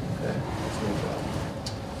 yes, okay, let's move on.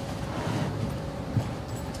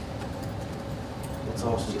 Let's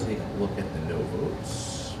also take a look at the no votes.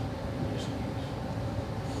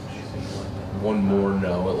 One more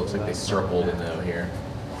no, it looks like they circled a no here.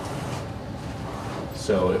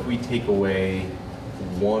 So if we take away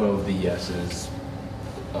one of the yeses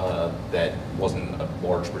that wasn't a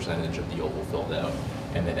large percentage of the oval filled out,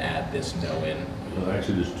 and then add this no in. Well,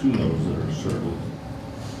 actually, there's 2 no's that are circled.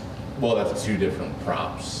 Well, that's 2 different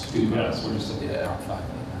props. Two votes, we're just looking at Prop 5.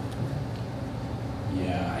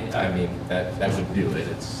 Yeah, I mean, that would do it.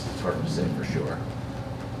 It's hard to say for sure.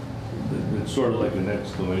 It's sort of like an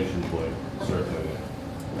exclamation point, circling it,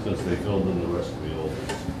 since they filled in the rest of the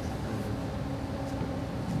ovals.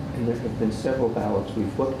 And there have been several ballots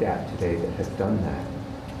we've looked at today that have done that.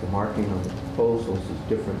 The marking on the proposals is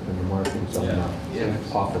different than the markings on Yeah. the Yeah.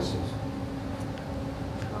 offices.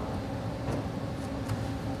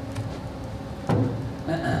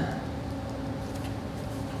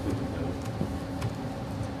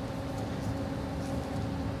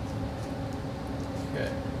 Okay.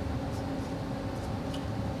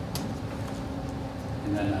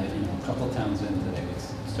 And then, a couple of towns in today, we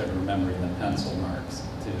started remembering the pencil marks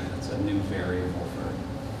too. It's a new variable for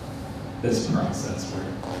this process where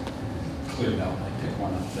clear ballot might pick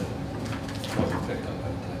one up that wasn't picked up by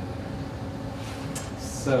the tabulator.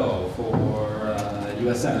 So for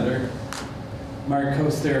U.S. Senator, Mark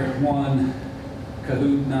Coaster 1,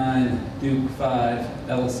 Cahoot 9, Duke 5,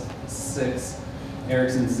 Ellis 6,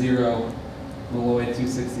 Erickson 0, Malloy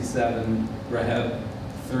 267, Raheb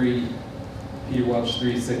 3, Peter Welch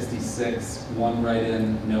 366, 1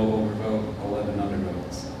 write-in, no overvote, 11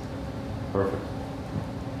 undervotes. Perfect.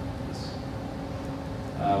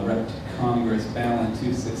 Rep to Congress, Ballin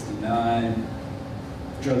 269,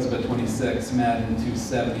 Joseph 26, Madden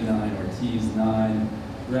 279, Ortiz 9,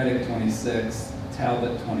 Reddick 26,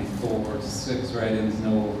 Talbot 24, 6 write-ins,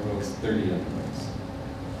 no overvotes, 30 undervotes.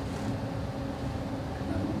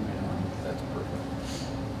 That's perfect.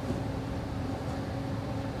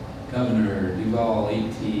 Governor, Duval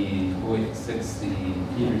 18, Hoyt 16,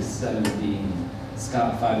 Peters 17,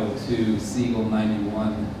 Scott 502, Siegel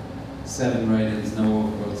 91, 7 write-ins, no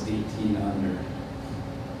overvotes, 18 under.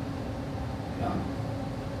 Young.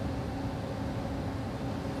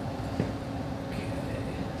 Okay.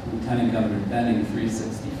 Lieutenant Governor Benning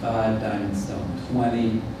 365, Diamond Stone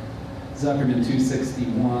 20, Zuckerman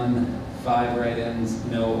 261, 5 write-ins,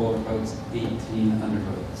 no overvotes, 18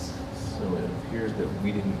 undervotes. So it appears that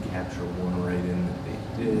we didn't capture one write-in that they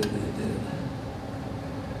did. They did.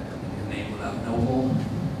 Your name without noble.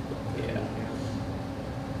 Yeah.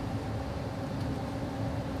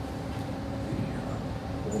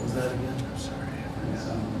 What What was was that again? I'm sorry.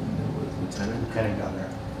 So, It was Lieutenant? Lieutenant Governor.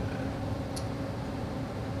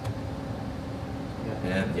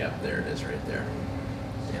 And, yeah, there it is right there.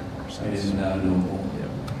 Yeah, I didn't know. Yep.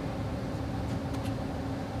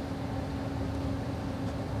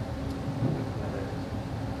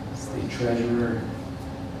 State Treasurer,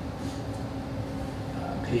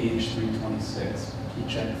 page 326, key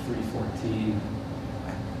check 314,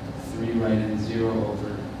 3 write-in, 0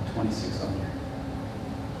 over, 26 under.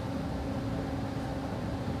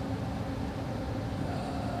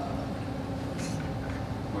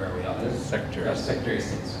 Where are we on this? Secretary. Secretary of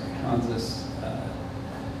State, sorry. Kansas,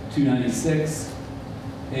 296,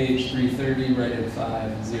 page 330, write-in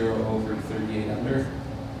 5, 0 over, 38 under.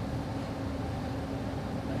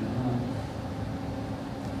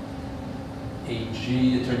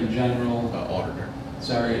 AG, Attorney General, Auditor.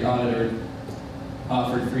 sorry, Auditor,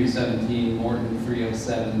 offered 317, Morton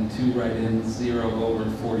 307, 2 write-ins, 0 over,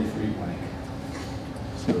 43 blank.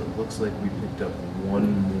 So it looks like we picked up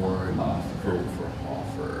one more Hoffer. vote for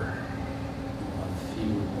Hoffer. One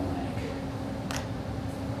fewer blank.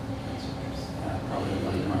 Probably a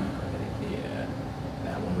blank mark already. Yeah,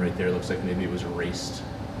 that one right there looks like maybe it was erased.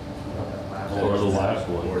 Or the last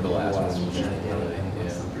one. Or the last one. Was Yeah, really,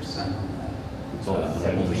 what's the percent on that? It's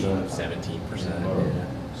only 7%. 17%. Or- Yeah.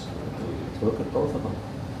 Look at both of them.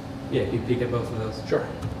 Yeah, you peek at both of those? Sure.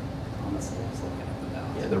 Honestly, I was looking at the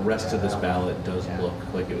ballot. Yeah, the rest of this ballot does look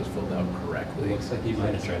like it was filled out It correctly. looks like you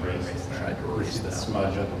might have tried to erase that. Tried to You erase see the that.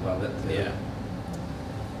 smudge up above it, too. Yeah.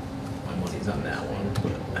 My money's on that one.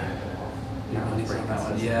 Your money's on that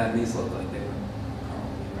one. Yeah, and these look like they would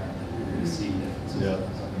probably rather see differences in Yeah.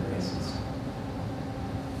 those other races.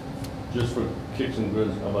 Just for kicks and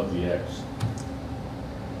grins, how about the X?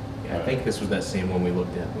 Yeah, I think this was that same one we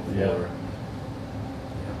looked at before. Yeah.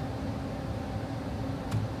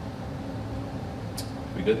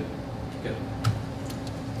 We good? Good.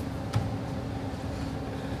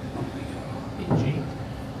 AG.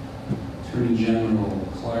 Attorney General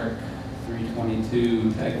Clark,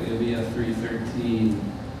 322, Tagliavia, 313,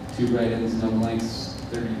 2 write-ins, no blanks,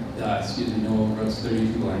 no overvotes,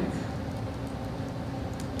 32 blank.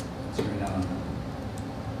 That's right on.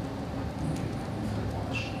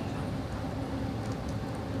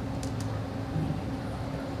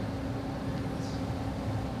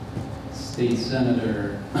 State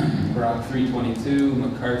Senator Brock, 322,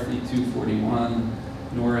 McCarthy, 241,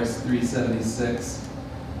 Norris, 376,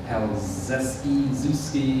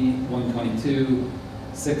 Zuski, 122,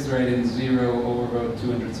 6 write-ins, 0 overvote,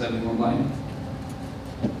 271 blank.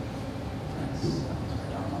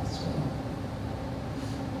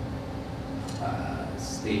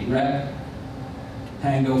 State Rep,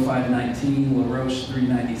 Pango, 519, LaRoche,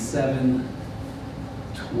 397,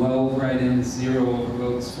 12 write-ins, 0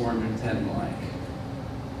 overvotes, 410 blank.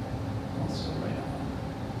 Also right on.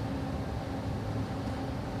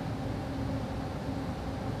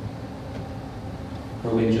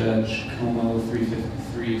 Probate Judge Como,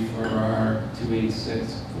 353, Farrar,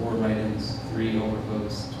 286, 4 write-ins, 3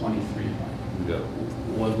 overvotes, 23 blank. We got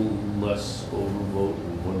one less overvote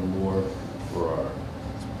and one more for our.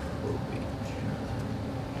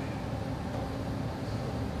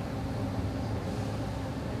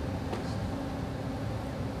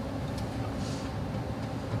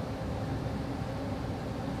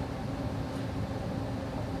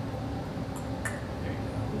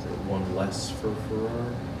 Was it one less for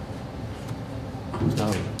Farrar? Oh, no.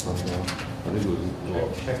 I think it was, well,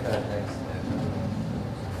 Check that next.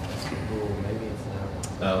 Ooh, maybe it's not.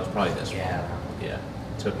 Oh, it's probably this one. Yeah. Yeah.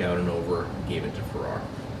 Took out an over, gave it to Farrar.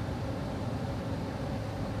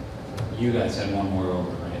 You guys had one more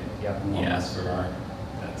over, right? Yep. One Yeah. less Farrar.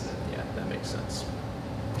 That's it. Yeah, that makes sense.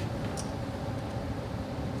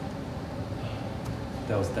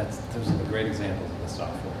 Those are the great examples of the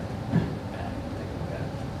software. Take a look at it.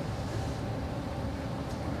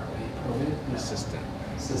 Where are we? Probate? No. Assistant.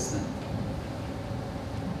 Assistant.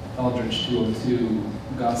 Aldrich, 202,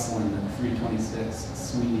 Gosselin, 326,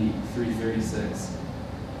 Sweeney, 336,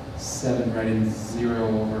 7 write-ins,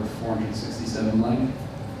 0 over, 467 blank.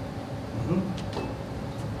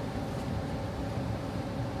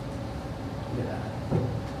 Yeah.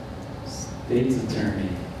 State's Attorney,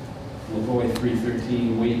 Lavoy,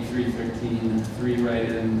 313, Wade, 313, 3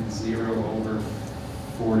 write-in, 0 over,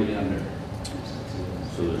 40 under.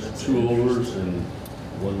 so there's 2 overs and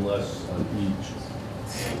 1 less on each.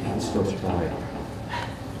 It's still tied.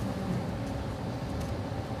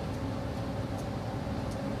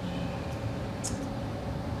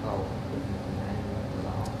 Oh.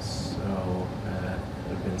 So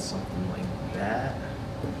would have been something like that.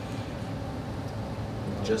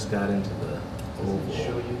 Just got into the Does it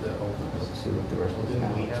show you the overs? Let's see what the rest of the Didn't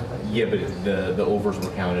we ballots. have like? Yeah, but the overs were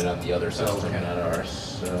counted on the other system, okay. not ours.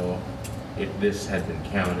 So if this had been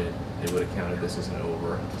counted, it would have counted this as an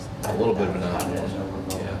over. Just a little bit of an Counted as anomaly.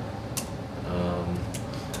 overvote. Yeah.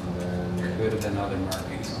 And then, Could have been other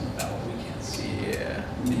markings on the ballot we can't see. yeah,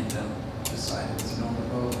 Made them decide it's an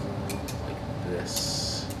overvote. like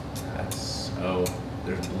this. That's, oh,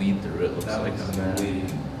 there's bleed through it, looks That like was on the that.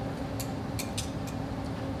 bleeding.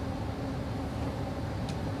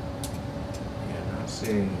 Yeah, not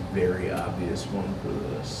seeing very obvious one for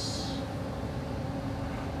this.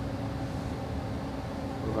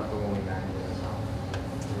 What about the one we manually assigned?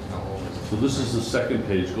 There's no overs. So this is the second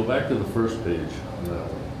page. Go back to the first page on that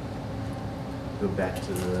one, Go back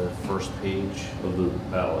to the first page. of the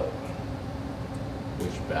ballot.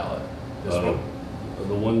 Which ballot? This Uh, one?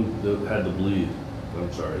 The one that had the bleed.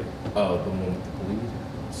 I'm sorry, Oh, the one with the bleed?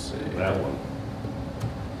 Let's see. that one.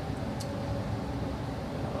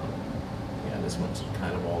 Yeah, this one's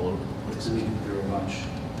kind of all over the place. Bleeding through a bunch.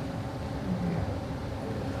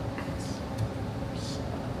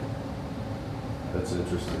 That's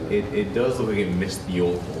interesting. It does look like it missed the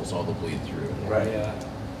ovals, all the bleed through. Right. Yeah.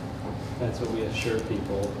 That's what we assure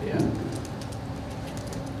people. Yeah.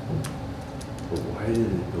 But why did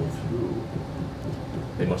it go through?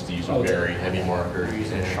 They must have used Oh, a very heavy marker. You're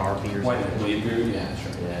using a Sharpie or White something? bleed through, yeah,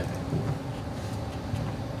 sure. Yeah.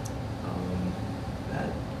 That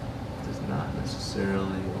does not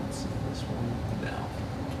necessarily, let's see, this one, no.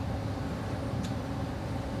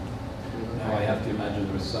 Now I have to imagine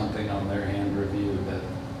there was something on their hand review that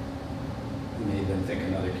made them think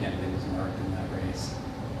another candidate was marked in that race.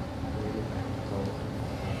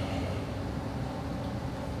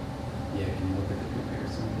 Yeah, can you look at the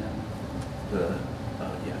comparison again?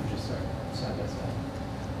 Yeah, Just side by side.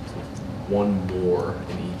 one more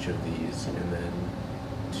in each of these, and then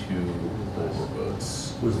 2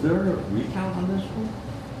 overvotes. Was there a recount on this one?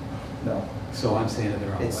 No. So I'm saying that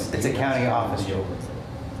they're all It's- like. it's a county office. The overvote.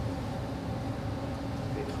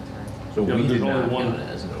 So Yeah, we but did there's only not one- count it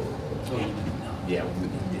as an overvote. Oh, you didn't know. Yeah, we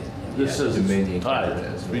did. This Yeah, says Dominion it's counted tied, it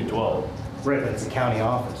as an 312. Right, but it's a county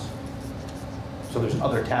office. So there's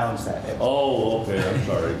other towns that. Oh, okay, I'm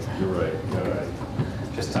sorry. You're right, you're right.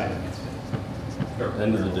 Just typing it.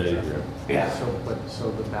 End of the day here. Yeah.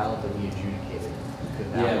 So the ballot that we adjudicated,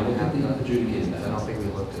 could that Yeah, one look at have the the? adjudicated I don't ballots. think we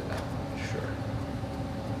looked at that one. Sure.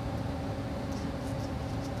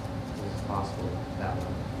 It's possible that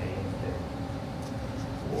one may have been.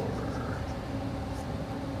 Or,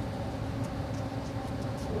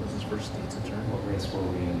 what was this for state's attorney? What race were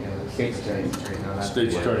we in? Yeah, the State's attorney. No, that's.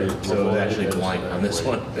 State's yeah. attorney. So it's actually blank on this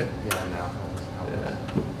one. Yeah, no. Yeah.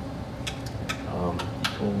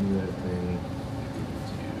 Only other thing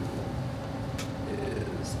we could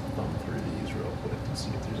do is thumb through these real quick to see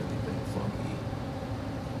if there's anything funky.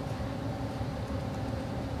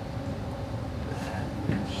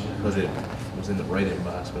 Because it was in the right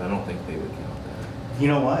inbox, but I don't think they would count that. You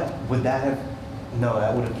know what? Would that have, no,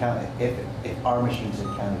 that would have counted, if our machines had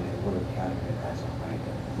counted it, would have counted it as a write-in.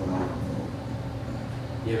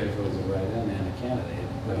 Yeah, but if it was a write-in and a candidate.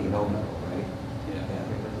 But you don't know, right? Yeah.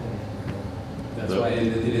 That's why it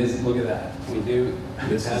is, look at that. We do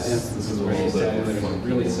This have is- instances this is a where you little bit said of a that it's funky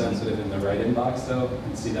really one. sensitive in the write-in box though. You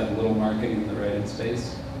can see that little marking in the write-in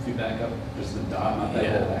space. If you back up, just the dot, not that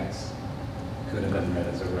Yeah. whole X. Could have been read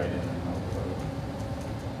as a write-in and not a vote.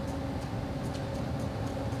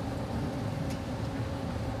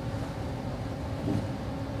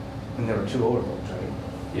 And there were 2 overvotes, right?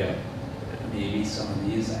 Yeah. Maybe some of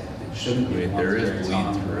these, it I shouldn't be. mean, ones there where is it's bleed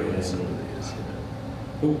on through in write-in. some of these.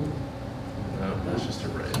 Ooh. No, that's just a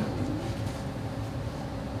right.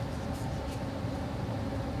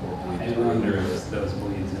 More bleed I through. wonder if those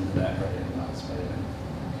bleeds into that write-in box by then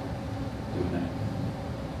doing that.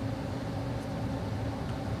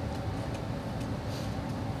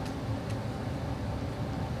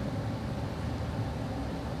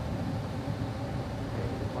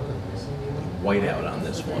 Whiteout on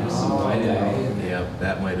this one. Some whiteout. Yeah,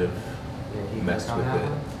 that might have messed with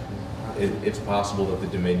it. It's possible that the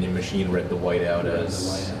Dominion machine read the whiteout Read the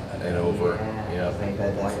as whiteout. an over. I Yeah, think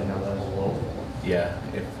that that's another. yeah.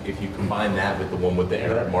 If you combine that with the one with the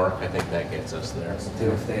error mark, I think that gets us there.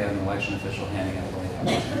 Do if they had an election official handing out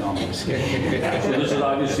whiteout. No, I'm just kidding. So this is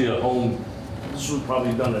obviously a home, this was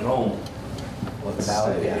probably done at home. What the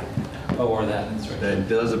ballot, yeah. Oh, or that, that's right. That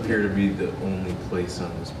does appear to be the only place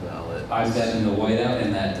on this ballot. I bet in the whiteout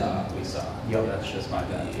and that dot we saw. Yep. That's just my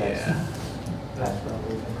bet. Yeah. That's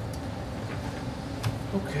probably.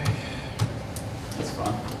 Okay. That's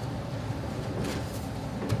fun.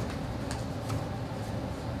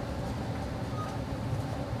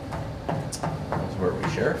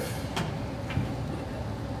 Sheriff?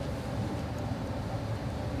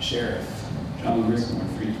 Sheriff, John Grismore,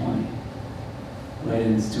 320.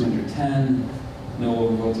 Write-ins 210, no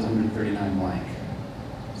overvotes 139 blank.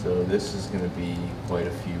 So this is going to be quite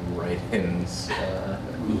a few write-ins.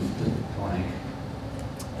 Moved to blank.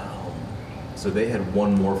 So they had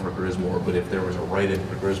one more for Grismore, but if there was a write-in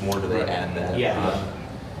for Grismore, do they add that? Yeah.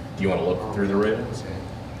 Do you want to look through the write-ins?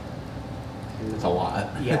 It's a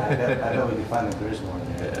lot. Yeah, I bet we can find the Grismore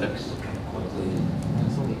there. Yeah. Quickly.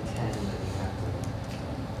 There's only 10 that you have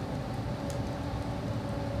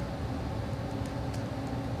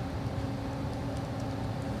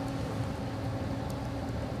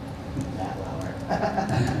Matt Lauer.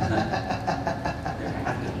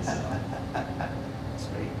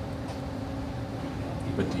 Sweet.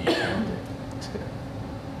 But do you count it?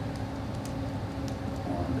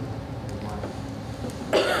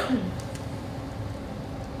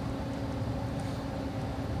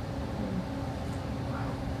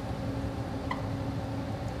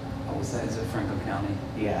 What was that? Is it Franklin County?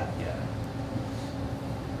 Yeah. Yeah.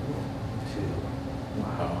 2.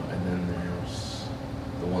 Wow. And then there's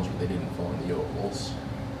the ones where they didn't fall in the ovals.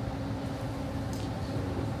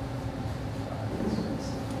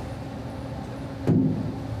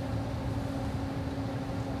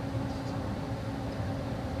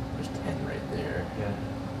 There's 10 right there. Yeah,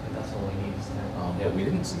 and that's all we need is 10. But we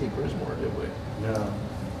didn't see a Grismore, did we? No.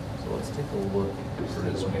 So let's take a look at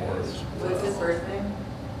Grismore's. What's his first name?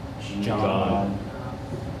 John.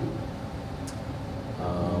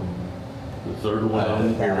 The third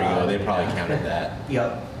one. Here we go. They probably counted that.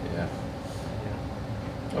 Yep. Yeah.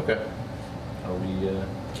 Okay. Are we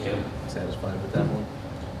satisfied with that one?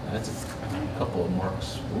 That's a couple of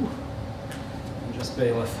marks. Ooh. And just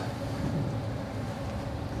bailiff.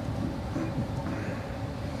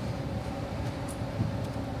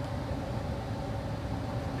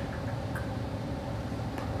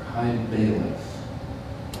 High bailiff.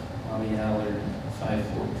 Bobby Allard,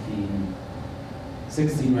 514.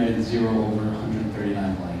 16 write-ins, 0 over,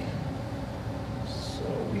 139 blank. So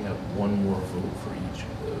we have one more vote for each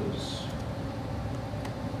of those.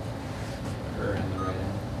 Her and the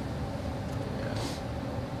write-in. Yeah.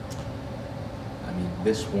 I mean,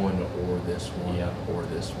 this one or this one or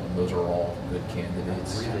this one. Those are all good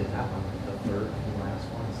candidates. Read it, that one, the third and last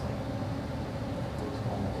one is like, looks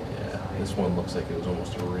almost Yeah, this one looks like it was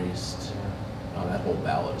almost erased. Oh, that whole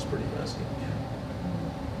ballot is pretty messy.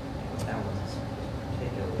 That one's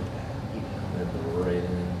particularly bad. And then the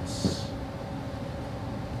write-ins.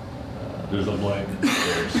 There's a blank.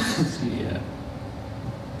 There's, yeah.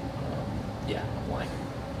 Yeah, a blank.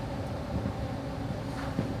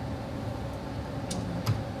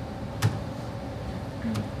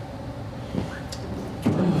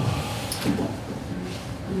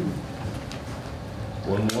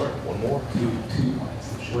 One more? One more? Two blanks.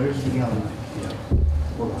 Where's the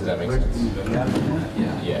Does that make sense?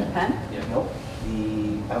 Yeah. Yeah. Pen? Nope.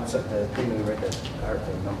 The outside, the thing that we read the card,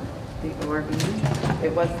 the number. The ORB?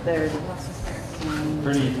 It was there.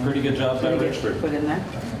 Pretty good job by Richford. Put in there?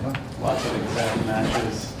 Lots of exact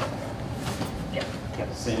matches. Yep.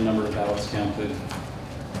 Same number of ballots counted.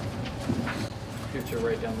 Get to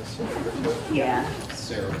write down the silver. Yeah.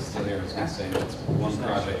 Sarah was still here, I was gonna say, that's one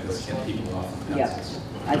project that's getting people off of Yep. pencils.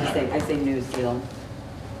 I say news deal.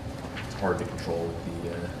 It's hard to control with the,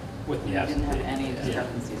 With the Didn't have absentee. any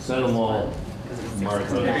discrepancies. Send them all.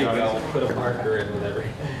 Martha. There you go, put a marker in with every.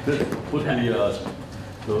 Put the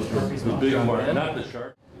big mark, not the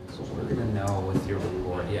sharp. So we're gonna know with your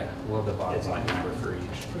report, we'll have the bottom line number for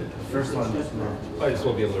each. First one is I just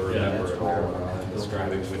will be able to remember Yeah.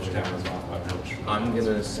 describing which town is on which. I'm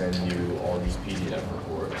gonna send you all these PDF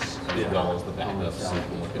reports as well as the backups so you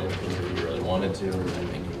can look at it if you really wanted to. I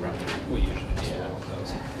think you probably. We usually just Yeah. roll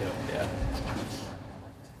those. Yeah.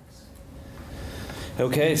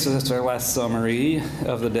 Okay, so that's our last summary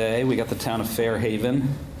of the day. We got the town of Fairhaven.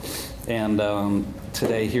 And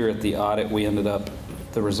today here at the audit, we ended up,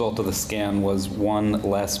 the result of the scan was one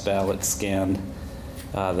less ballot scanned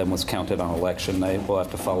than was counted on election night. We'll have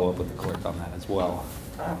to follow up with the clerk on that as well.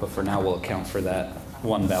 But for now, we'll account for that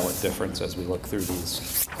one ballot difference as we look through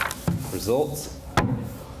these results.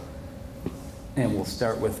 And we'll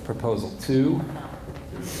start with proposal 2,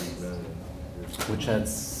 which had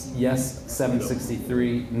yes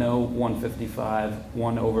 763, no 155,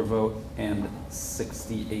 1 overvote, and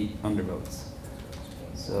 68 undervotes.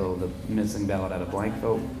 So the missing ballot had a blank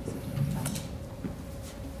vote.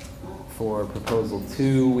 For proposal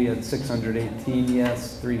 2, we had 618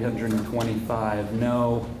 yes, 325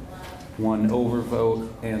 no, 1 overvote,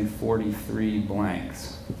 and 43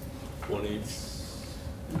 blanks. 20.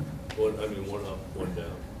 One up, one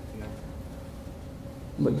down. Yeah.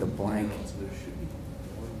 But the blank, So there should be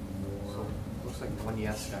one So, more. looks like one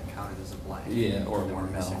yes got counted as a blank. Yeah, or And then one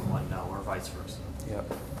we're missing no. one no, or vice versa. yep.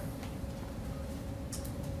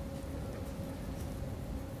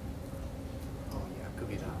 Oh, yeah, could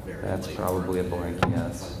be that. Very That's light probably a mark blank there,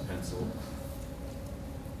 yes. by pencil.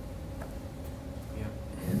 Yeah.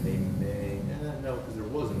 And they may, no, because there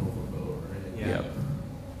was an overvote, right? Yeah. Yep.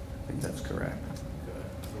 I think that's correct. Okay.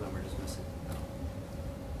 So then we're just missing no.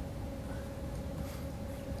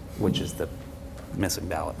 Which is the missing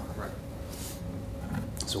ballot. Right.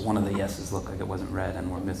 So one of the yeses looked like it wasn't read, and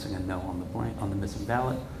we're missing a no on the blank, on the missing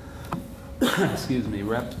ballot. Excuse me,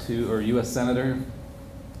 Rep 2, or U.S. Senator,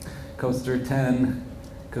 Coaster 10,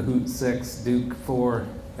 Cahoot 6, Duke 4,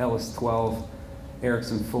 Ellis 12,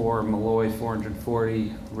 Erickson 4, Malloy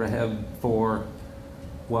 440, Reheb 4,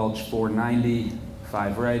 Welch 490,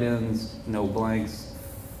 5 write-ins, no blanks,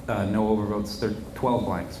 no overvotes, 12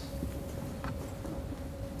 blanks.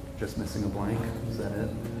 Just missing a blank, is that it?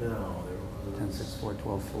 No, there 10, was 6, 4,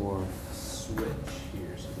 12, 4. switch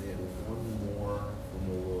here, so they had one more for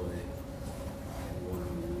Malloy and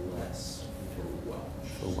one less for Welch.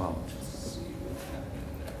 For Welch. Let's see what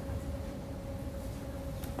happened there.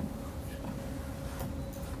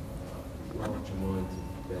 Welch, I'm willing to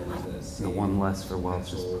bet is that The one less for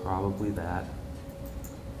Welch is pencil. probably that.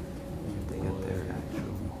 They get their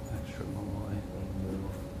extra Malloy.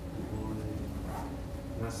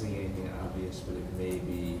 I'm not seeing anything obvious, but it may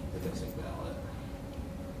be the missing ballot.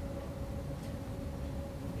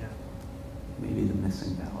 Yeah. Maybe the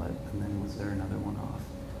missing ballot, and then was there another one off?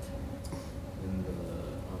 In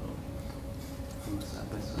On the side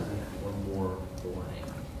by side. one more blank.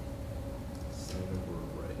 Same number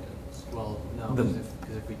of write-ins. Well, no, The-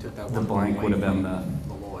 because if we took that the one blank away would have been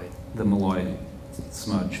from Malloy. The Malloy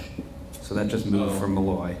smudge. So that just moved from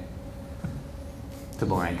Malloy to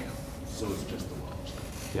blank. So it's just the Welch.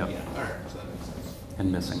 Yep. Yeah, all right, so that makes sense.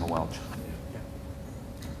 And missing a Welch. Yeah.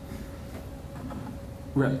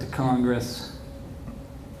 Rep to Congress.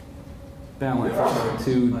 Ballot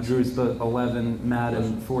 402, Drewsbury 11,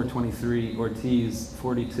 Madden 423, Ortiz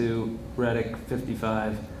 42, Reddick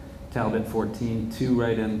 55, Talbot 14, 2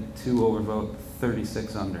 write-in, 2 overvote,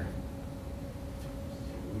 36 under.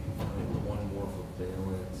 We can find one more for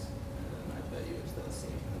balance, and I bet you it's that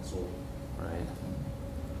same pencil. Right.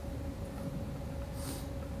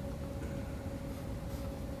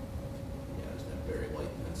 Yeah, it's that very light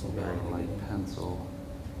pencil. Very ballot light again. pencil.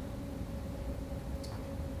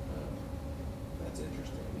 That's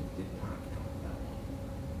interesting. We did not count that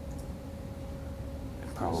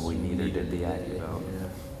one. Probably neither did the Aggie vote.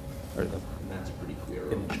 Yeah, Or the and that's a pretty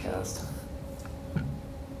clear. image cast.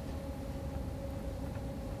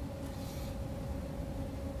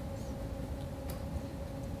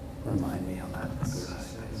 Remind me on that. One less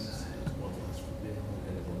for Bill,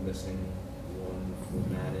 and then we're missing one for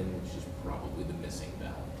Madden, which is probably the missing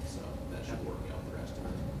ballot, so that should work out the rest of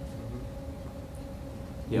it.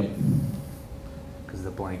 Yep. Because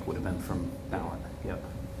the blank would have been from ballot. Yep.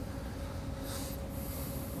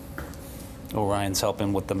 Orion's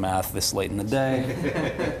helping with the math this late in the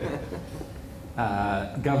day.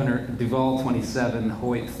 Governor Duval 27,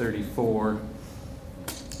 Hoyt 34,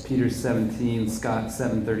 Peters 17, Scott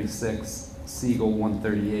 736, Siegel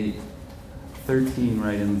 138, 13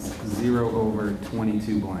 write-ins, 0 over,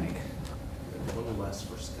 22 blank. One less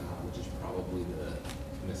for Scott, which is probably the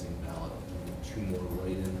missing ballot, and 2 more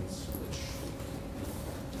write-ins, which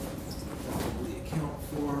probably account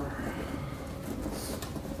for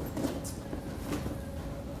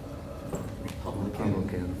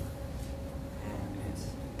Republican.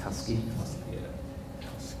 Tusky. Yeah,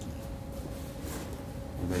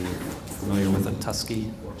 Anybody familiar with a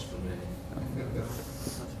Tusky? works for me. I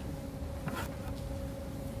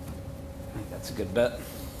think that's a good bet.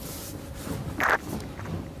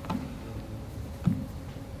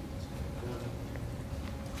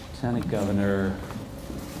 Lieutenant Governor,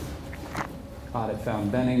 Audit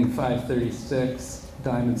found Benning 536,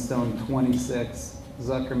 Diamondstone 26,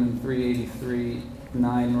 Zuckerman 383,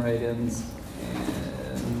 9 write-ins,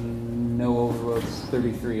 and no overvotes,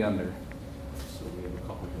 33 under. So we have a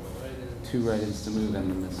couple more write-ins. 2 write-ins to move and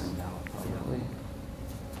the missing ballot, probably.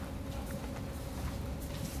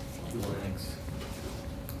 2 blanks.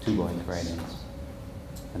 2 blank write-ins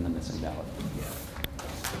and the missing ballot. Yeah.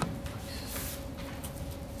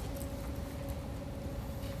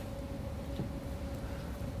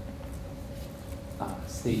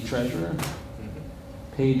 State Treasurer,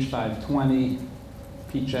 page 520,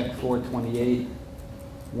 P-check 428,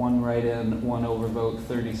 1 write-in, 1 overvote,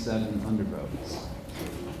 37 undervotes.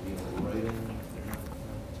 Write-in.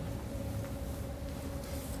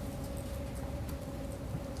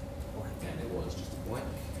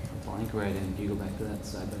 write-in. Can you go back to that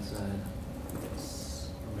side by side?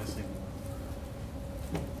 We're missing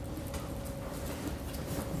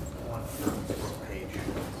one for page.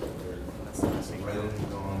 That's the missing. Write-in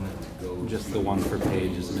gone and go. Just the one for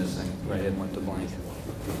page is missing. Write-in went to blank.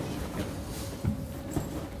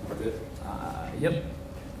 Yep.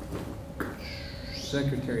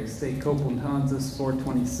 Secretary of State Copeland Hansis,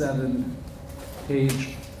 427,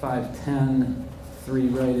 page 510, 3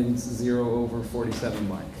 write-ins, 0 over, 47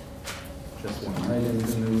 blank. Just one write-in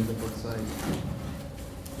to move, it looks like.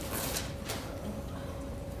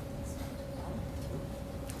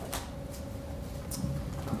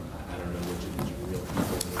 I don't know which of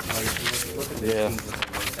these are real.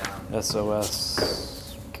 Yeah.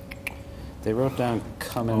 SOS. They wrote down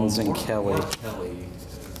Cummins and Kelly. Kelly.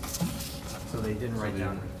 So they didn't write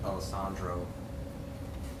down Alessandro.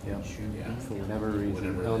 Yep. Yeah. For whatever reason.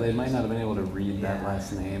 Whatever Oh, it they is. might not have been able to read that Yeah.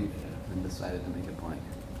 last name and decided to make it blank.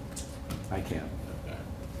 I can't. Okay.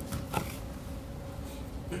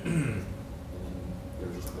 And then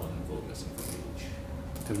there's just one vote missing for page.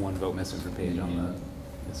 To one vote missing for page on the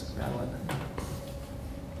missing ballot.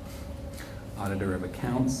 Auditor of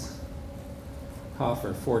Accounts,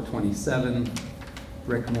 Hoffer, 427,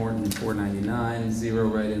 Rick Morton, 499, 0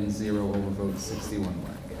 write-ins, 0 overvotes, 61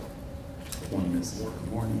 blank. One missing for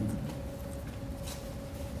Morton.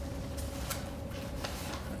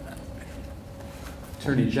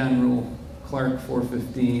 Attorney General, Clark,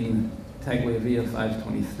 415, Tagliavia,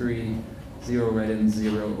 523, 0 write-ins,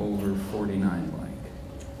 0 over, 49 blank.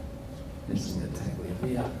 Missing a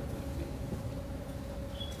Tagliavia.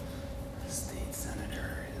 State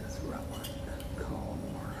Senator is Rutland,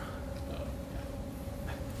 Collimore. Oh,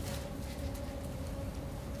 yeah.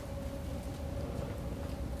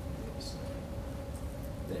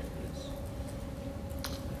 There it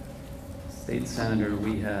is. State Senator,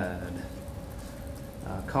 we had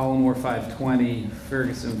Collimore 520,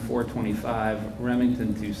 Ferguson 425, Remington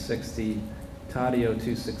 260, Taddeo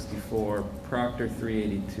 264, Proctor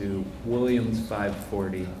 382, Williams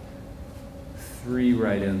 540, 3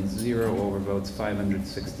 write-ins, 0 overvotes,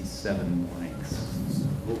 567 blanks.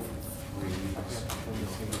 Vote for 3. We're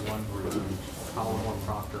missing one for Collimore,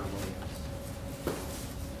 Proctor, and Williams.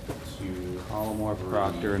 2. Collimore,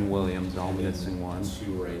 Proctor, and Williams, all And then missing one,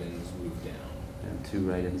 2 write-ins moved down. and 2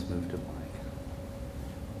 write-ins moved to blank.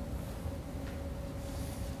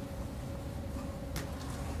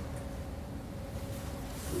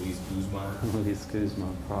 Luis Guzman. Luis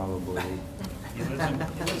Guzman, probably. He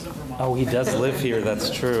lives in Vermont. Oh, he does live here, that's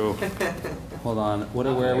true. Hold on,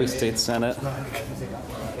 where are we, State Senate?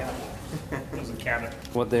 There's a cabinet.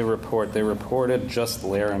 What they report, they reported just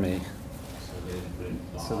Laramie, So they didn't put in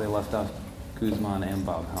Bob. so they left off Guzman and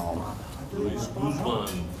Bob Helm. Luis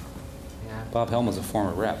Guzman. Yeah. Bob Helm was a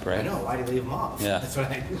former rep, right? I know, why'd he leave him off? Yeah. That's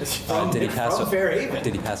what I. Did he pass? From Fairhaven.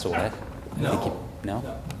 Did he pass away? No. I think he-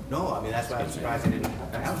 No? No, I mean, that's why I'm surprised I didn't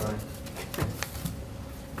have one.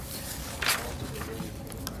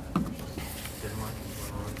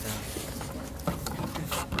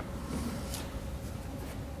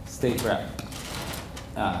 State Rep,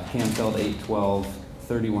 Canfield 812,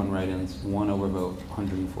 31 write-ins, 1 overvote,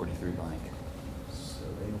 143 blank. So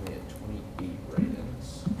they only had 28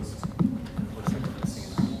 write-ins. Looks like we're missing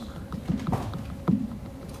an hour.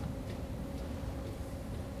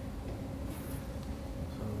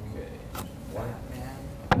 Okay. Batman,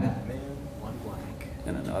 Batman. one blank,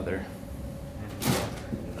 And another. and the other.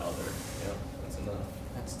 Another. Yep, that's enough.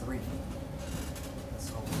 That's 3.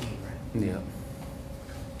 That's all we need, right? Yep.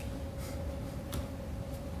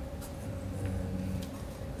 And then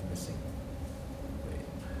I'm missing. Wait.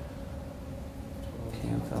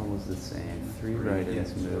 Canfield was the same, 3 Yeah, write-ins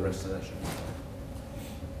so the moved. rest of that should be fine.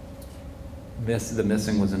 The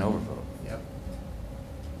missing was an overvote. Yep.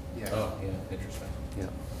 Yeah. Oh, yeah, interesting. Yep.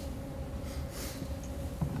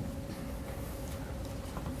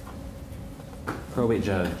 Probate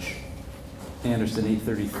Judge, Anderson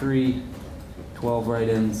 833, 12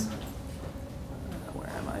 write-ins. Where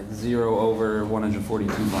am I? 0 over,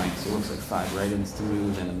 142 blanks. So it looks like 5 write-ins to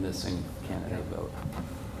move and a missing candidate vote.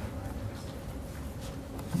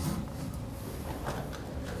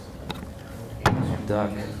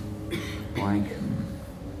 Duck, blank.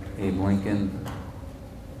 Abe Lincoln.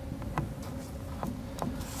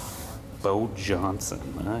 Bo Johnson,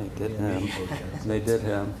 I did him. They did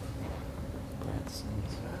him. Is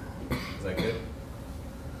that good?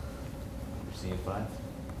 We're seeing 5?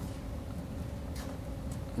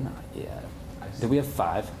 Not yet. Did we have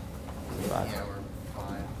 5? 5. Yeah, we're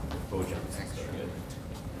 5. Bo Johnson's so good.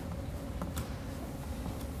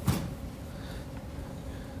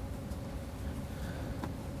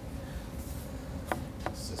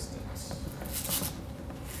 Assistants.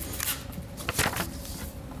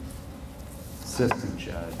 assistant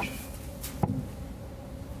judge.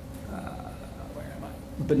 Where am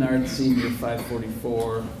I? Bernard Senior,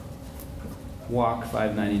 544. Walk,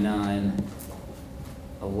 599.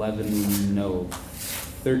 11 no.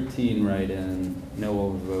 13 write-in. No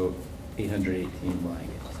overvote. 818 blank.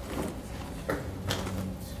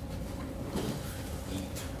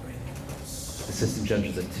 Assistant judge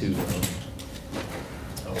is a 2 though.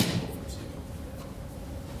 Oh, over 2.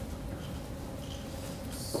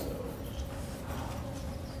 So.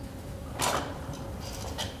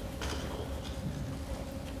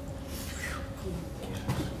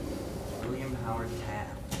 William Howard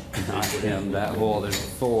Taft. Not him, that hole, there's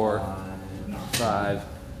 4, 5,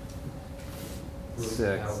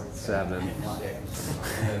 6, 7,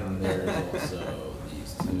 And there's also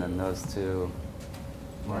these two. and then those two.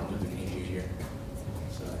 Martin Luther King Jr.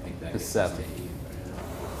 So I think that It's gets 7. to 8 right now.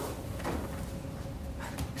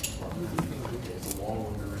 It's a long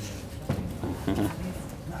one.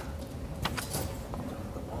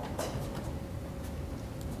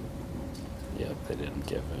 Yep, they didn't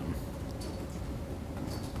give him.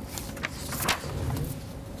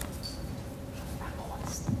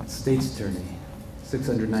 State's attorney,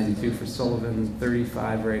 692 for Sullivan,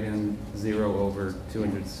 35 write-in, 0 over,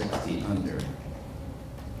 260 under.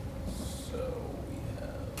 So we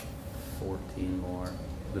have, 14 more.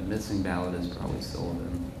 The missing ballot is probably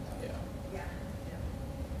Sullivan. yeah.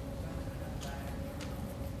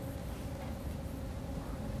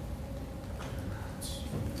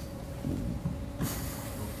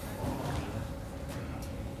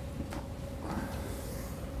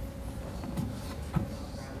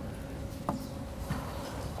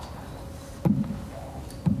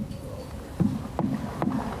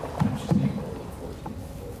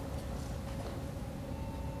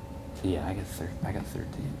 Yeah, I got 13.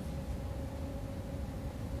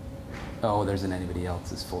 Oh, there's an anybody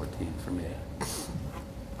else is 14 for me.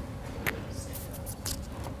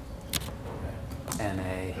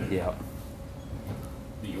 NA, yep.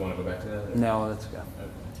 Do you want to go back to that? or- No, that's good.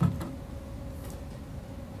 Okay.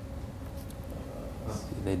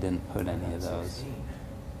 See, they didn't put any of those. 16.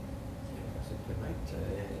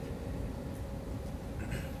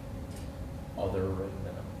 Other right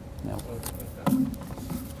now. No. Okay.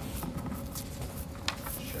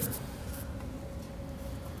 Sure.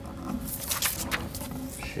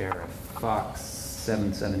 Sheriff Fox,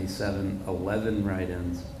 777, 11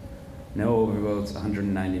 write-ins, no overvotes,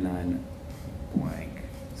 199 blank.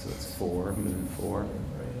 So it's 4, moving 4.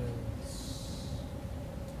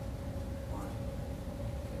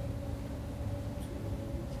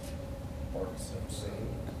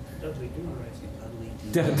 Dudley do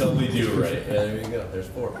right. Dudley do right. Yeah, there you go. There's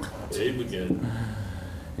 4. Abe again.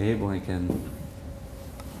 Abe Lincoln.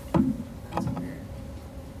 That's weird.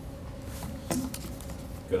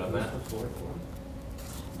 Good on that.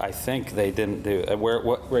 I think they didn't do,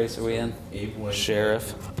 what race are we in? Abe Lincoln.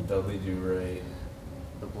 Sheriff. Dudley do right.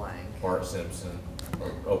 The blank. Bart Simpson.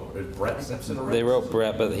 Is Brett Simpson a They right? wrote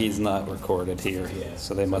Brett, but he's not recorded here, Yeah.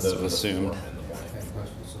 so they must have those are the assumed. 4 and the blank. That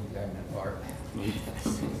must be some guy named Bart.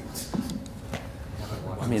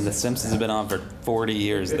 I mean, The Simpsons have been on for 40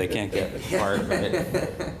 years, they can't get Bart right.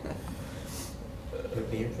 It'd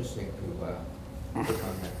be interesting to put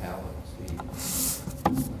on that ballot, see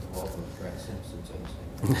what of Brett Simpson's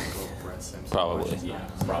Little Brett Simpson. Probably. Which is Yeah,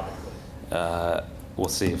 not- probably. We'll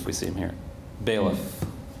see if we see him here. Bailiff.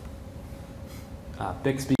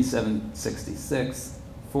 Bixby, 766,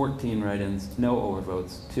 14 write-ins, no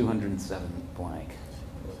overvotes, 207 blank.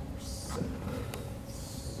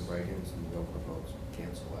 The write-ins and the overvotes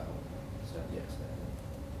cancel out. Is that yes?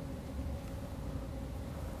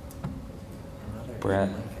 Another Brett.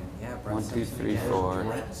 Lincoln. Yeah, Brett 1, 2, Simpson 3, again. 4.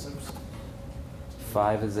 Brett Simpson.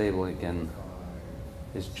 5 is Abe Lincoln.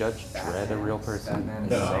 Is Judge Dredd a real person? Batman is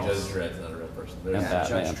No, six. Judge Dredd's not a real person. And There's Yeah,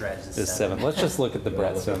 Judge Batman Dredd is is 7. 7. Let's just look at the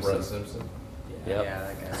Brett Look at Brett Simpson. Simpson. Yep. Yeah,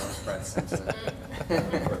 that guy loves Brett Simpson.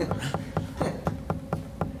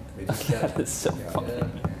 They just That got- is so funny. Yeah.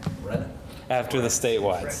 Brett. After the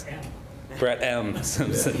statewides. Brett M.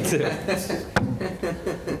 Simpson, too.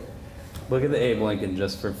 Look at the Abe Lincoln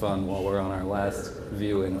just for fun while we're on our last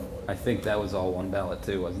viewing. I think that was all one ballot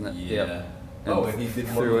too, wasn't it? Yeah. Yep. Oh, and he did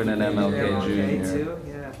threw in an Martin Luther King MLK MLK Jr. too?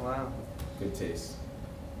 Yeah, wow. Good taste.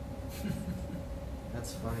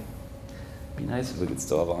 That's funny. Be nice if we could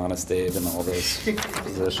still have Honest Abe in all those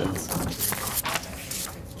positions.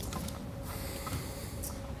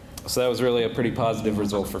 So that was really a pretty positive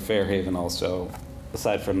result for Fairhaven also,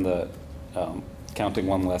 aside from the counting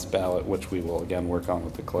one less ballot, which we will again work on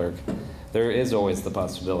with the clerk. There is always the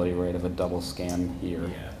possibility, right, of a double scan here.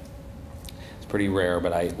 Yeah. It's pretty rare,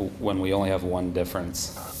 but when we only have one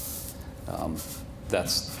difference,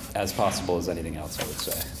 That's as possible as anything else, I would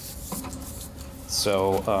say.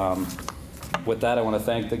 So with that, I want to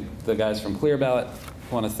thank the guys from Clear Ballot.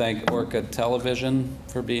 I want to thank Orca Television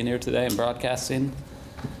for being here today and broadcasting.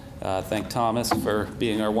 Thank Thomas for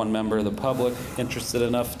being our one member of the public interested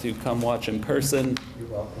enough to come watch in person. You're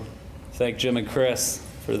welcome. Thank Jim and Chris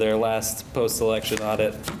for their last post-election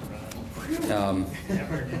audit.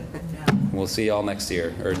 We'll see y'all next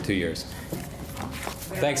year, or in 2 years.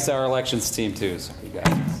 Thanks to our elections team too, so you guys.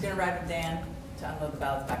 Just gonna ride with Dan to unload the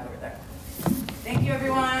ballots back over there. Thank you,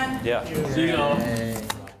 everyone. Yeah. See y'all.